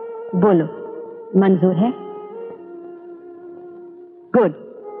 बोलो, मंजूर है? गुड।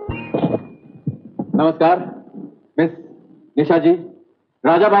 नमस्कार मिस निशा जी,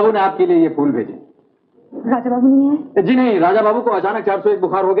 राजा बाबू ने आपके लिए ये फूल भेजे। राजा बाबू नहीं है? जी नहीं, राजा बाबू को अचानक 401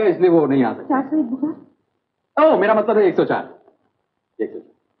 बुखार हो गया, इसलिए वो नहीं आ सकते। 401 बुखार? ओह, मेरा मतलब है 104। 104।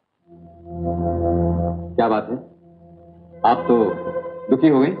 क्या बात है, आप तो दुखी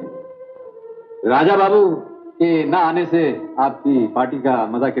हो गई। राजा बाबू के ना आने से आपकी पार्टी का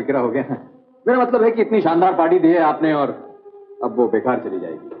मजा किरकिरा हो गया। मेरा मतलब है कि इतनी शानदार पार्टी दी है आपने और अब वो बेकार चली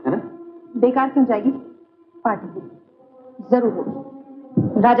जाएगी, है ना? बेकार क्यों जाएगी? पार्टी जरूर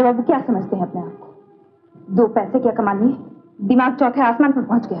होगी। राजा बाबू क्या समझते हैं अपने आप को? 2 पैसे क्या कमा लिए, दिमाग चौथे आसमान पर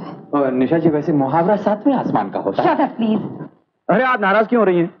पहुंच गया है। और निशा जी, वैसे मुहावरा 7वें आसमान का होता है। Shut up please. अरे आप नाराज क्यों हो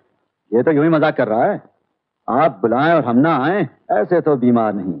रही हैं? ये तो यूं ही मजाक कर रहा है। आप बुलाएं और हम ना आए, ऐसे तो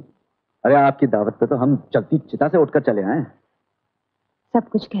बीमार नहीं। अरे आपकी दावत पे तो हम चलती चिता से उठकर चले आए। सब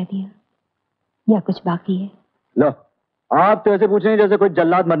कुछ कह दिया या कुछ बाकी है? लो, आप तो ऐसे पूछ रहे हैं जैसे कोई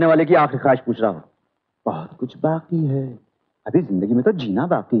जल्लाद मरने वाले की आखिरी ख्वाहिश पूछ रहा हो। बहुत कुछ बाकी है। अभी जिंदगी में तो जीना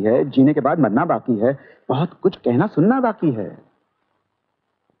बाकी है, जीने के बाद मरना बाकी है, बहुत कुछ कहना सुनना बाकी है।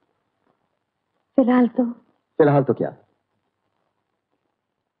 फिलहाल तो क्या?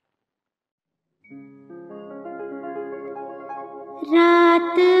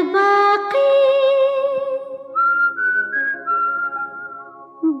 रात बाकी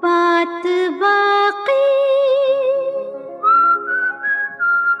बात बाकी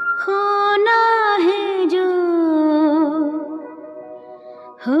होना है जो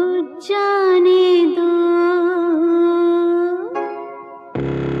हो जाने दो।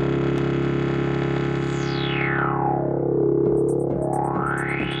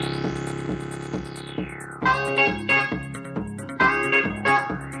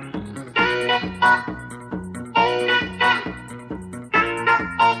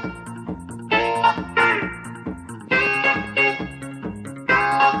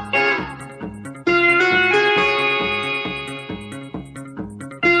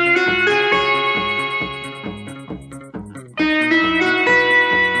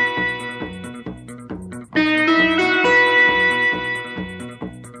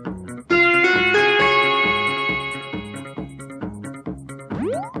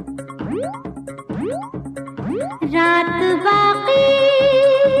 रात बाकी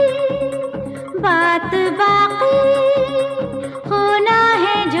बात बाकी होना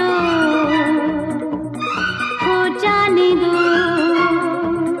है जो हो जाने दो।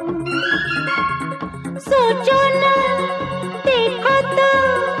 सोचो ना, देखो तो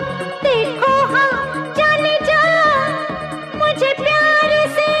देखो, हाँ जाने जा मुझे प्यार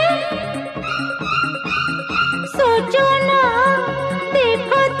से। सोचो ना,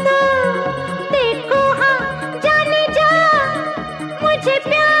 देखो तो देखो, हाँ जाने जा मुझे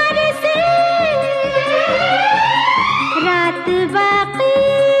प्यार से। रात बाकी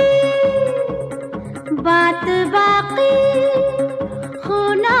बात बाकी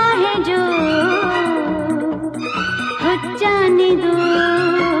होना है जो हो जाने दो।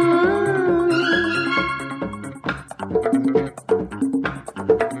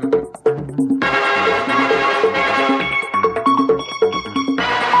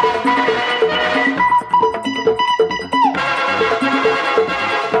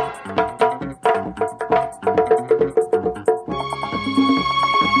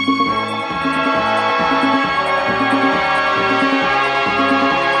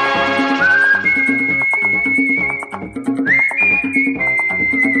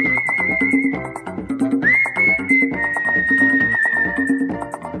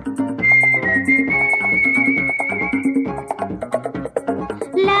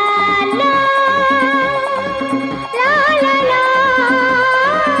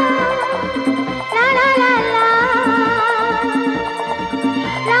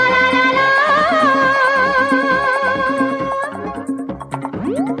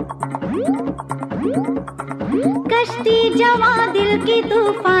 जवां दिल की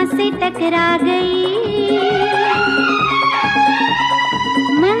तूफान से टकरा गई,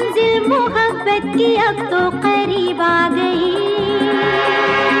 मंजिल मोहब्बत की अब तो करीब आ गई।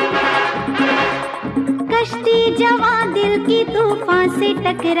 कश्ती जवां दिल की तूफान से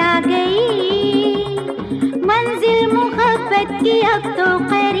टकरा गई, मंजिल मोहब्बत की अब तो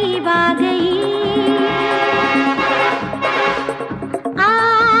करीब आ गई। आ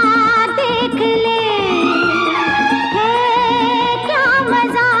देख ले है क्या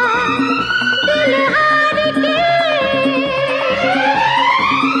मजा दिल हार के,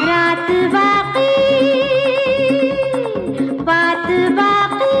 रात बाकी बात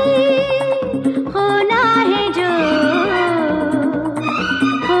बाकी होना है जो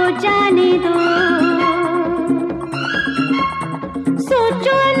हो जाने दो।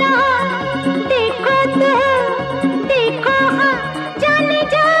 सोचो ना देखो तो देखो हाँ जाने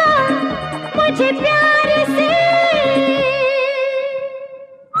जा मुझे प्यार से।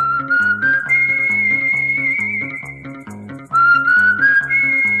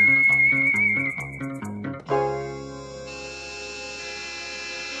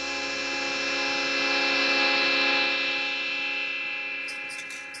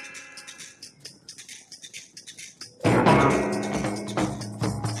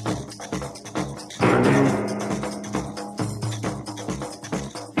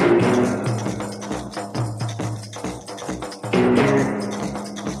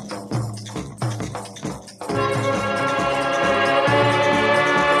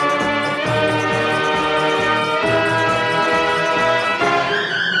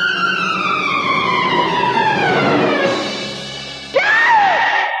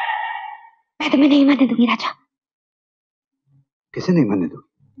 मैं नहीं मानने दूंगी राजा। किसे नहीं मानने दो?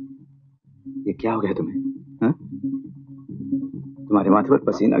 ये क्या हो गया तुम्हें? हा? तुम्हारे माथे पर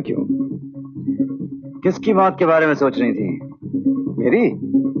पसीना क्यों? किसकी मौत के बारे में सोच रही थी? मेरी?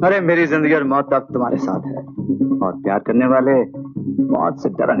 अरे मेरी जिंदगी और मौत अब तुम्हारे साथ है, और प्यार करने वाले मौत से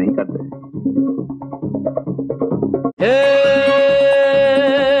डरा नहीं करते।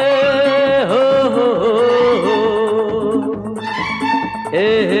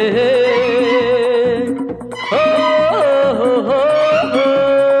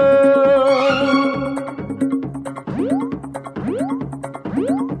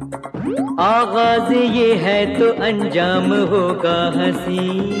 आगाज ये है तो अंजाम होगा हंसी,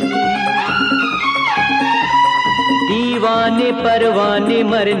 दीवाने परवाने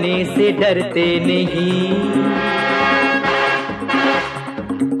मरने से डरते नहीं।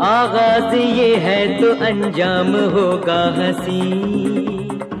 आगाज ये है तो अंजाम होगा हंसी,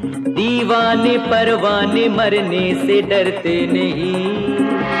 दीवाने परवाने मरने से डरते नहीं।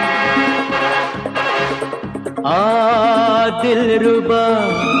 आ दिलरुबा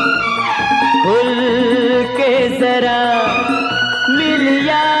खुल के जरा मिल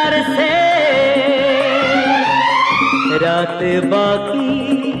यार से, रात बाकी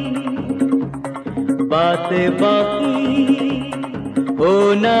बात बाकी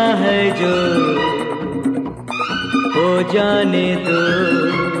होना है जो हो जाने दो।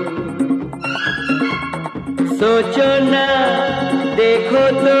 सोचो ना देखो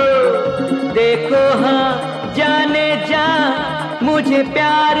तो देखो हाँ जाने जा मुझे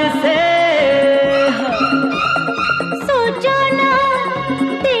प्यार से। सोचो ना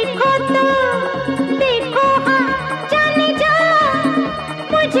देखो तो देखो हाँ जाने जा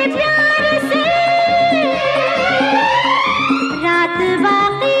मुझे प्यार से। रात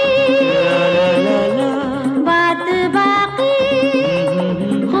बाकी बात बाकी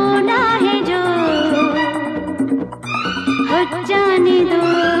होना है जो हो जाने दो।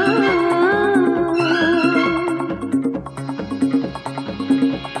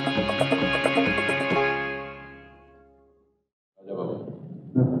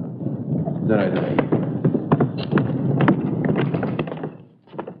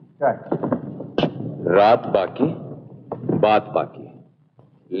 रात बाकी बात बाकी,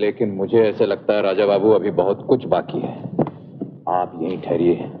 लेकिन मुझे ऐसे लगता है राजा बाबू अभी बहुत कुछ बाकी है। आप यहीं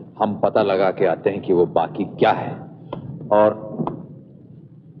ठहरिए, हम पता लगा के आते हैं कि वो बाकी क्या है। और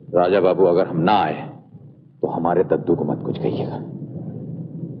राजा बाबू अगर हम ना आए तो हमारे दद्दू को मत कुछ कहिएगा।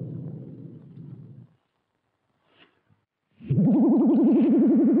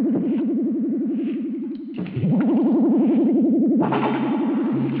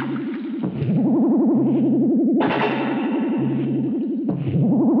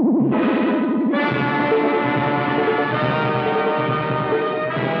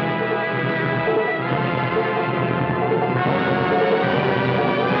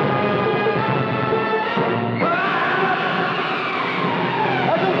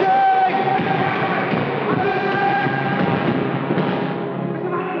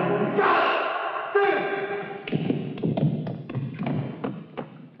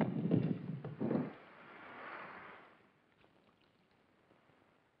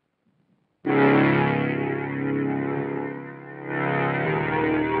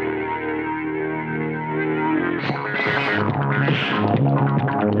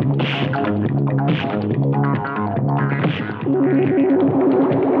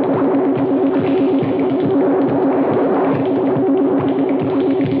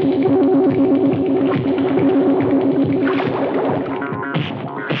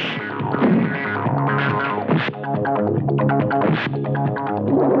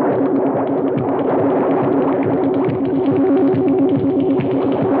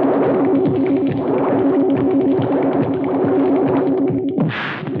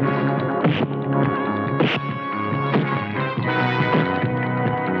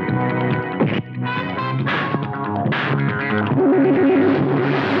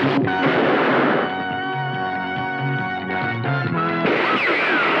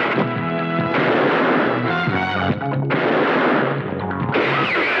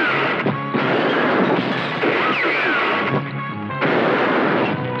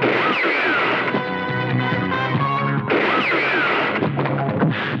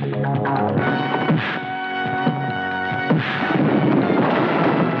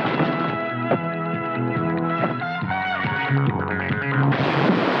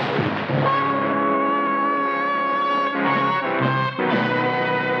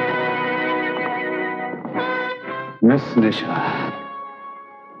 मिस निशा,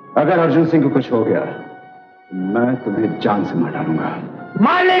 अगर अर्जुन सिंह को कुछ हो गया तो मैं तुम्हें जान से मार डालूंगा।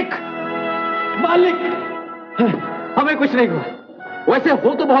 मालिक, मालिक, हमें कुछ नहीं हुआ। वैसे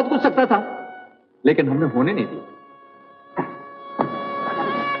हो तो बहुत कुछ सकता था, लेकिन हमने होने नहीं दिया।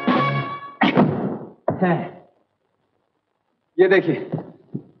 ये देखिए,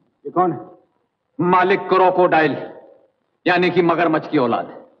 ये कौन है? मालिक क्रोकोडाइल, यानी कि मगरमच्छ की औलाद।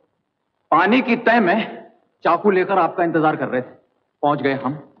 पानी की तह में चाकू लेकर आपका इंतजार कर रहे थे। पहुंच गए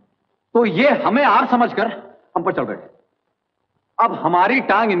हम, तो ये हमें आर समझकर हम पर चढ़ बैठे। अब हमारी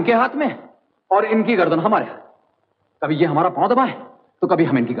टांग इनके हाथ में और इनकी गर्दन हमारे हाथ। कभी ये हमारा पांव दबाए तो कभी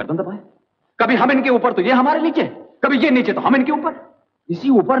हम इनकी गर्दन दबाए, कभी हम इनके ऊपर तो ये हमारे नीचे, कभी ये नीचे तो हम इनके ऊपर। इसी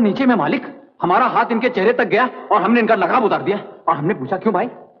ऊपर नीचे में मालिक हमारा हाथ इनके चेहरे तक गया और हमने इनका लगाम उतार दिया। और हमने पूछा, क्यों भाई,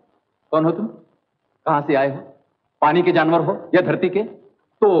 कौन हो तुम, कहां से आए हो, पानी के जानवर हो या धरती के?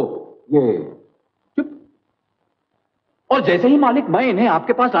 तो ये चुप। और जैसे ही मालिक मैं इन्हें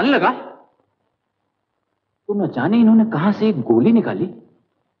आपके पास लाने लगा तो न जाने इन्होंने कहां से एक गोली निकाली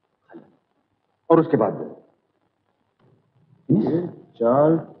और उसके बाद ये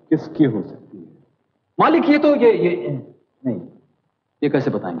चाल किसकी हो सकती है? मालिक ये तो ये नहीं, ये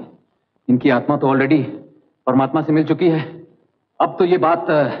कैसे बताएंगे? इनकी आत्मा तो ऑलरेडी परमात्मा से मिल चुकी है। अब तो ये बात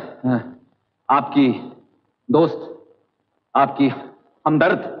आपकी दोस्त, आपकी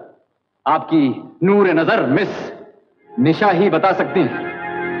हमदर्द, आपकी नूर नजर मिस निशा ही बता सकती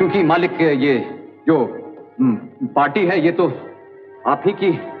हैं, क्योंकि मालिक ये जो पार्टी है ये तो आप ही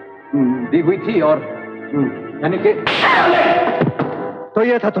की दी हुई थी। और यानी कि तो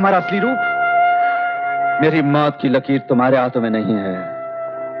ये था तुम्हारा असली रूप? मेरी मौत की लकीर तुम्हारे हाथों में नहीं है।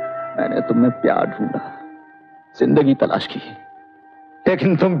 मैंने तुम्हें प्यार ढूंढा, जिंदगी तलाश की,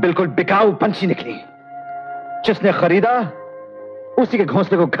 लेकिन तुम बिल्कुल बिकाऊ पंछी निकली। जिसने खरीदा उसी के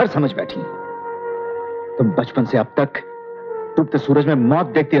घोंसले को घर समझ बैठी। तुम बचपन से अब तक डूबते सूरज में मौत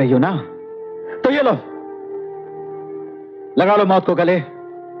देखती रही हो ना, तो ये लो, लगा लो मौत को गले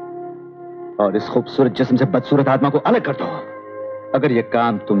और इस खूबसूरत जिस्म से बदसूरत आत्मा को अलग कर दो। अगर ये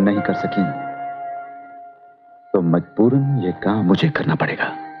काम तुम नहीं कर सकी तो मजबूरन ये काम मुझे करना पड़ेगा।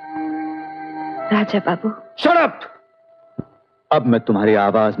 Raja Babu, shut up! अब मैं तुम्हारी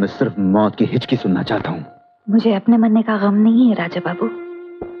आवाज में सिर्फ मौत की हिचकी सुनना चाहता हूं। मुझे अपने मरने का गम नहीं है राजा बाबू।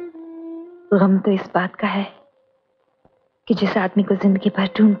 गम तो इस बात का है कि जिस आदमी को जिंदगी भर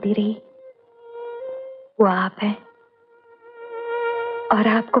ढूंढती रही वो आप हैं, और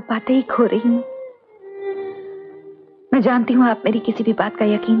आपको पाते ही खो रही हूं। मैं जानती हूं आप मेरी किसी भी बात का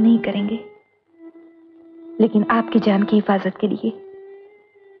यकीन नहीं करेंगे, लेकिन आपकी जान की हिफाजत के लिए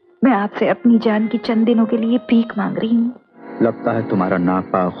मैं आपसे अपनी जान की चंद दिनों के लिए भीख मांग रही हूं। लगता है तुम्हारा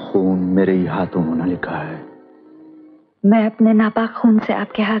नापाक खून मेरे ही हाथों होना लिखा है। मैं अपने नापाक खून से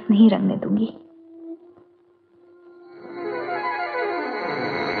आपके हाथ नहीं रंगने दूंगी।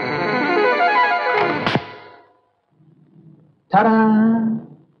 टाडा!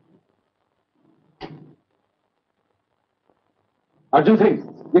 अर्जुन सिंह,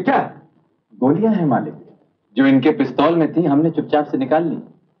 ये क्या? गोलियां हैं मालिक, जो इनके पिस्तौल में थी हमने चुपचाप से निकाल ली,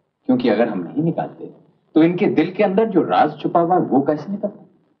 क्योंकि अगर हम नहीं निकालते तो इनके दिल के अंदर जो राज छुपा हुआ है वो कैसे निकलता?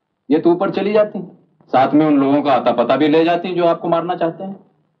 ये तो ऊपर चली जाती, साथ में उन लोगों का आता पता भी ले जाती जो आपको मारना चाहते हैं।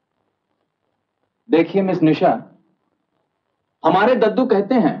 देखिए मिस निशा, हमारे दद्दू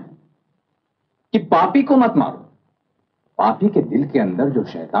कहते हैं कि पापी को मत मारो, पापी के दिल के अंदर जो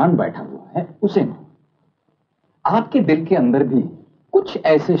शैतान बैठा हुआ है उसे मारो। आपके दिल के अंदर भी कुछ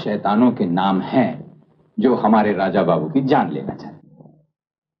ऐसे शैतानों के नाम हैं जो हमारे राजा बाबू की जान लेना चाहते हैं।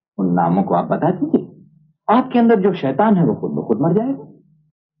 उन नामों को आप बता दीजिए, आपके अंदर जो शैतान है वो खुद ब खुद मर जाएगा।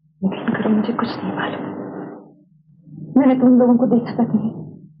 यकीन करो, मुझे कुछ नहीं मालूम। मैंने तुम लोगों को देखा तक नहीं,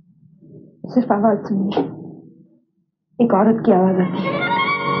 सिर्फ आवाज सुनी है। एक औरत की आवाज आती है।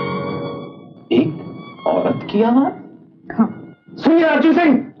 एक औरत की आवाज? हाँ। सुनिए अर्जुन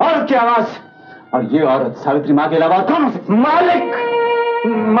सिंह, औरत की आवाज। और ये औरत सावित्री माँ के अलावा कौन हो सकती?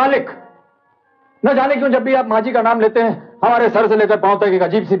 मालिक, न जाने क्यों जब भी आप माँ जी का नाम लेते हैं हमारे सर से लेकर पांव तक एक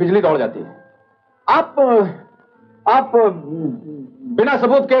अजीब सी बिजली दौड़ जाती है। आप बिना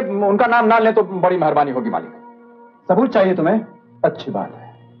सबूत के उनका नाम ना लें तो बड़ी मेहरबानी होगी मालिक। सबूत चाहिए तुम्हें? अच्छी बात है,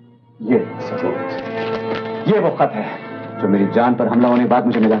 ये सबूत, ये वो खत है जो मेरी जान पर हमला होने के बाद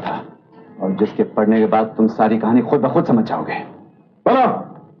मुझे मिला था और जिसके पढ़ने के बाद तुम सारी कहानी खुद ब खुद समझ जाओगे। बोलो,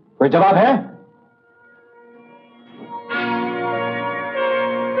 कोई जवाब है?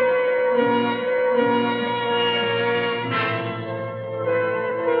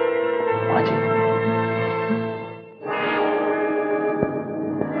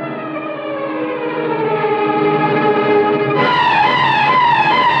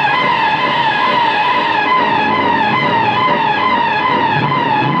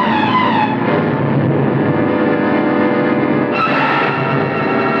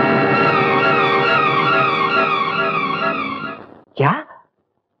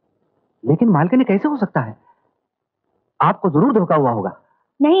 लेकिन मालकिन कैसे हो सकता है? आपको जरूर धोखा हुआ होगा।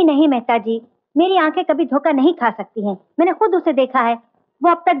 नहीं नहीं मेहता जी, मेरी आंखें कभी धोखा नहीं खा सकती हैं। मैंने खुद उसे देखा है, वो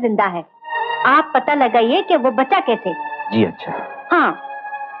अब तक जिंदा है। आप पता लगाइए कि वो बचा कैसे। जी अच्छा। हाँ।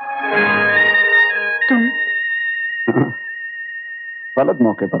 तुम गलत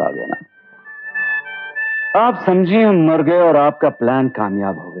मौके पर आ गया ना। आप समझिए हम मर गए और आपका प्लान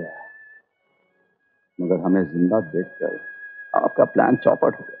कामयाब हो गया, मगर हमें जिंदा देखकर आपका प्लान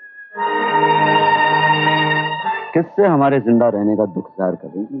चौपट हो गया। किससे हमारे जिंदा रहने का दुख जाहिर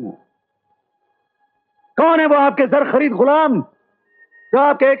करेंगे ना? कौन है वो आपके जर खरीद गुलाम जो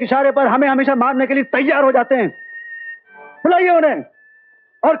आपके एक इशारे पर हमें हमेशा मारने के लिए तैयार हो जाते हैं? बुलाइए उन्हें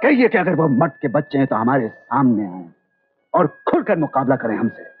और कहिए कि अगर वो मर्द के बच्चे हैं तो हमारे सामने आए और खुलकर मुकाबला करें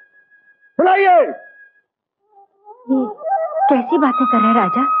हमसे। बुलाइए। ये कैसी बातें कर रहे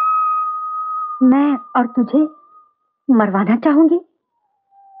राजा? मैं और तुझे मरवाना चाहूंगी?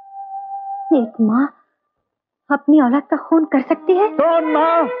 एक माँ अपनी औलाद का खून कर सकती है? कौन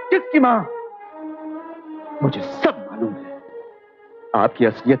माँ? किसकी माँ? मुझे सब मालूम है। आपकी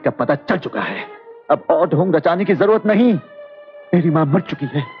असलियत का पता चल चुका है। अब और ढोंग रचाने की जरूरत नहीं। मेरी माँ मर चुकी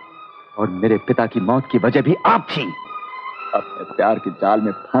है और मेरे पिता की मौत की वजह भी आप थी। अपने प्यार के जाल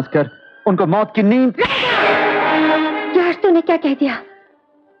में फंसकर उनको मौत की नींद। यार तूने क्या कह दिया?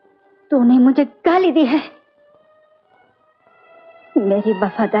 तूने मुझे गाली दी है, मेरी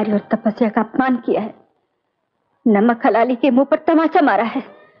वफादारी और तपस्या का अपमान किया है, नमक हलाली के मुंह पर तमाचा मारा है।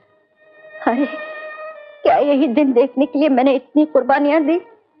 अरे क्या यही दिन देखने के लिए मैंने इतनी कुर्बानियां दी?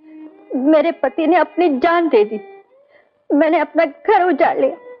 मेरे पति ने अपनी जान दे दी, मैंने अपना घर उजाड़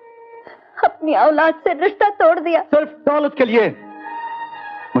लिया, अपनी औलाद से रिश्ता तोड़ दिया सिर्फ दौलत के लिए।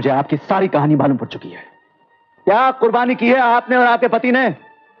 मुझे आपकी सारी कहानी मालूम पड़ चुकी है। क्या कुर्बानी की है आपने और आपके पति ने?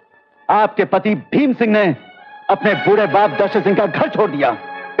 आपके पति भीम सिंह ने अपने बूढ़े बाप दशरथ सिंह का घर छोड़ दिया,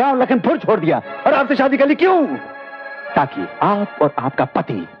 गांव लखनपुर छोड़ दिया और आपसे शादी कर ली। क्यों? ताकि आप और आपका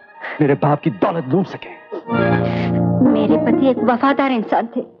पति मेरे बाप की दौलत लूट सके। मेरे पति एक वफादार इंसान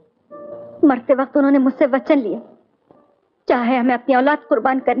थे। मरते वक्त उन्होंने मुझसे वचन लिया, चाहे हमें अपनी औलाद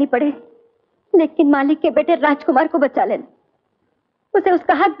कुर्बान करनी पड़े, लेकिन मालिक के बेटे राजकुमार को बचा लेना, उसे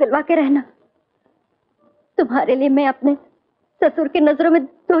उसका हक दिलवा के रहना। तुम्हारे लिए मैं अपने ससुर की नजरों में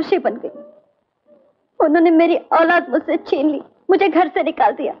दोषी बन गई। उन्होंने मेरी औलाद मुझसे छीन ली, मुझे घर से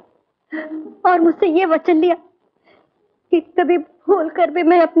निकाल दिया और मुझसे ये वचन लिया कि कभी भूल कर भी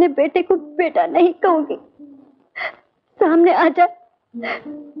मैं अपने बेटे को बेटा नहीं कहूंगी। सामने आ जा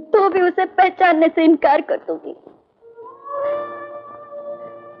तो भी उसे पहचानने से इनकार कर दूंगी।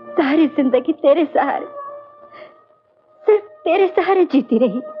 सारी जिंदगी तेरे सहारे, सिर्फ तेरे सहारे जीती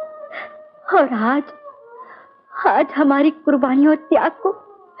रही और आज हमारी कुर्बानी और त्याग को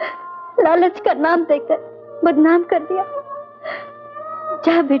लालच का नाम देकर बदनाम कर दिया।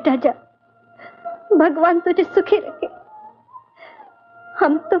 जा बेटा जा, भगवान तुझे सुखी रखे।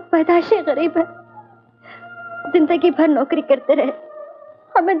 हम तो पैदाशे गरीब हैं, जिंदगी भर नौकरी करते रहे,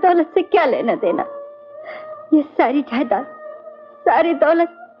 हमें दौलत से क्या लेना देना? ये सारी जायदाद, सारी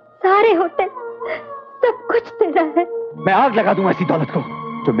दौलत, सारे होटल, सब कुछ तेरा है। मैं आग लगा दूंगा ऐसी दौलत को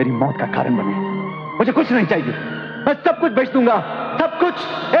जो मेरी मौत का कारण बने। मुझे कुछ नहीं चाहिए, मैं सब कुछ बेच दूंगा, सब कुछ,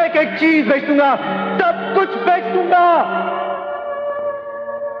 एक एक चीज बेच दूंगा, सब कुछ बेच दूंगा।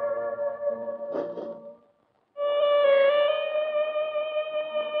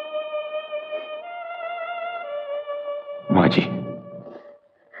 जी।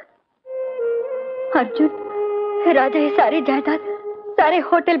 अर्जुन, राजा ये सारी जायदाद, सारे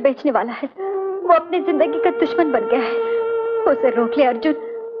होटल बेचने वाला है। वो अपनी जिंदगी का दुश्मन बन गया है। उसे रोक ले अर्जुन,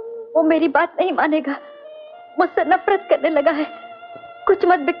 वो मेरी बात नहीं मानेगा, मुझसे नफरत करने लगा है। कुछ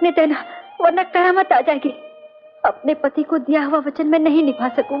मत बिकने देना, वरना कयामत आ जाएगी। अपने पति को दिया हुआ वचन मैं नहीं निभा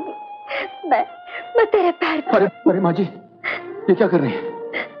सकूंगी। मैं तेरे पैर पर। अरे माँ जी, ये क्या कर रही हैं?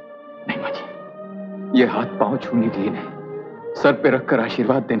 नहीं माँ जी, ये हाथ पांव छूने के लिए नहीं, सर पे रखकर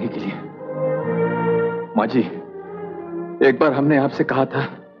आशीर्वाद देने के लिए। माँ जी, एक बार हमने आपसे कहा था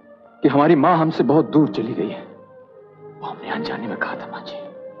कि हमारी माँ हमसे बहुत दूर चली गई है। वो हमने अनजाने में कहा था माँ जी।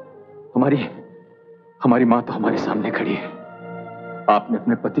 हमारी माँ तो हमारे सामने खड़ी है। आपने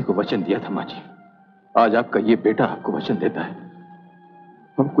अपने पति को वचन दिया था माँ जी। आज आपका ये बेटा आपको वचन देता है।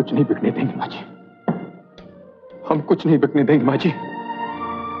 हम कुछ नहीं बिकने देंगे माँ जी, हम कुछ नहीं बिकने देंगे माँ जी।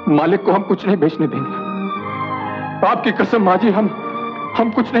 मालिक को हम कुछ नहीं बेचने देंगे। आपकी कसम माँ जी, हम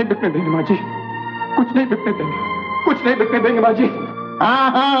कुछ नहीं बिकने देंगे माँ जी, कुछ नहीं बिकने देंगे, कुछ नहीं बिकने देंगे माँ जी।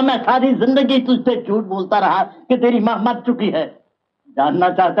 हाँ, मैं सारी जिंदगी तुझसे झूठ बोलता रहा कि तेरी माँ मर चुकी है। जानना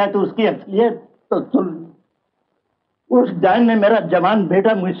चाहता है तो उसकी असलियत तो सुन। उस डायन ने मेरा जवान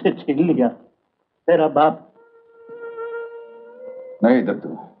बेटा मुझसे छीन लिया। तेरा बाप। नहीं दद्दू,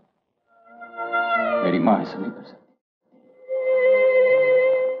 मेरी माँ ऐसा नहीं कर सकती।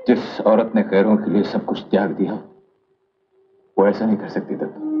 जिस औरत ने गैरों के लिए सब कुछ त्याग दिया, वो ऐसा नहीं कर सकती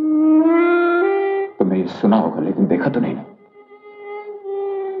दद्दू। तुमने ये सुना होगा लेकिन देखा तो नहीं ना।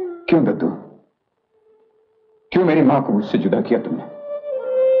 क्यों दद्दू, क्यों मेरी माँ को मुझसे जुदा किया तुमने?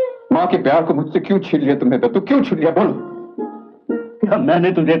 माँ के प्यार को मुझसे क्यों छीन लिया तुमने दद्दू? क्यों छीन लिया, बोलो। क्या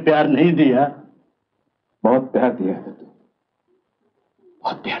मैंने तुझे प्यार नहीं दिया? बहुत प्यार दिया है दद्दू,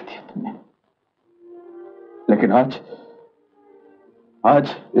 बहुत प्यार दिया तुमने। लेकिन आज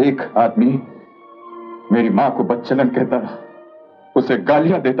एक आदमी मेरी माँ को बदचलन कहता रहा, उसे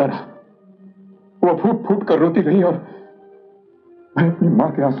गालियां देता रहा। वो फूट फूट कर रोती रही और मैं अपनी माँ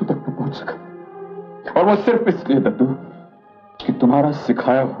के आंसू तक न पहुंच सका। और वो सिर्फ इसलिए दद्दू कि तुम्हारा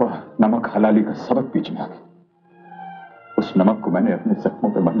सिखाया हुआ नमक हलाली का सबक बीच में आ गया। उस नमक को मैंने अपने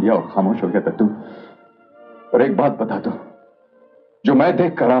जख्मों पे मल लिया और खामोश हो गया दद्दू। और एक बात बता दो, जो मैं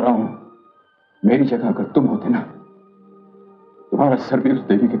देख कर आ रहा हूं, मेरी जगह अगर तुम होते ना, तुम्हारा सर भी उस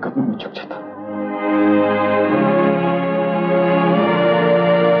देवी के कदमों में झुक जाता।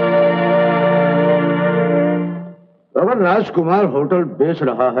 अगर राजकुमार होटल बेच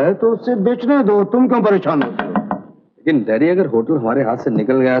रहा है तो उसे बेचने दो, तुम क्यों परेशान होते हो? लेकिन डैडी, अगर होटल हमारे हाथ से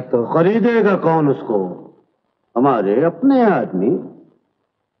निकल गया तो खरीदेगा कौन उसको? हमारे अपने आदमी।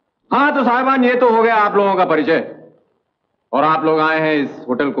 हाँ तो साहिबान, ये तो हो गया आप लोगों का परिचय, और आप लोग आए हैं इस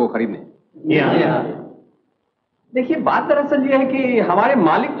होटल को खरीदने। देखिए, बात दरअसल ये है कि हमारे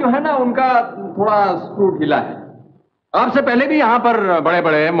मालिक जो है ना, उनका थोड़ा स्क्रू ढीला है। आपसे पहले भी यहाँ पर बड़े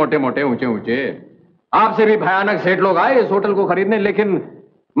बड़े, मोटे मोटे, ऊंचे ऊंचे, आपसे भी भयानक सेठ लोग आए इस होटल को खरीदने, लेकिन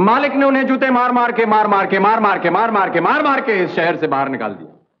मालिक ने उन्हें जूते मार मार के इस शहर से बाहर निकाल दिया।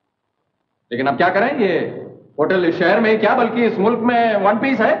 लेकिन अब क्या करें, ये होटल इस शहर में ही क्या बल्कि इस मुल्क में वन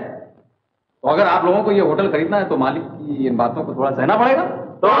पीस है। तो अगर आप लोगों को ये होटल खरीदना है तो मालिक की इन बातों को थोड़ा सहना पड़ेगा।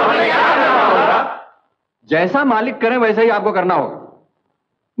 तो हमें क्या करना होगा? जैसा मालिक करें वैसे ही आपको करना होगा।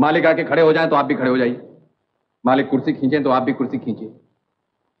 मालिक आके खड़े हो जाए तो आप भी खड़े हो जाइए, मालिक कुर्सी खींचे तो आप भी कुर्सी खींचिए,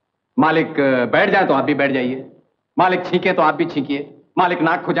 मालिक बैठ जाए तो आप भी बैठ जाइए, मालिक छींके तो आप भी छींकिए, मालिक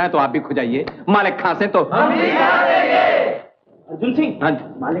नाक खुजाए तो आप भी खुजाइए, मालिक खांसे तो अर्जुन सिंह, हाँ जी,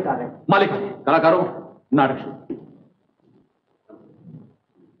 मालिक आ रहे हैं। मालिक कलाकारों नाटक शुरू।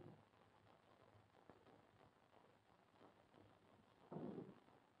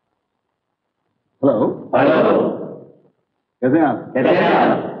 हेलो हेलो, कैसे हैं आप? कैसे हैं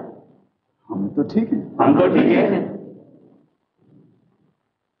आप? हम तो ठीक है। हम तो ठीक है।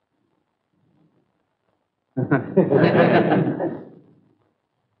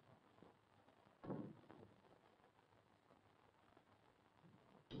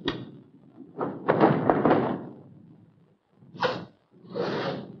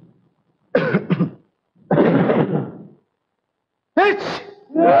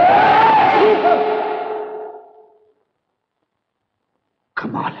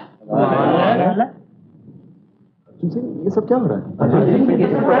 कमाल है। ये सब क्या हो रहा है?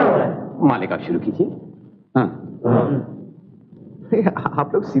 मालिक आप शुरू कीजिए। हाँ,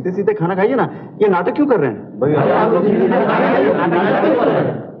 आप लोग सीधे सीधे खाना खाइए ना, ये नाटक क्यों कर रहे हैं?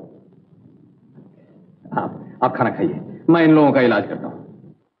 आप खाना खाइए, मैं इन लोगों का इलाज करता हूं।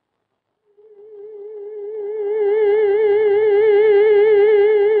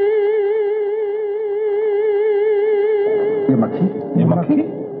 ये मक्खी?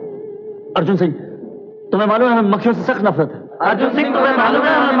 अर्जुन सिंह, तुम्हें मालूम है हमें मक्खियों से सख्त नफरत है। अर्जुन सिंह, तुम्हें मालूम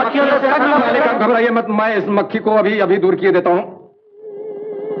है हमें मक्खियों से सख्त नफरत है। घबराइए मत, मैं इस मक्खी को अभी अभी दूर किए देता हूँ।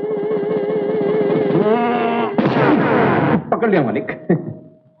 पकड़ लिया मालिक,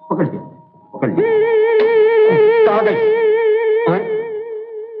 पकड़ लिया, पकड़ लिया। कहाँ गई?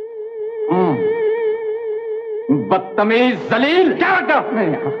 बदतमीज जलील। क्या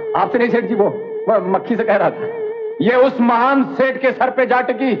आपसे नहीं सेठ जी, वो मक्खी से कह रहा था। ये उस महान सेठ के सर पे जा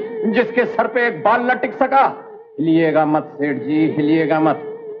टिकी जिसके सर पे एक बाल न टिक सका। हिलिएगा मत सेठ जी, हिलिएगा मत।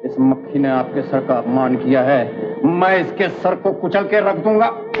 इस मक्खी ने आपके सर का अपमान किया है, मैं इसके सर को कुचल के रख दूंगा।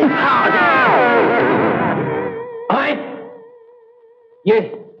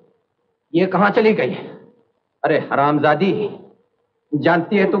 ये कहां चली गई? अरे हरामजादी,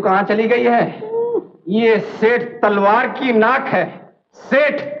 जानती है तू कहां चली गई है? ये सेठ तलवार की नाक है,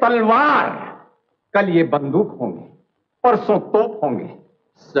 सेठ तलवार। कल ये बंदूक होंगे, परसों तोप होंगे।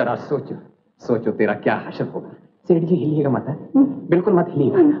 जरा सोचो, सोचो तेरा क्या हशर होगा। सेठ जी हिलिएगा मत, बिल्कुल मत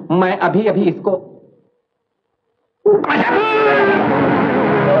हिलिएगा। मैं अभी अभी इसको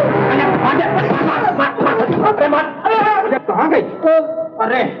कहां गई?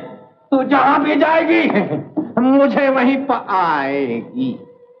 अरे तू जहां भी जाएगी मुझे वहीं पर आएगी।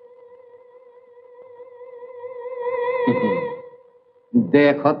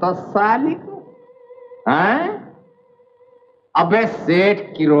 देखो तो साली को, अबे सेठ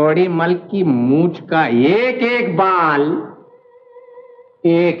किरोड़ी मल की मूंछ का एक एक बाल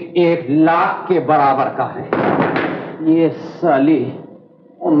एक एक लाख के बराबर का है। ये साली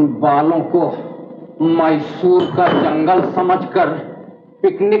उन बालों को मैसूर का जंगल समझकर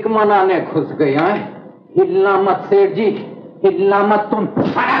पिकनिक मनाने घुस गई है। हिलना मत सेठ जी, हिलना मत तुम।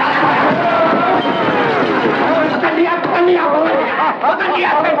 पकड़ लिया, पकड़ लिया, पकड़ लिया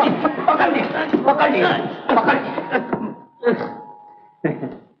सेठ जी, पकड़ लिया, पकड़ लिया, पकड़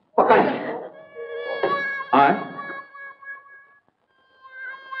पकड़।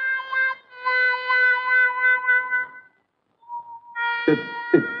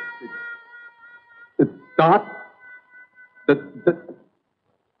 दांत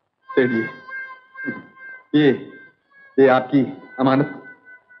सेठ जी, ये आपकी अमानत।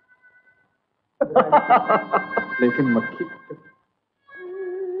 लेकिन मक्खी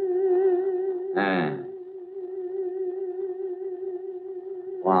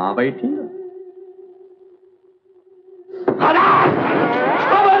वहां बैठी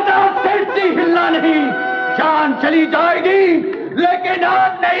खबरदार सेठ जी, हिलना नहीं। जान चली जाएगी लेकिन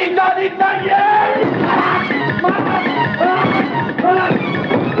आज नहीं जानी चाहिए।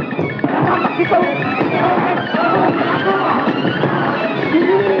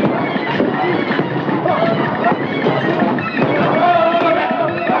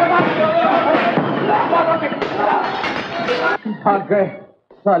 भाग गए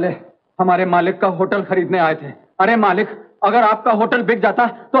साले, हमारे मालिक का होटल खरीदने आए थे। अरे मालिक, अगर आपका होटल बिक जाता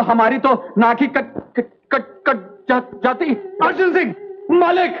तो हमारी तो नाक ही कट जाती। अर्जुन सिंह,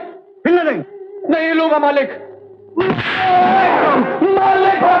 मालिक हिलने नहीं लूंगा मालिक।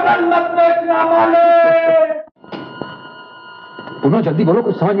 मालिक होटल मत बेचना मालिक। पुनः जल्दी बोलो,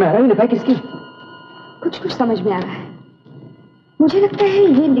 कुछ समझ में आ रहा है? लिखाई किसकी? कुछ समझ में आ रहा है। मुझे लगता है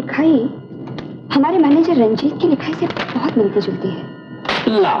ये लिखाई हमारे मैनेजर रंजीत की लिखाई से बहुत मिलती जुलती है।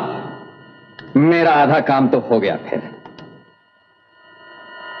 ला, मेरा आधा काम तो हो गया फिर।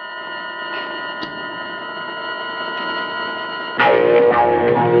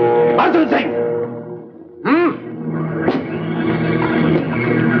 अर्जुन सिंह,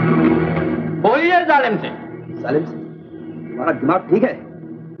 बोलिए जालिम सिंह। जालिम सिंह, तुम्हारा दिमाग ठीक है?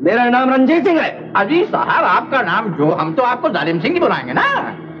 मेरा नाम रंजीत सिंह है। अजी साहब, आपका नाम जो, हम तो आपको जालिम सिंह ही बुलाएंगे ना।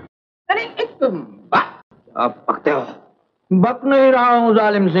 अरे आप पकते हो? बक नहीं रहा हूं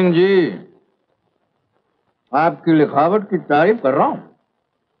जालिम सिंह जी, आपकी लिखावट की तारीफ कर रहा हूं।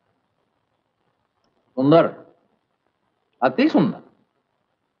 सुंदर, अति सुंदर।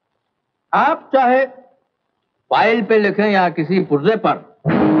 आप चाहे फाइल पे लिखें या किसी पुर्जे पर,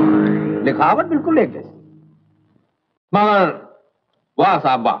 लिखावट बिल्कुल एक जैसी। मगर वाह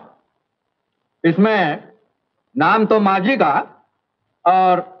साहब वाह, इसमें नाम तो माजी का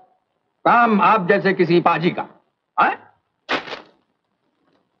और काम आप जैसे किसी पाजी का है?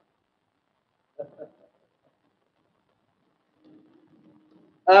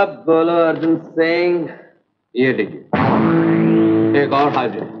 अब बोलो अर्जुन सिंह। ये देखिए, एक और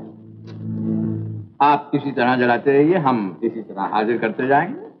हाजिर। आप किसी तरह जलाते रहिए, हम इसी तरह हाजिर करते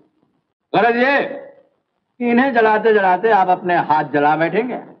जाएंगे। गरज ये कि इन्हें जलाते जलाते आप अपने हाथ जला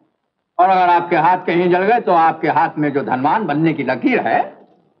बैठेंगे, और अगर आपके हाथ कहीं जल गए तो आपके हाथ में जो धनवान बनने की लकीर है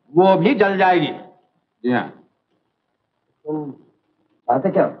वो भी जल जाएगी। जी हाँ। तुम चाहते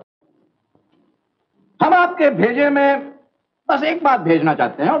क्या? हम आपके भेजे में बस एक बात भेजना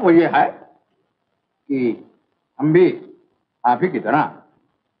चाहते हैं, वो ये है कि हम भी आप ही की तरह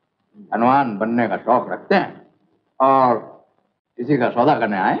धनवान बनने का शौक रखते हैं और किसी का सौदा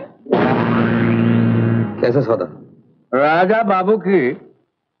करने आए। कैसा सौदा? राजा बाबू की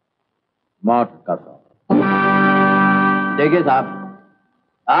मौत का सौदा। देखिए साहब,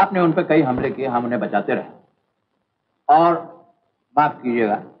 आपने उन पर कई हमले किए, हम उन्हें बचाते रहे और माफ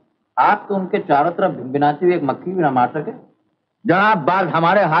कीजिएगा, आप तो उनके चारों तरफ भिनभिनाती हुई एक मक्खी भी ना मार सके। जनाब, बात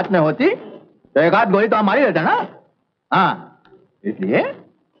हमारे हाथ में होती तो एक आध गोली तो हमारी रहता ना। हाँ, इसलिए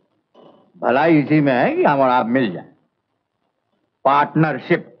भलाई इसी में है कि हम और आप मिल जाए।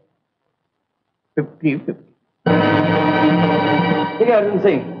 पार्टनरशिप 50-50। ठीक है अर्जुन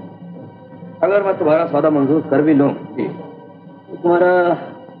सिंह, अगर मैं तुम्हारा सौदा मंजूर कर भी लूं तो तुम्हारा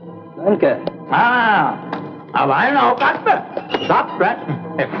प्लान क्या है? हाँ, अब आए ना औकात पे। साफ प्लान।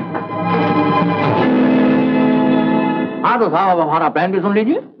 हाँ तो साहब, हमारा प्लान भी सुन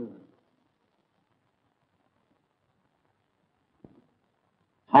लीजिए।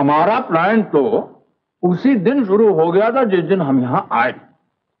 हमारा प्लान तो उसी दिन शुरू हो गया था जिस दिन हम यहां आए।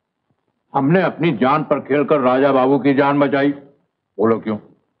 हमने अपनी जान पर खेलकर राजा बाबू की जान बचाई। बोलो क्यों?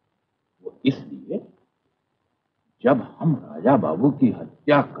 वो इसलिए जब हम राजा बाबू की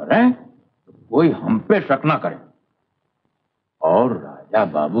हत्या करें तो कोई हम पे शक ना करे और राजा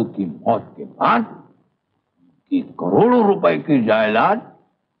बाबू की मौत के बाद की करोड़ों रुपए की जायदाद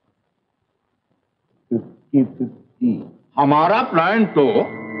 50-50। हमारा प्लान तो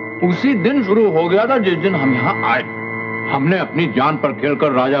उसी दिन शुरू हो गया था जिस दिन हम यहां आए। हमने अपनी जान पर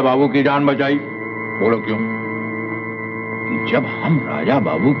खेलकर राजा बाबू की जान बचाई। बोलो क्यों? कि जब हम राजा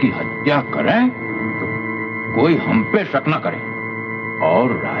बाबू की हत्या करें तो कोई हम पे शक न करे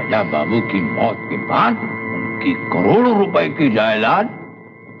और राजा बाबू की मौत के बाद उनकी करोड़ों रुपए की जायदाद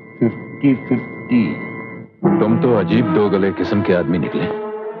 50-50। तुम तो अजीब दो गले किस्म के आदमी निकले,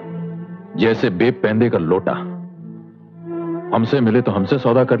 जैसे बेप पैंदे का लोटा। हमसे मिले तो हमसे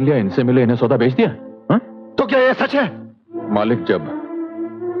सौदा कर लिया, इनसे मिले इन्हें सौदा बेच दिया। हा? तो क्या ये सच है? मालिक, जब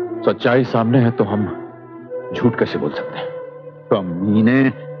सच्चाई सामने है तो हम झूठ कैसे बोल सकते हैं?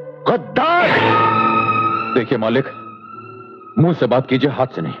 कमीने, गद्दार! देखिए मालिक, मुंह से बात कीजिए, हाथ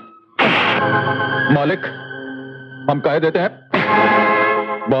से नहीं। मालिक, हम कह देते हैं,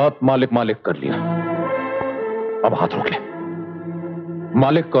 बहुत मालिक मालिक कर लिया, अब हाथ रोक ले।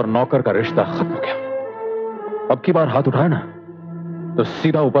 मालिक और नौकर का रिश्ता खत्म हो गया। अब की बार हाथ उठाए ना तो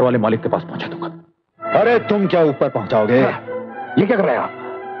सीधा ऊपर वाले मालिक के पास पहुंचा दूंगा। अरे तुम क्या ऊपर पहुंचाओगे? ये क्या कर रहे हैं आप?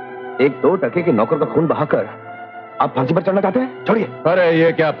 एक 2 टके के नौकर का खून बहाकर आप फांसी पर चढ़ना चाहते हैं? छोड़िए। अरे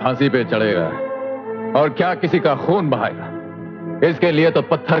ये क्या फांसी पे चढ़ेगा और क्या किसी का खून बहाएगा? इसके लिए तो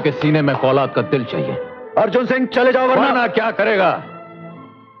पत्थर के सीने में फौलाद का दिल चाहिए। अर्जुन सिंह, चले जाओ वरना क्या करेगा?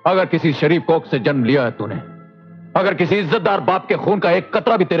 अगर किसी शरीफ कोख से जन्म लिया है तूने, अगर किसी इज्जतदार बाप के खून का एक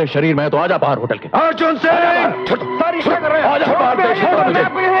कतरा भी तेरे शरीर में है तो आजा बाहर होटल के। अर्जुन सिंह! सारी क्या कर रहे हैं? आजा बाहर,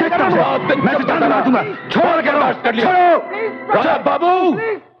 छोड़ के बर्दाश्त कर लिया। राजा बाबू,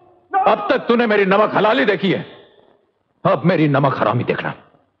 अब तक तूने मेरी नमक हलाली देखी है, अब मेरी नमक हरामी देखना।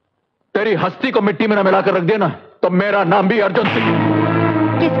 तेरी हस्ती को मिट्टी में न मिलाकर रख देना तो मेरा नाम भी अर्जुन सिंह।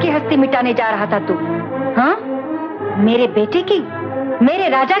 किसकी हस्ती मिटाने जा रहा था तू? हाँ, मेरे बेटे की, मेरे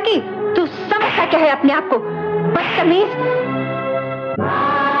राजा की? तू समझता क्या है अपने आप को, बदतमीज?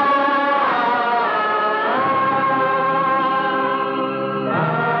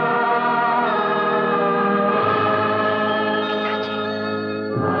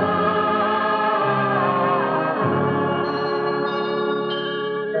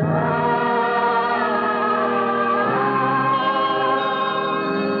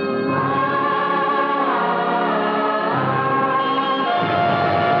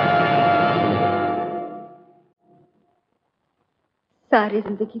 सारी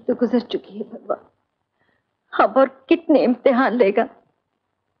जिंदगी तो गुजर चुकी है भगवान, अब और कितने इम्तिहान लेगा?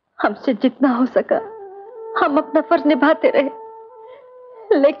 हमसे जितना हो सका हम अपना फर्ज निभाते रहे,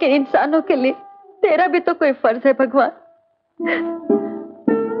 लेकिन इंसानों के लिए तेरा भी तो कोई फर्ज है भगवान।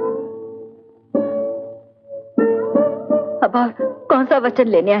 अब और कौन सा वचन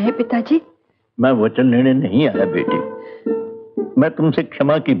लेने आए हैं पिताजी? मैं वचन लेने नहीं आया बेटी, मैं तुमसे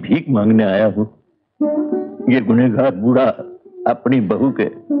क्षमा की भीख मांगने आया हूँ। ये गुनहगार बूढ़ा अपनी बहू के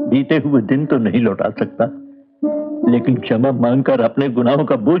बीते हुए दिन तो नहीं लौटा सकता, लेकिन क्षमा मांगकर अपने गुनाहों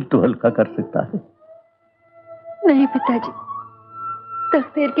का बोझ तो हल्का कर सकता है। नहीं पिताजी,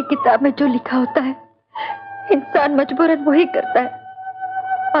 तकदीर की किताब में जो लिखा होता है इंसान मजबूरन वही करता है।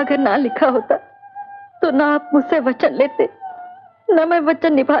 अगर ना लिखा होता तो ना आप मुझसे वचन लेते, ना मैं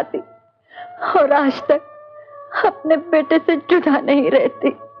वचन निभाती और आज तक अपने बेटे से जुदा नहीं रहती।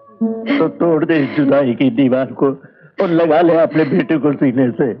 तो तोड़ दे इस जुदाई की दीवार को और लगा ले अपने बेटे को सीने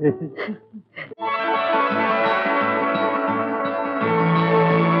से।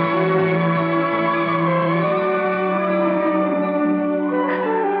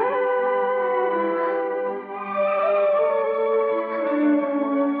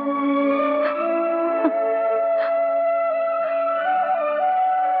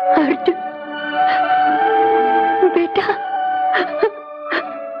 अर्जुन, बेटा,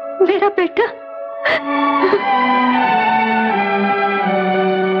 मेरा बेटा।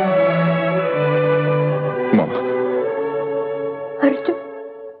 माँ, अर्जुन,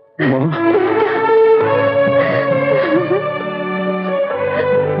 माँ,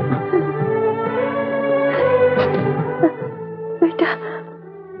 बेटा,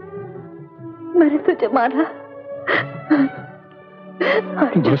 मैंने तुझे मारा।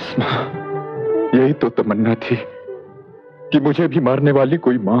 बस माँ, यही तो तमन्ना थी कि मुझे भी मारने वाली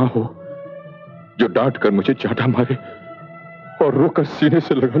कोई माँ हो जो डांट कर मुझे चाटा मारे और रोकर सीने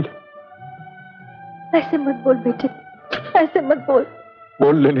से लगा ले। ऐसे मत बोल बेटे, ऐसे मत बोल।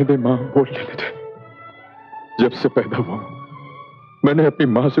 बोल लेने दे माँ, बोल लेने दे। जब से पैदा हुआ मैंने अपनी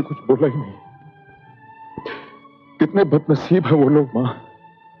माँ से कुछ बोला ही नहीं। कितने बदनसीब है वो लोग माँ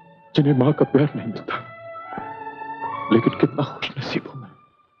जिन्हें माँ का प्यार नहीं मिलता, लेकिन कितना खुशनसीब हूं मैं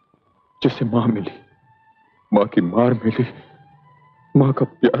जिसे माँ मिली, माँ की मार मिली, माँ का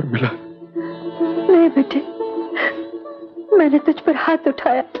प्यार मिला। नहीं बेटे, मैंने तुझ पर हाथ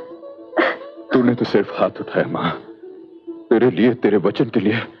उठाया। तूने तो सिर्फ हाथ उठाया माँ। तेरे लिए, तेरे वचन के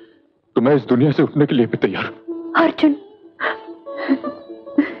लिए तो मैं इस दुनिया से उठने के लिए भी तैयार हूं। अर्जुन,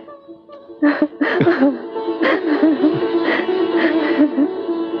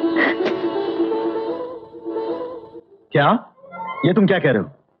 क्या? ये तुम क्या कह रहे हो?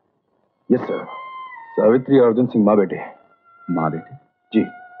 यस सर, सावित्री और अर्जुन सिंह माँ बेटे। माँ बेटे? जी।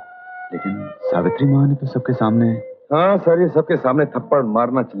 लेकिन सावित्री माँ ने तो सबके सामने। हाँ सर, ये सबके सामने थप्पड़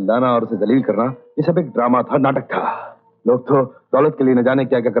मारना, चिल्लाना और उसे जलील करना, ये सब एक ड्रामा था, नाटक था। लोग तो दौलत के लिए न जाने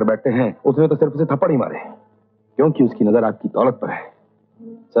क्या क्या कर बैठते हैं। उसने तो सिर्फ उसे थप्पड़ ही मारे क्योंकि उसकी नजर आपकी दौलत पर है।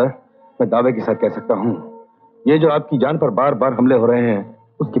 सर, मैं दावे के साथ कह सकता हूँ, ये जो आपकी जान पर बार बार हमले हो रहे हैं,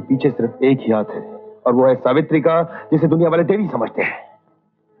 उसके पीछे सिर्फ एक ही हाथ है और वो है सावित्री का, जिसे दुनिया वाले देवी समझते हैं।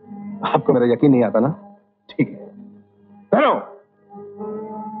 आपको मेरा यकीन नहीं आता ना? ठीक है। भैरव,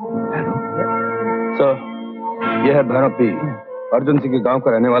 सर, यह है भैरव पी, अर्जुन सिंह के गांव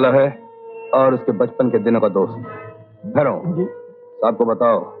का रहने वाला है और उसके बचपन के दिनों का दोस्त। भैरव, साहब को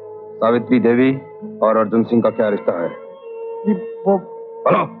बताओ, सावित्री देवी और अर्जुन सिंह का क्या रिश्ता है? जी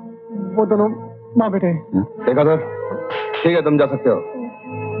वो दोनों माँ बेटे। देखा सर? ठीक है, तुम जा सकते हो।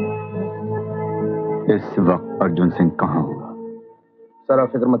 इस वक्त अर्जुन सिंह कहाँ होगा? सर, आप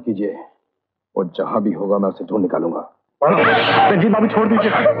फिक्र मत कीजिए, वो जहां भी होगा मैं उसे ढूंढ निकालूंगा। रंजीत बाबू छोड़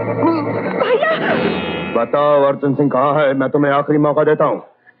दीजिए। बताओ अर्जुन सिंह कहाँ है? मैं तुम्हें आखिरी मौका देता हूँ।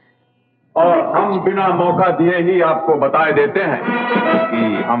 और हम बिना मौका दिए ही आपको बताए देते हैं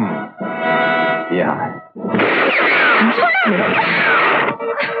कि हम यहाँ हैं।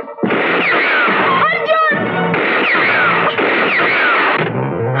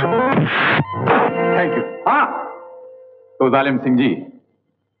 Thank you. हाँ तो जालिम सिंह जी,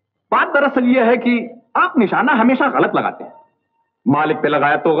 बात दरअसल यह है कि आप निशाना हमेशा गलत लगाते हैं। मालिक पे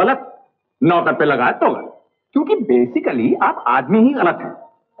लगाया तो गलत, नौकर पे लगाया तो गलत, क्योंकि बेसिकली आप आदमी ही गलत हैं।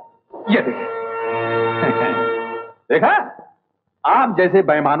 ये देखिए, देखा, आप जैसे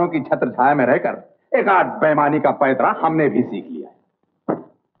बेईमानों की छत्र छाया में रहकर एक आध बेईमानी का पैतरा हमने भी सीख लिया।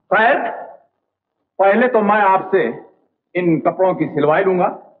 खैर, पहले तो मैं आपसे इन कपड़ों की सिलवाई लूंगा,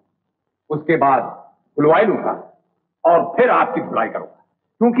 उसके बाद खुलवाई लूंगा और फिर आपकी धुलाई करूंगा,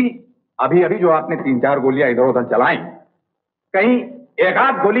 क्योंकि अभी अभी जो आपने 3-4 गोलियां इधर उधर चलाई, कहीं एक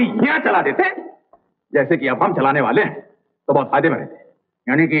आध गोली यहां चला देते जैसे कि अब हम चलाने वाले हैं तो बहुत फायदे में रहते।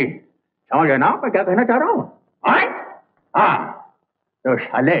 यानी कि समझ गए ना मैं क्या कहना चाह रहा हूं? हाँ, तो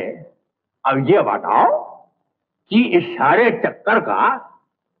साले अब ये बताओ कि इस सारे चक्कर का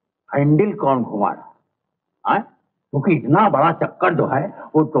हैंडल कौन घुमा रहा है? क्योंकि इतना बड़ा चक्कर जो है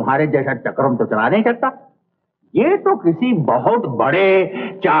वो तुम्हारे जैसा चक्रम तो चला नहीं सकता। ये तो किसी बहुत बड़े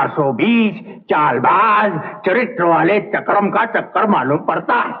 420 चालबाज चरित्र वाले चक्रम का चक्कर मालूम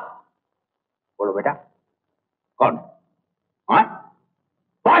पड़ता है। बोलो बेटा, कौन?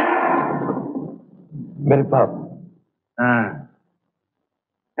 मेरे बाप। हाँ,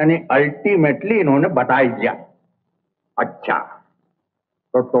 यानी अल्टीमेटली इन्होंने बता ही दिया। अच्छा,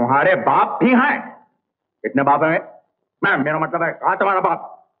 तो तुम्हारे बाप भी हैं? कितने बाप हैं? मैं, मेरा मतलब है कहां तुम्हारा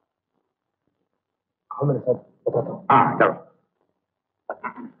बाप? हाँ, मेरे साथ बताता हूँ। हाँ चलो।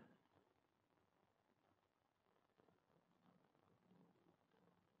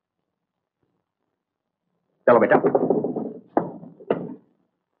 चलो बेटा।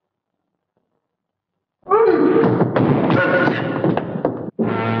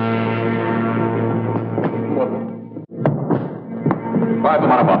 कहाँ है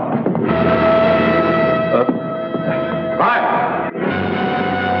तुम्हारा बाप? कहाँ है?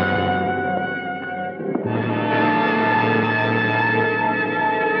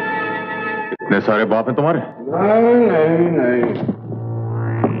 इतने सारे बाप हैं तुम्हारे? नहीं नहीं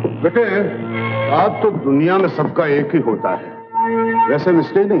बेटे, बाप तो दुनिया में सबका एक ही होता है। वैसे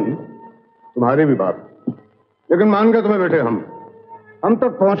मिस्टेक नहीं, तुम्हारे भी बाप। लेकिन मान गए तुम्हें बेटे, हम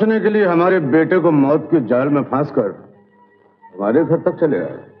तक पहुंचने के लिए हमारे बेटे को मौत के जाल में फांस कर हमारे घर तक चले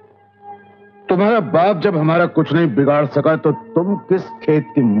आए। तुम्हारा बाप जब हमारा कुछ नहीं बिगाड़ सका तो तुम किस खेत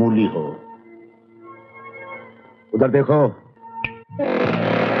की मूली हो? उधर देखो।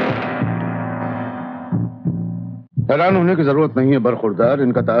 हैरान होने की जरूरत नहीं है बरखुरदार,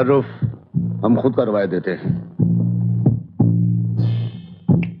 इनका तारुफ हम खुद करवाए देते हैं।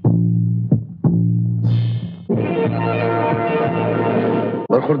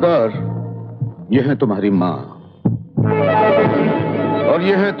 बरखुरदार, ये है तुम्हारी माँ और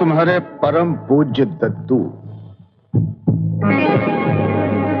ये है तुम्हारे परम पूज्य दद्दू,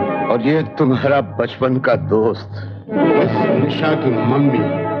 और ये तुम्हारा बचपन का दोस्त निशा की मम्मी।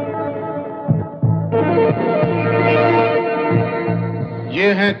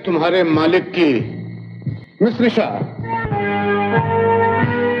 ये है तुम्हारे मालिक की मिस निशा।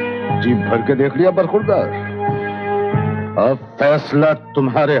 जी भर के देख लिया बरखुरदार, अब फैसला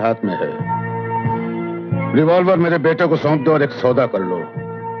तुम्हारे हाथ में है। रिवॉल्वर मेरे बेटे को सौंप दो और एक सौदा कर लो,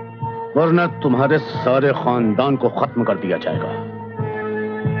 वरना तुम्हारे सारे खानदान को खत्म कर दिया जाएगा।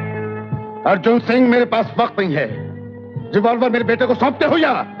 अर्जुन सिंह, मेरे पास वक्त नहीं है। रिवॉल्वर मेरे बेटे को सौंपते हो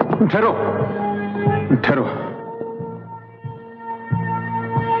या? ठहरो ठहरो।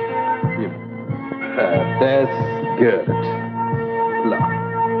 That's good.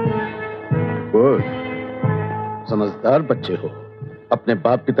 गुड, समझदार बच्चे हो, अपने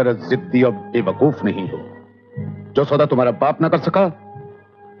बाप की तरह जिद्दी और बेवकूफ नहीं हो। जो सौदा तुम्हारा बाप ना कर सका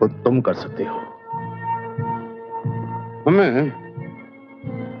वो तुम कर सकते हो। हमें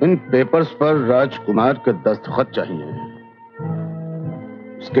इन पेपर्स पर राजकुमार के दस्तखत चाहिए,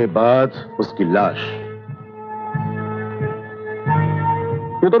 उसके बाद उसकी लाश।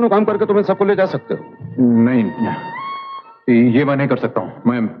 ये दोनों काम करके तुम इन सबको ले जा सकते हो। नहीं, ये मैं नहीं कर सकता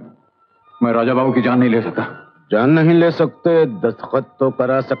हूं। मैं राजा बाबू की जान नहीं ले सकता। जान नहीं ले सकते, दस्तखत तो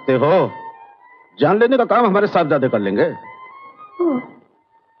करा सकते हो। जान लेने का काम हमारे साहबजादे कर लेंगे।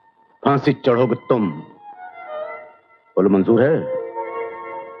 फांसी चढ़ोगे तुम, बोलो मंजूर है?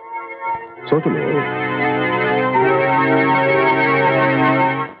 सोच लो।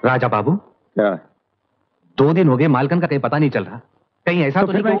 राजा बाबू, क्या 2 दिन हो गए, मालकन का कहीं पता नहीं चल रहा। कहीं ऐसा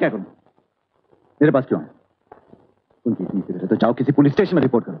तो नहीं? मैं क्या करूं? मेरे पास क्यों है? उनकी इतनी फिक्र है तो जाओ किसी पुलिस स्टेशन में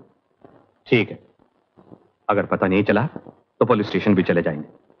रिपोर्ट करो। ठीक है, अगर पता नहीं चला तो पुलिस स्टेशन भी चले जाएंगे।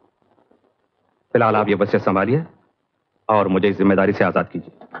 फिलहाल आप ये वसीयत संभालिए और मुझे इस जिम्मेदारी से आजाद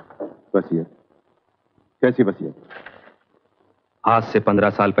कीजिए। वसीयत? कैसी वसीयत? आज से 15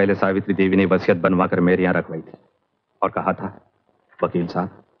 साल पहले सावित्री देवी ने वसीयत बनवाकर मेरे यहां रखवाई थी और कहा था, वकील साहब,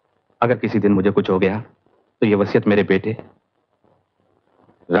 अगर किसी दिन मुझे कुछ हो गया तो ये वसीयत मेरे बेटे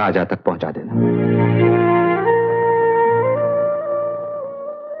राजा तक पहुंचा देना।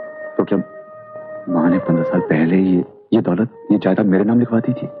 तो क्या मां ने 15 साल पहले ही ये दौलत, ये जायदाद मेरे नाम लिखवा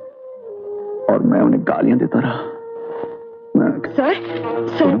दी थी और मैं उन्हें गालियां देता रहा?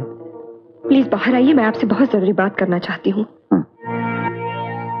 सर प्लीज बाहर आइए, मैं आपसे बहुत जरूरी बात करना चाहती हूँ।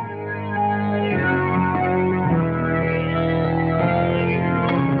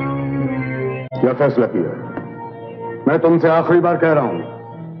 क्या फैसला किया? मैं तुमसे आखिरी बार कह रहा हूं,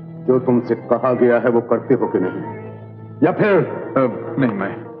 जो तुमसे कहा गया है वो करते हो कि नहीं, या फिर नहीं,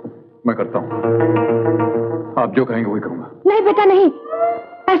 मैं करता हूं। आप जो कहेंगे वही करूंगा। नहीं बेटा नहीं,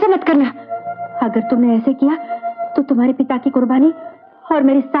 ऐसा मत करना। अगर तुमने ऐसे किया तो तुम्हारे पिता की कुर्बानी और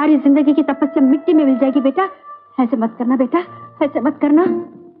मेरी सारी जिंदगी की तपस्या मिट्टी में मिल जाएगी। बेटा ऐसे मत करना, बेटा ऐसे मत करना।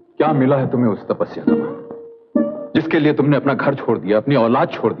 क्या मिला है तुम्हें उस तपस्या का, जिसके लिए तुमने अपना घर छोड़ दिया, अपनी औलाद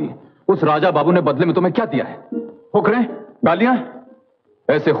छोड़ दी? उस राजा बाबू ने बदले में तुम्हें क्या दिया है? फुकरे, गालियां?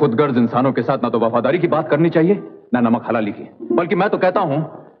 ऐसे खुदगर्ज इंसानों के साथ ना तो वफादारी की बात करनी चाहिए ना नमक हलाली की, बल्कि मैं तो कहता हूं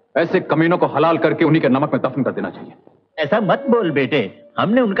ऐसे कमीनों को हलाल करके उन्हीं के नमक में दफन कर देना चाहिए। ऐसा मत बोल बेटे,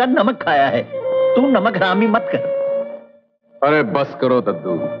 हमने उनका नमक खाया है, तू नमक हरामी मत कर। अरे बस करो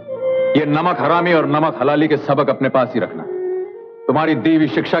दद्दू, ये नमक हरामी और नमक हलाली के सबक अपने पास ही रखना। तुम्हारी दी हुई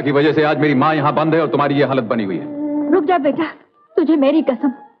शिक्षा की वजह से आज मेरी माँ यहाँ बंद है और तुम्हारी ये हालत बनी हुई है। रुक जा बेटा, तुझे मेरी कसम,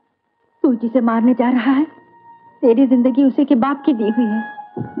 तू जिसे मारने जा रहा है तेरी जिंदगी उसी के बाप की दी हुई है।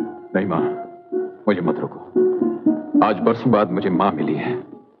 नहीं माँ, मुझे मत रोको। आज बरसों बाद मुझे मां मिली है,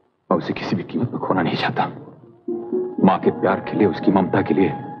 मैं उसे किसी भी कीमत पर खोना नहीं चाहता। मां के प्यार के लिए, उसकी ममता के लिए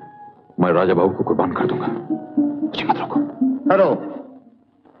मैं राजा बाबू को कुर्बान कर दूंगा। मुझे मत रोको। हेलो,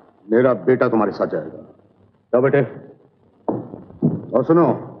 मेरा बेटा तुम्हारे साथ जाएगा। क्या बेटे? और सुनो,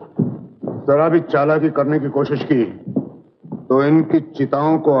 जरा भी चालाकी करने की कोशिश की तो इनकी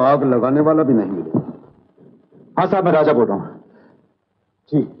चिताओं को आग लगाने वाला भी नहीं मिलेगा। हाँ साहब, मैं राजा बोल रहा हूं।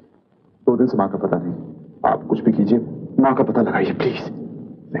 जी, 2 दिन से मां का पता नहीं। आप कुछ भी कीजिए, मां का पता लगाइए प्लीज।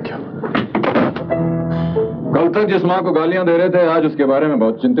 Thank you. कल तक जिस मां को गालियां दे रहे थे, आज उसके बारे में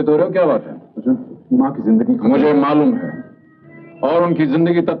बहुत चिंतित हो रहे हो, क्या बात है? मां की जिंदगी मुझे मालूम है, और उनकी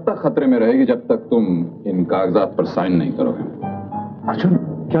जिंदगी तब तक खतरे में रहेगी जब तक तुम इन कागजात पर साइन नहीं करोगे। अर्जुन,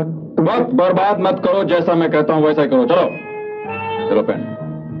 क्या वक्त बर्बाद मत करो, जैसा मैं कहता हूं वैसा ही करो। चलो चलो पेन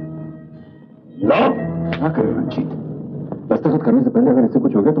लो। क्या करें रंजीत, दस्तखत करने से पहले अगर इससे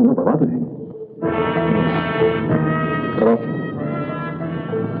कुछ हो गया तो हम लोग बर्बाद हो जाएंगे। करो।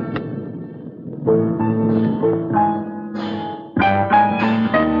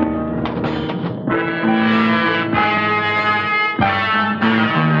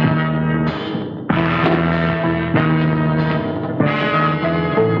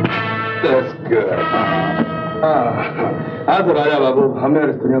 हाँ तो राजा बाबू, हमें और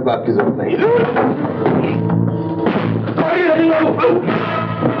इस दुनिया को आपकी जरूरत नहीं है।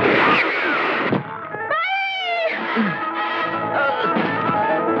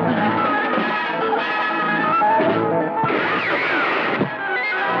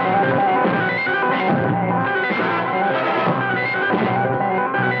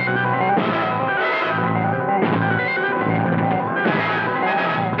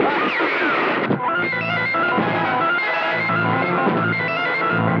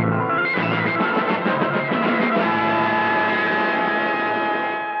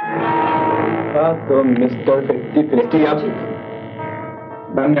 तो मिस्टर 50-50 आप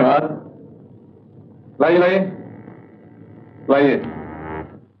धन्यवाद। लाइए लाइए लाइए।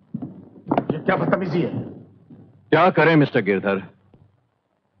 ये क्या बदतमीजी है? क्या करें मिस्टर गिरधर,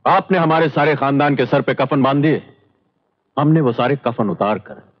 आपने हमारे सारे खानदान के सर पे कफन बांध दिए, हमने वो सारे कफन उतार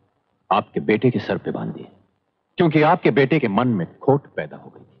कर आपके बेटे के सर पे बांध दिए, क्योंकि आपके बेटे के मन में खोट पैदा हो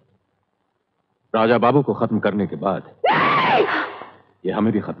गई थी। राजा बाबू को खत्म करने के बाद ये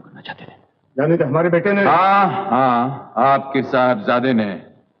हमें भी खत्म करना चाहते थे। यानी कि हमारे बेटे ने? हाँ, आपके साहबजादे ने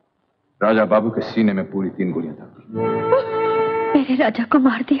राजा बाबू के सीने में पूरी 3 गोलियां दाग दी। मेरे राजा को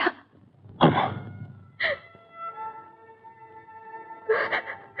मार दिया।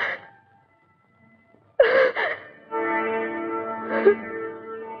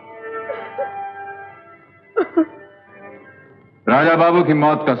 राजा बाबू की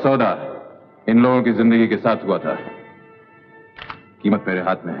मौत का सौदा इन लोगों की जिंदगी के साथ हुआ था। कीमत मेरे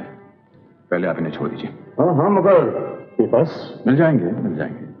हाथ में है, पहले आप इन्हें छोड़ दीजिए। हाँ मगर बस मिल जाएंगे।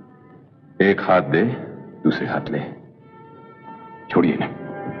 एक हाथ दे, दूसरे हाथ ले। छोड़िए इन्हें।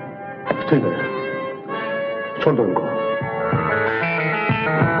 ठीक है, छोड़ दो इनको।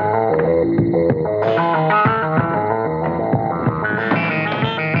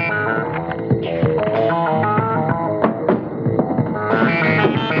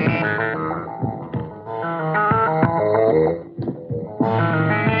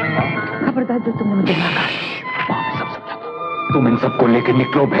 खबरदार जो तुमने मुझे मारा। तुम इन सबको लेकर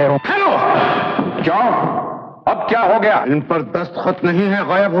निकलो भैरों। हेलो, क्यों? अब क्या हो गया? इन पर दस्तखत नहीं है,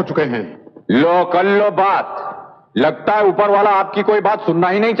 गायब हो चुके हैं। लो कर लो बात। लगता है ऊपर वाला आपकी कोई बात सुनना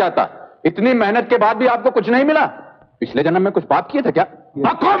ही नहीं चाहता। इतनी मेहनत के बाद भी आपको कुछ नहीं मिला। पिछले जन्म में कुछ पाप किए थे क्या?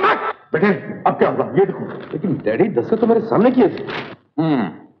 बेटे अब क्या होगा ये देखो। लेकिन डैडी दस्तखत तो मेरे सामने किए थे।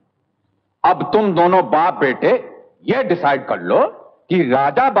 अब तुम दोनों बाप बेटे ये डिसाइड कर लो कि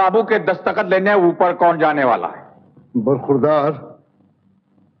राजा बाबू के दस्तखत लेने ऊपर कौन जाने वाला है। बरखुरदार,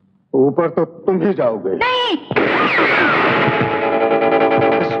 ऊपर तो तुम ही जाओगे। नहीं।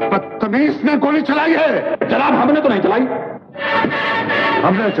 इस बदतमीज ने गोली चलाई है। जनाब हमने तो नहीं चलाई।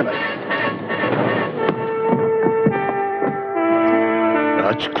 हमने चलाई।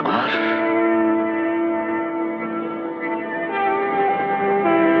 राजकुमार,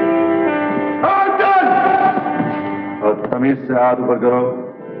 और तमीज से हाथ ऊपर करो।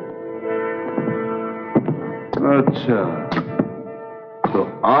 अच्छा, तो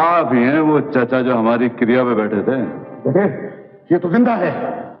आप ही हैं वो चाचा जो हमारी क्रिया पे बैठे थे? बेटे ये तो जिंदा है,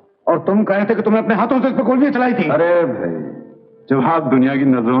 और तुम कहे थे कि तुमने अपने हाथों से इस पर गोलियां चलाई थी। अरे भाई, जब आप दुनिया की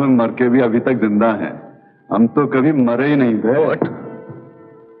नजरों में मर के भी अभी तक जिंदा हैं, हम तो कभी मरे ही नहीं थे।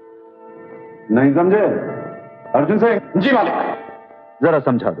 नहीं समझे? अर्जुन से। जी मालिक। जरा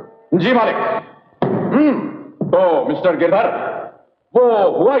समझा दो। जी मालिक। तो मिस्टर गिरधर, वो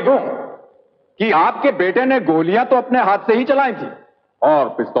हुआ यूं कि आपके बेटे ने गोलियां तो अपने हाथ से ही चलाई थी और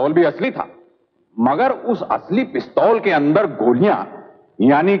पिस्तौल भी असली था, मगर उस असली पिस्तौल के अंदर गोलियां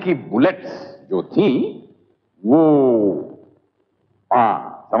यानी कि बुलेट्स जो थी वो,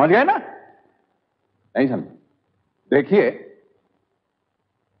 हाँ समझ गए ना? नहीं समझे? देखिए,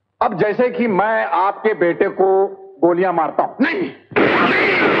 अब जैसे कि मैं आपके बेटे को गोलियां मारता हूं, नहीं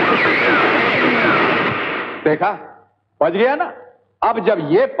देखा, बच गया ना? अब जब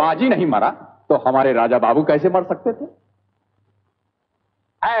ये पाजी नहीं मरा तो हमारे राजा बाबू कैसे मर सकते थे?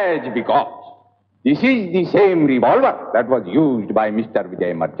 As because this is the same revolver that was used by Mr.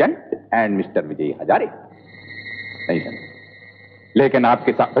 Vijay Merchant and Mr. Vijay Hazare. नहीं समझे? लेकिन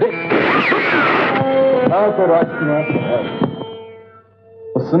आपके साथ, अरे तो राजकुमार,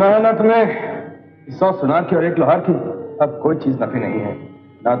 सुना है ना तुम्हें, 100 सुनार की और 1 लोहार की। अब कोई चीज नफी नहीं है,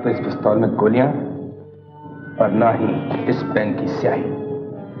 ना तो इस पिस्तौल में गोलियां और ना ही इस पेन की स्याही।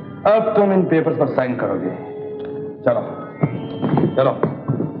 अब तुम इन पेपर्स पर साइन करोगे। चलो चलो।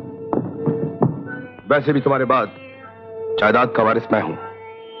 वैसे भी तुम्हारे बाद जायदाद का वारिस मैं हूं।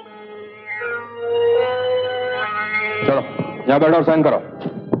 चलो यहां बैठो और साइन करो।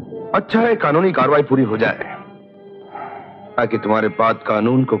 अच्छा है कानूनी कार्रवाई पूरी हो जाए ताकि तुम्हारे बाद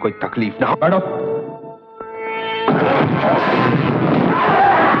कानून को कोई तकलीफ ना हो। बैठो।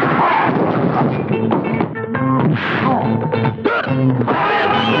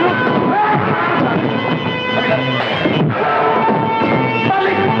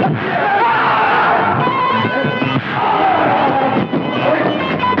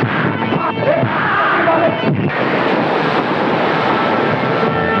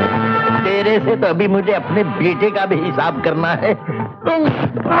 तेरे से तो अभी मुझे अपने बेटे का भी हिसाब करना है।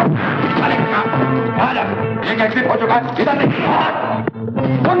 एक एक्सिट हो चुका है, इधर नहीं।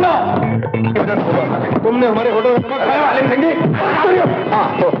 तुमने हमारे होटल में नमक खाया वाले सिंगी? हाँ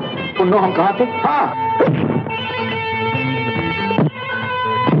तो पुन्नो हम कहाँ थे? हाँ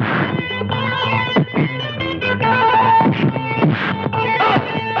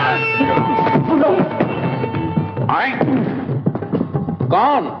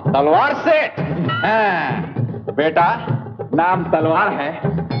कौन? तलवार से? बेटा, नाम तलवार है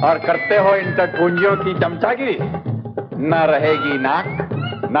और करते हो इंटरपूंजियों की चमचागिरी। न रहेगी नाक,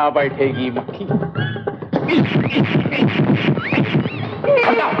 न बैठेगी मक्खी।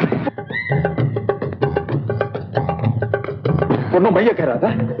 मैं ये कह रहा था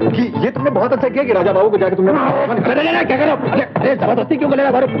कि ये तुमने बहुत अच्छा किया कि राजा बाबू को जाके तुमने क्या करो? अरे जबरदस्ती क्यों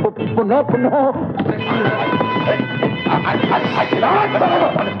बोलेगा? पुन्नो पुन्नो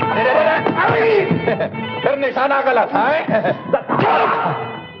फिर निशाना गलत है।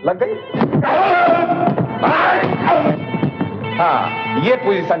 लग गई? हाँ ये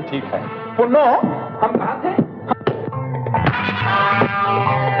पोजीशन ठीक है। पुन्नो हम कहाँ थे?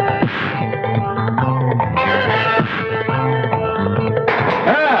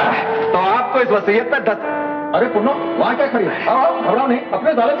 तो आपको इस वसीयत में 10। अरे पुन्नो वहां क्या खड़ी है? घबराओ नहीं,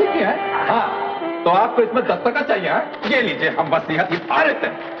 अपने दौलत से की है। हाँ तो आपको इसमें 10 टका चाहिए है? ये लीजिए, हम वसीयत लिखा देते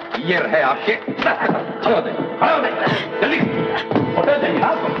हैं। ये रहे आपके 10 टका। खड़े हो जाइए, जल्दी होटल जाइए ना।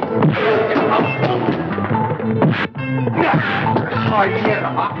 ये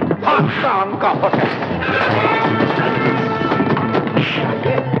रहा काम का होटल।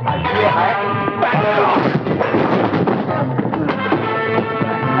 ये है आता है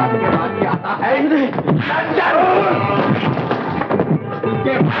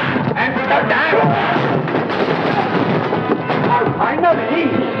Amsterdam और फाइनली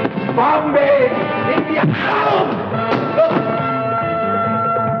बॉम्बे, इंडिया।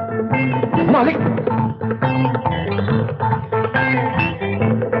 मालिक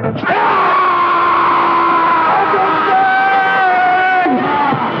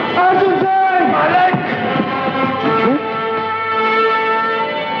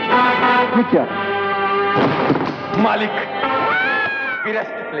क्या? मालिक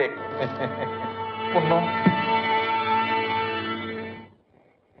विरस्ट प्लेट। पुन्नो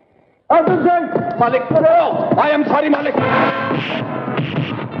अर्जुन सिंह, मालिक आई एम सॉरी मालिक।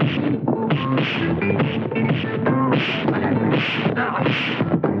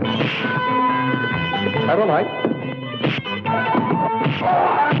 अरे भाई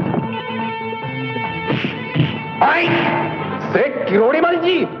सेठ किरोड़ीमल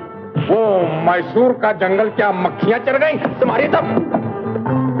जी, वो मैसूर का जंगल क्या मक्खियां चढ़ गई तुम्हारी? तब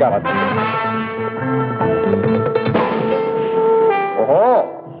क्या बात है? ओहो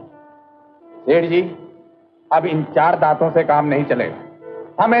सेठ जी, अब इन 4 दांतों से काम नहीं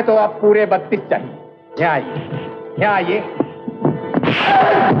चलेगा। हमें तो अब पूरे 32 चाहिए। यहाँ आइए, यहाँ आइए।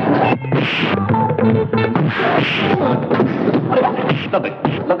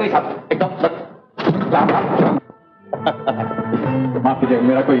 एकदम माफ कीजिएगा,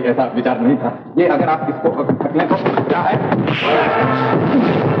 मेरा कोई ऐसा विचार नहीं था। ये अगर आप इसको ढक लें तो क्या है?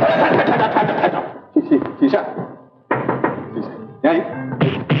 शीशा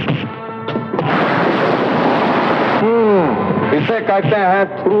इसे कहते हैं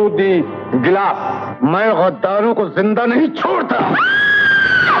थ्रू दी गिलास। मैं गद्दारों को जिंदा नहीं छोड़ता।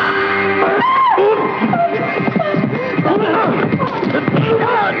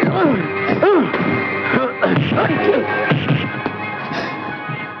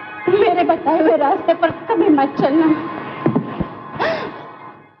 मेरे बताए हुए रास्ते पर कभी मत चलना।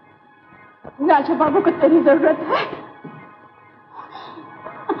 राजा बाबू को तेरी जरूरत है,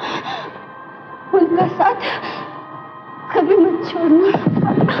 उनका साथ कभी मत छोड़ना।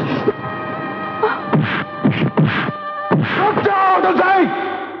 रुक जाओ तुम सही।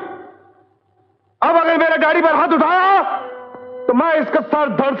 अब अगर मेरे गाड़ी पर हाथ उठाया तो मैं इसका सर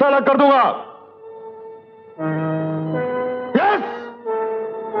धड़ से अलग कर दूंगा। यस।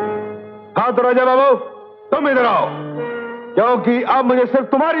 हाँ तो राजा बाबू तुम इधर आओ, क्योंकि अब मुझे सिर्फ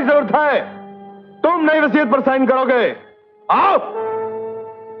तुम्हारी जरूरत है। तुम नई वसीयत पर साइन करोगे। आओ।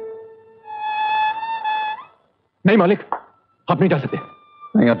 नहीं मालिक, आप नहीं जा सकते।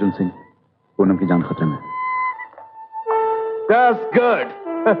 नहीं अर्जुन सिंह, पूनम की जान खतरे में। That's good.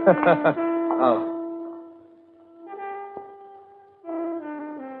 आओ।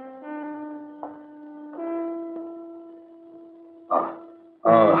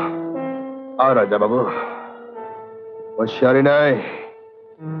 आओ राजा बाबू, होशियारी नहीं,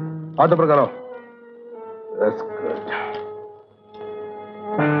 हाथों पर करो। That's good.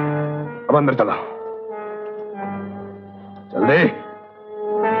 अब अंदर चलो, जल्दी।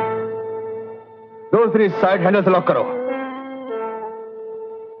 दूसरी साइड हैंडल से लॉक करो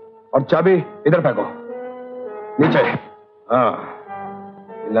और चाबी इधर फेंको, नीचे। हाँ,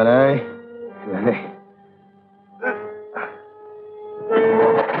 हिला नहीं, हिला नहीं।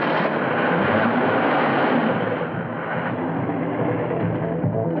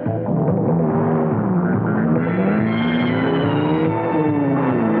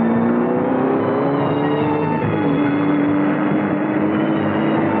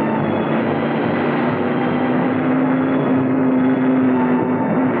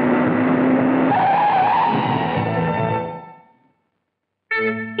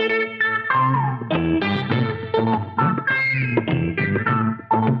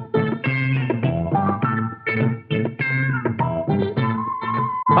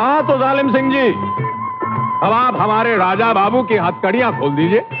 हाँ तो जालिम सिंह जी, अब आप हमारे राजा बाबू की हथकड़ियां खोल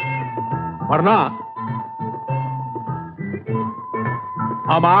दीजिए, वरना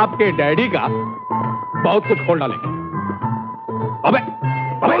हम आपके डैडी का बहुत कुछ खोल डालेंगे। अबे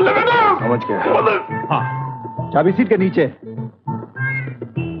समझ गया। हाँ, चाबी सीट के नीचे।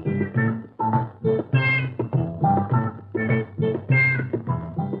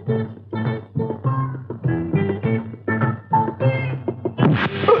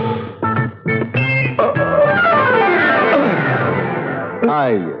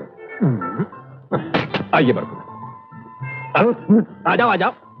 आइए बरकत, आ जाओ आ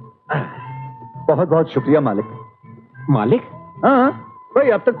जाओ। बहुत बहुत शुक्रिया मालिक। मालिक? हाँ भाई,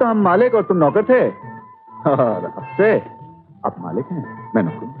 अब तक तो हम मालिक और तुम नौकर थे, और अब से आप मालिक हैं, मैं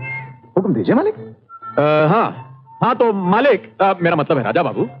नौकर। हुक्म दीजिए मालिक। हाँ हाँ तो मालिक, मेरा मतलब है राजा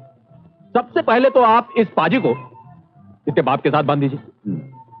बाबू, सबसे पहले तो आप इस पाजी को इसके बाप के साथ बांध दीजिए।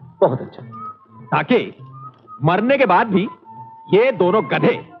 बहुत अच्छा, ताकि मरने के बाद भी ये दोनों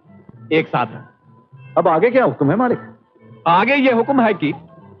गधे एक साथ हैं। अब आगे क्या हुक्म है मालिक? आगे ये हुक्म है कि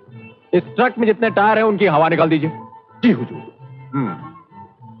इस ट्रक में जितने टायर हैं उनकी हवा निकाल दीजिए। जी हुजूर।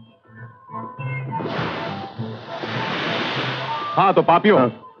 हाँ तो पापियों,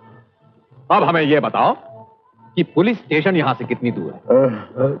 अब हमें यह बताओ कि पुलिस स्टेशन यहां से कितनी दूर है?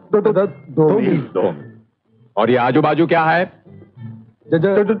 2 मील। 2 मील। और ये आजू बाजू क्या है?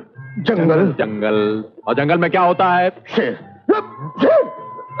 जंगल। जंगल। और जंगल में क्या होता है? शेर।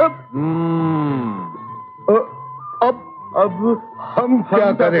 अब हम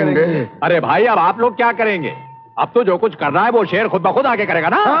क्या करेंगे? अरे भाई, अब आप लोग क्या करेंगे? अब तो जो कुछ कर रहा है वो शेर खुद ब खुद आके करेगा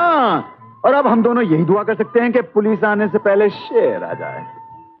ना। हाँ, और अब हम दोनों यही दुआ कर सकते हैं कि पुलिस आने से पहले शेर आ जाए।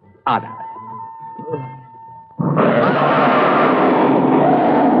 आ जाए।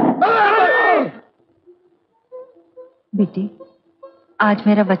 बेटी, आज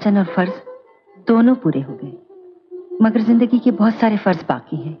मेरा वचन और फर्ज दोनों पूरे हो गए, मगर जिंदगी के बहुत सारे फर्ज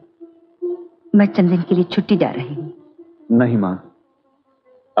बाकी हैं। मैं चंद दिन के लिए छुट्टी जा रही हूँ। नहीं मां,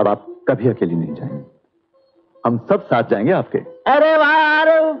 अब आप कभी अकेली नहीं जाएंगे, हम सब साथ जाएंगे आपके। अरे वाह,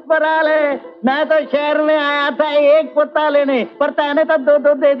 अरे ऊपर और हाल है। मैं तो शहर में आया था एक कुत्ता लेने, पर तैने तो दो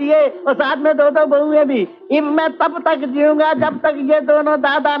दो दे दिए और साथ में दो दो बहुएं भी। अब मैं तब तक जीऊंगा जब तक ये दोनों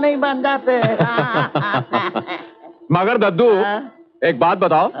दादा नहीं बन जाते। मगर दद्दू एक बात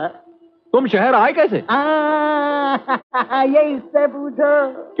बताओ, तुम शहर आए कैसे? ये इससे पूछो।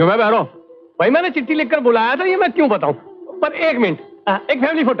 क्यों मैं बहरो भाई, मैंने चिट्ठी लिखकर बुलाया था, ये मैं क्यों बताऊं? पर एक मिनट, एक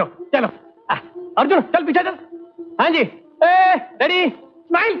फैमिली फोटो। चलो अर्जुन चल पीछे चल। हाँ जी, रेडी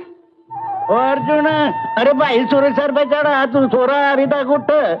स्माइल। ओ अर्जुन, अरे भाई सूर्य सर पे चढ़ा, तू सो रहा है अभी तक?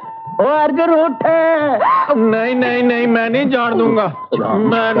 उठ ओ अर्जुन उठ। नहीं नहीं नहीं, मैं नहीं जान दूंगा,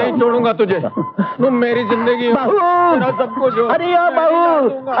 मैं नहीं छोड़ूंगा तुझे। तुम मेरी जिंदगी बहू, सब कुछ हो। अरे ओ बहू,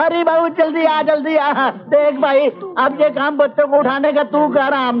 अरे बहू जल्दी आ जल्दी आ। देख भाई, अब ये काम बच्चों को उठाने का तू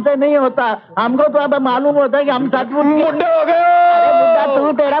कर, हमसे नहीं होता। हमको तो अब मालूम होता है कि हम सचमुच बुढ़े हो गए। अरे बुढ़ा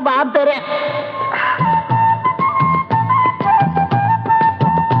तू, तेरा बाप, तेरे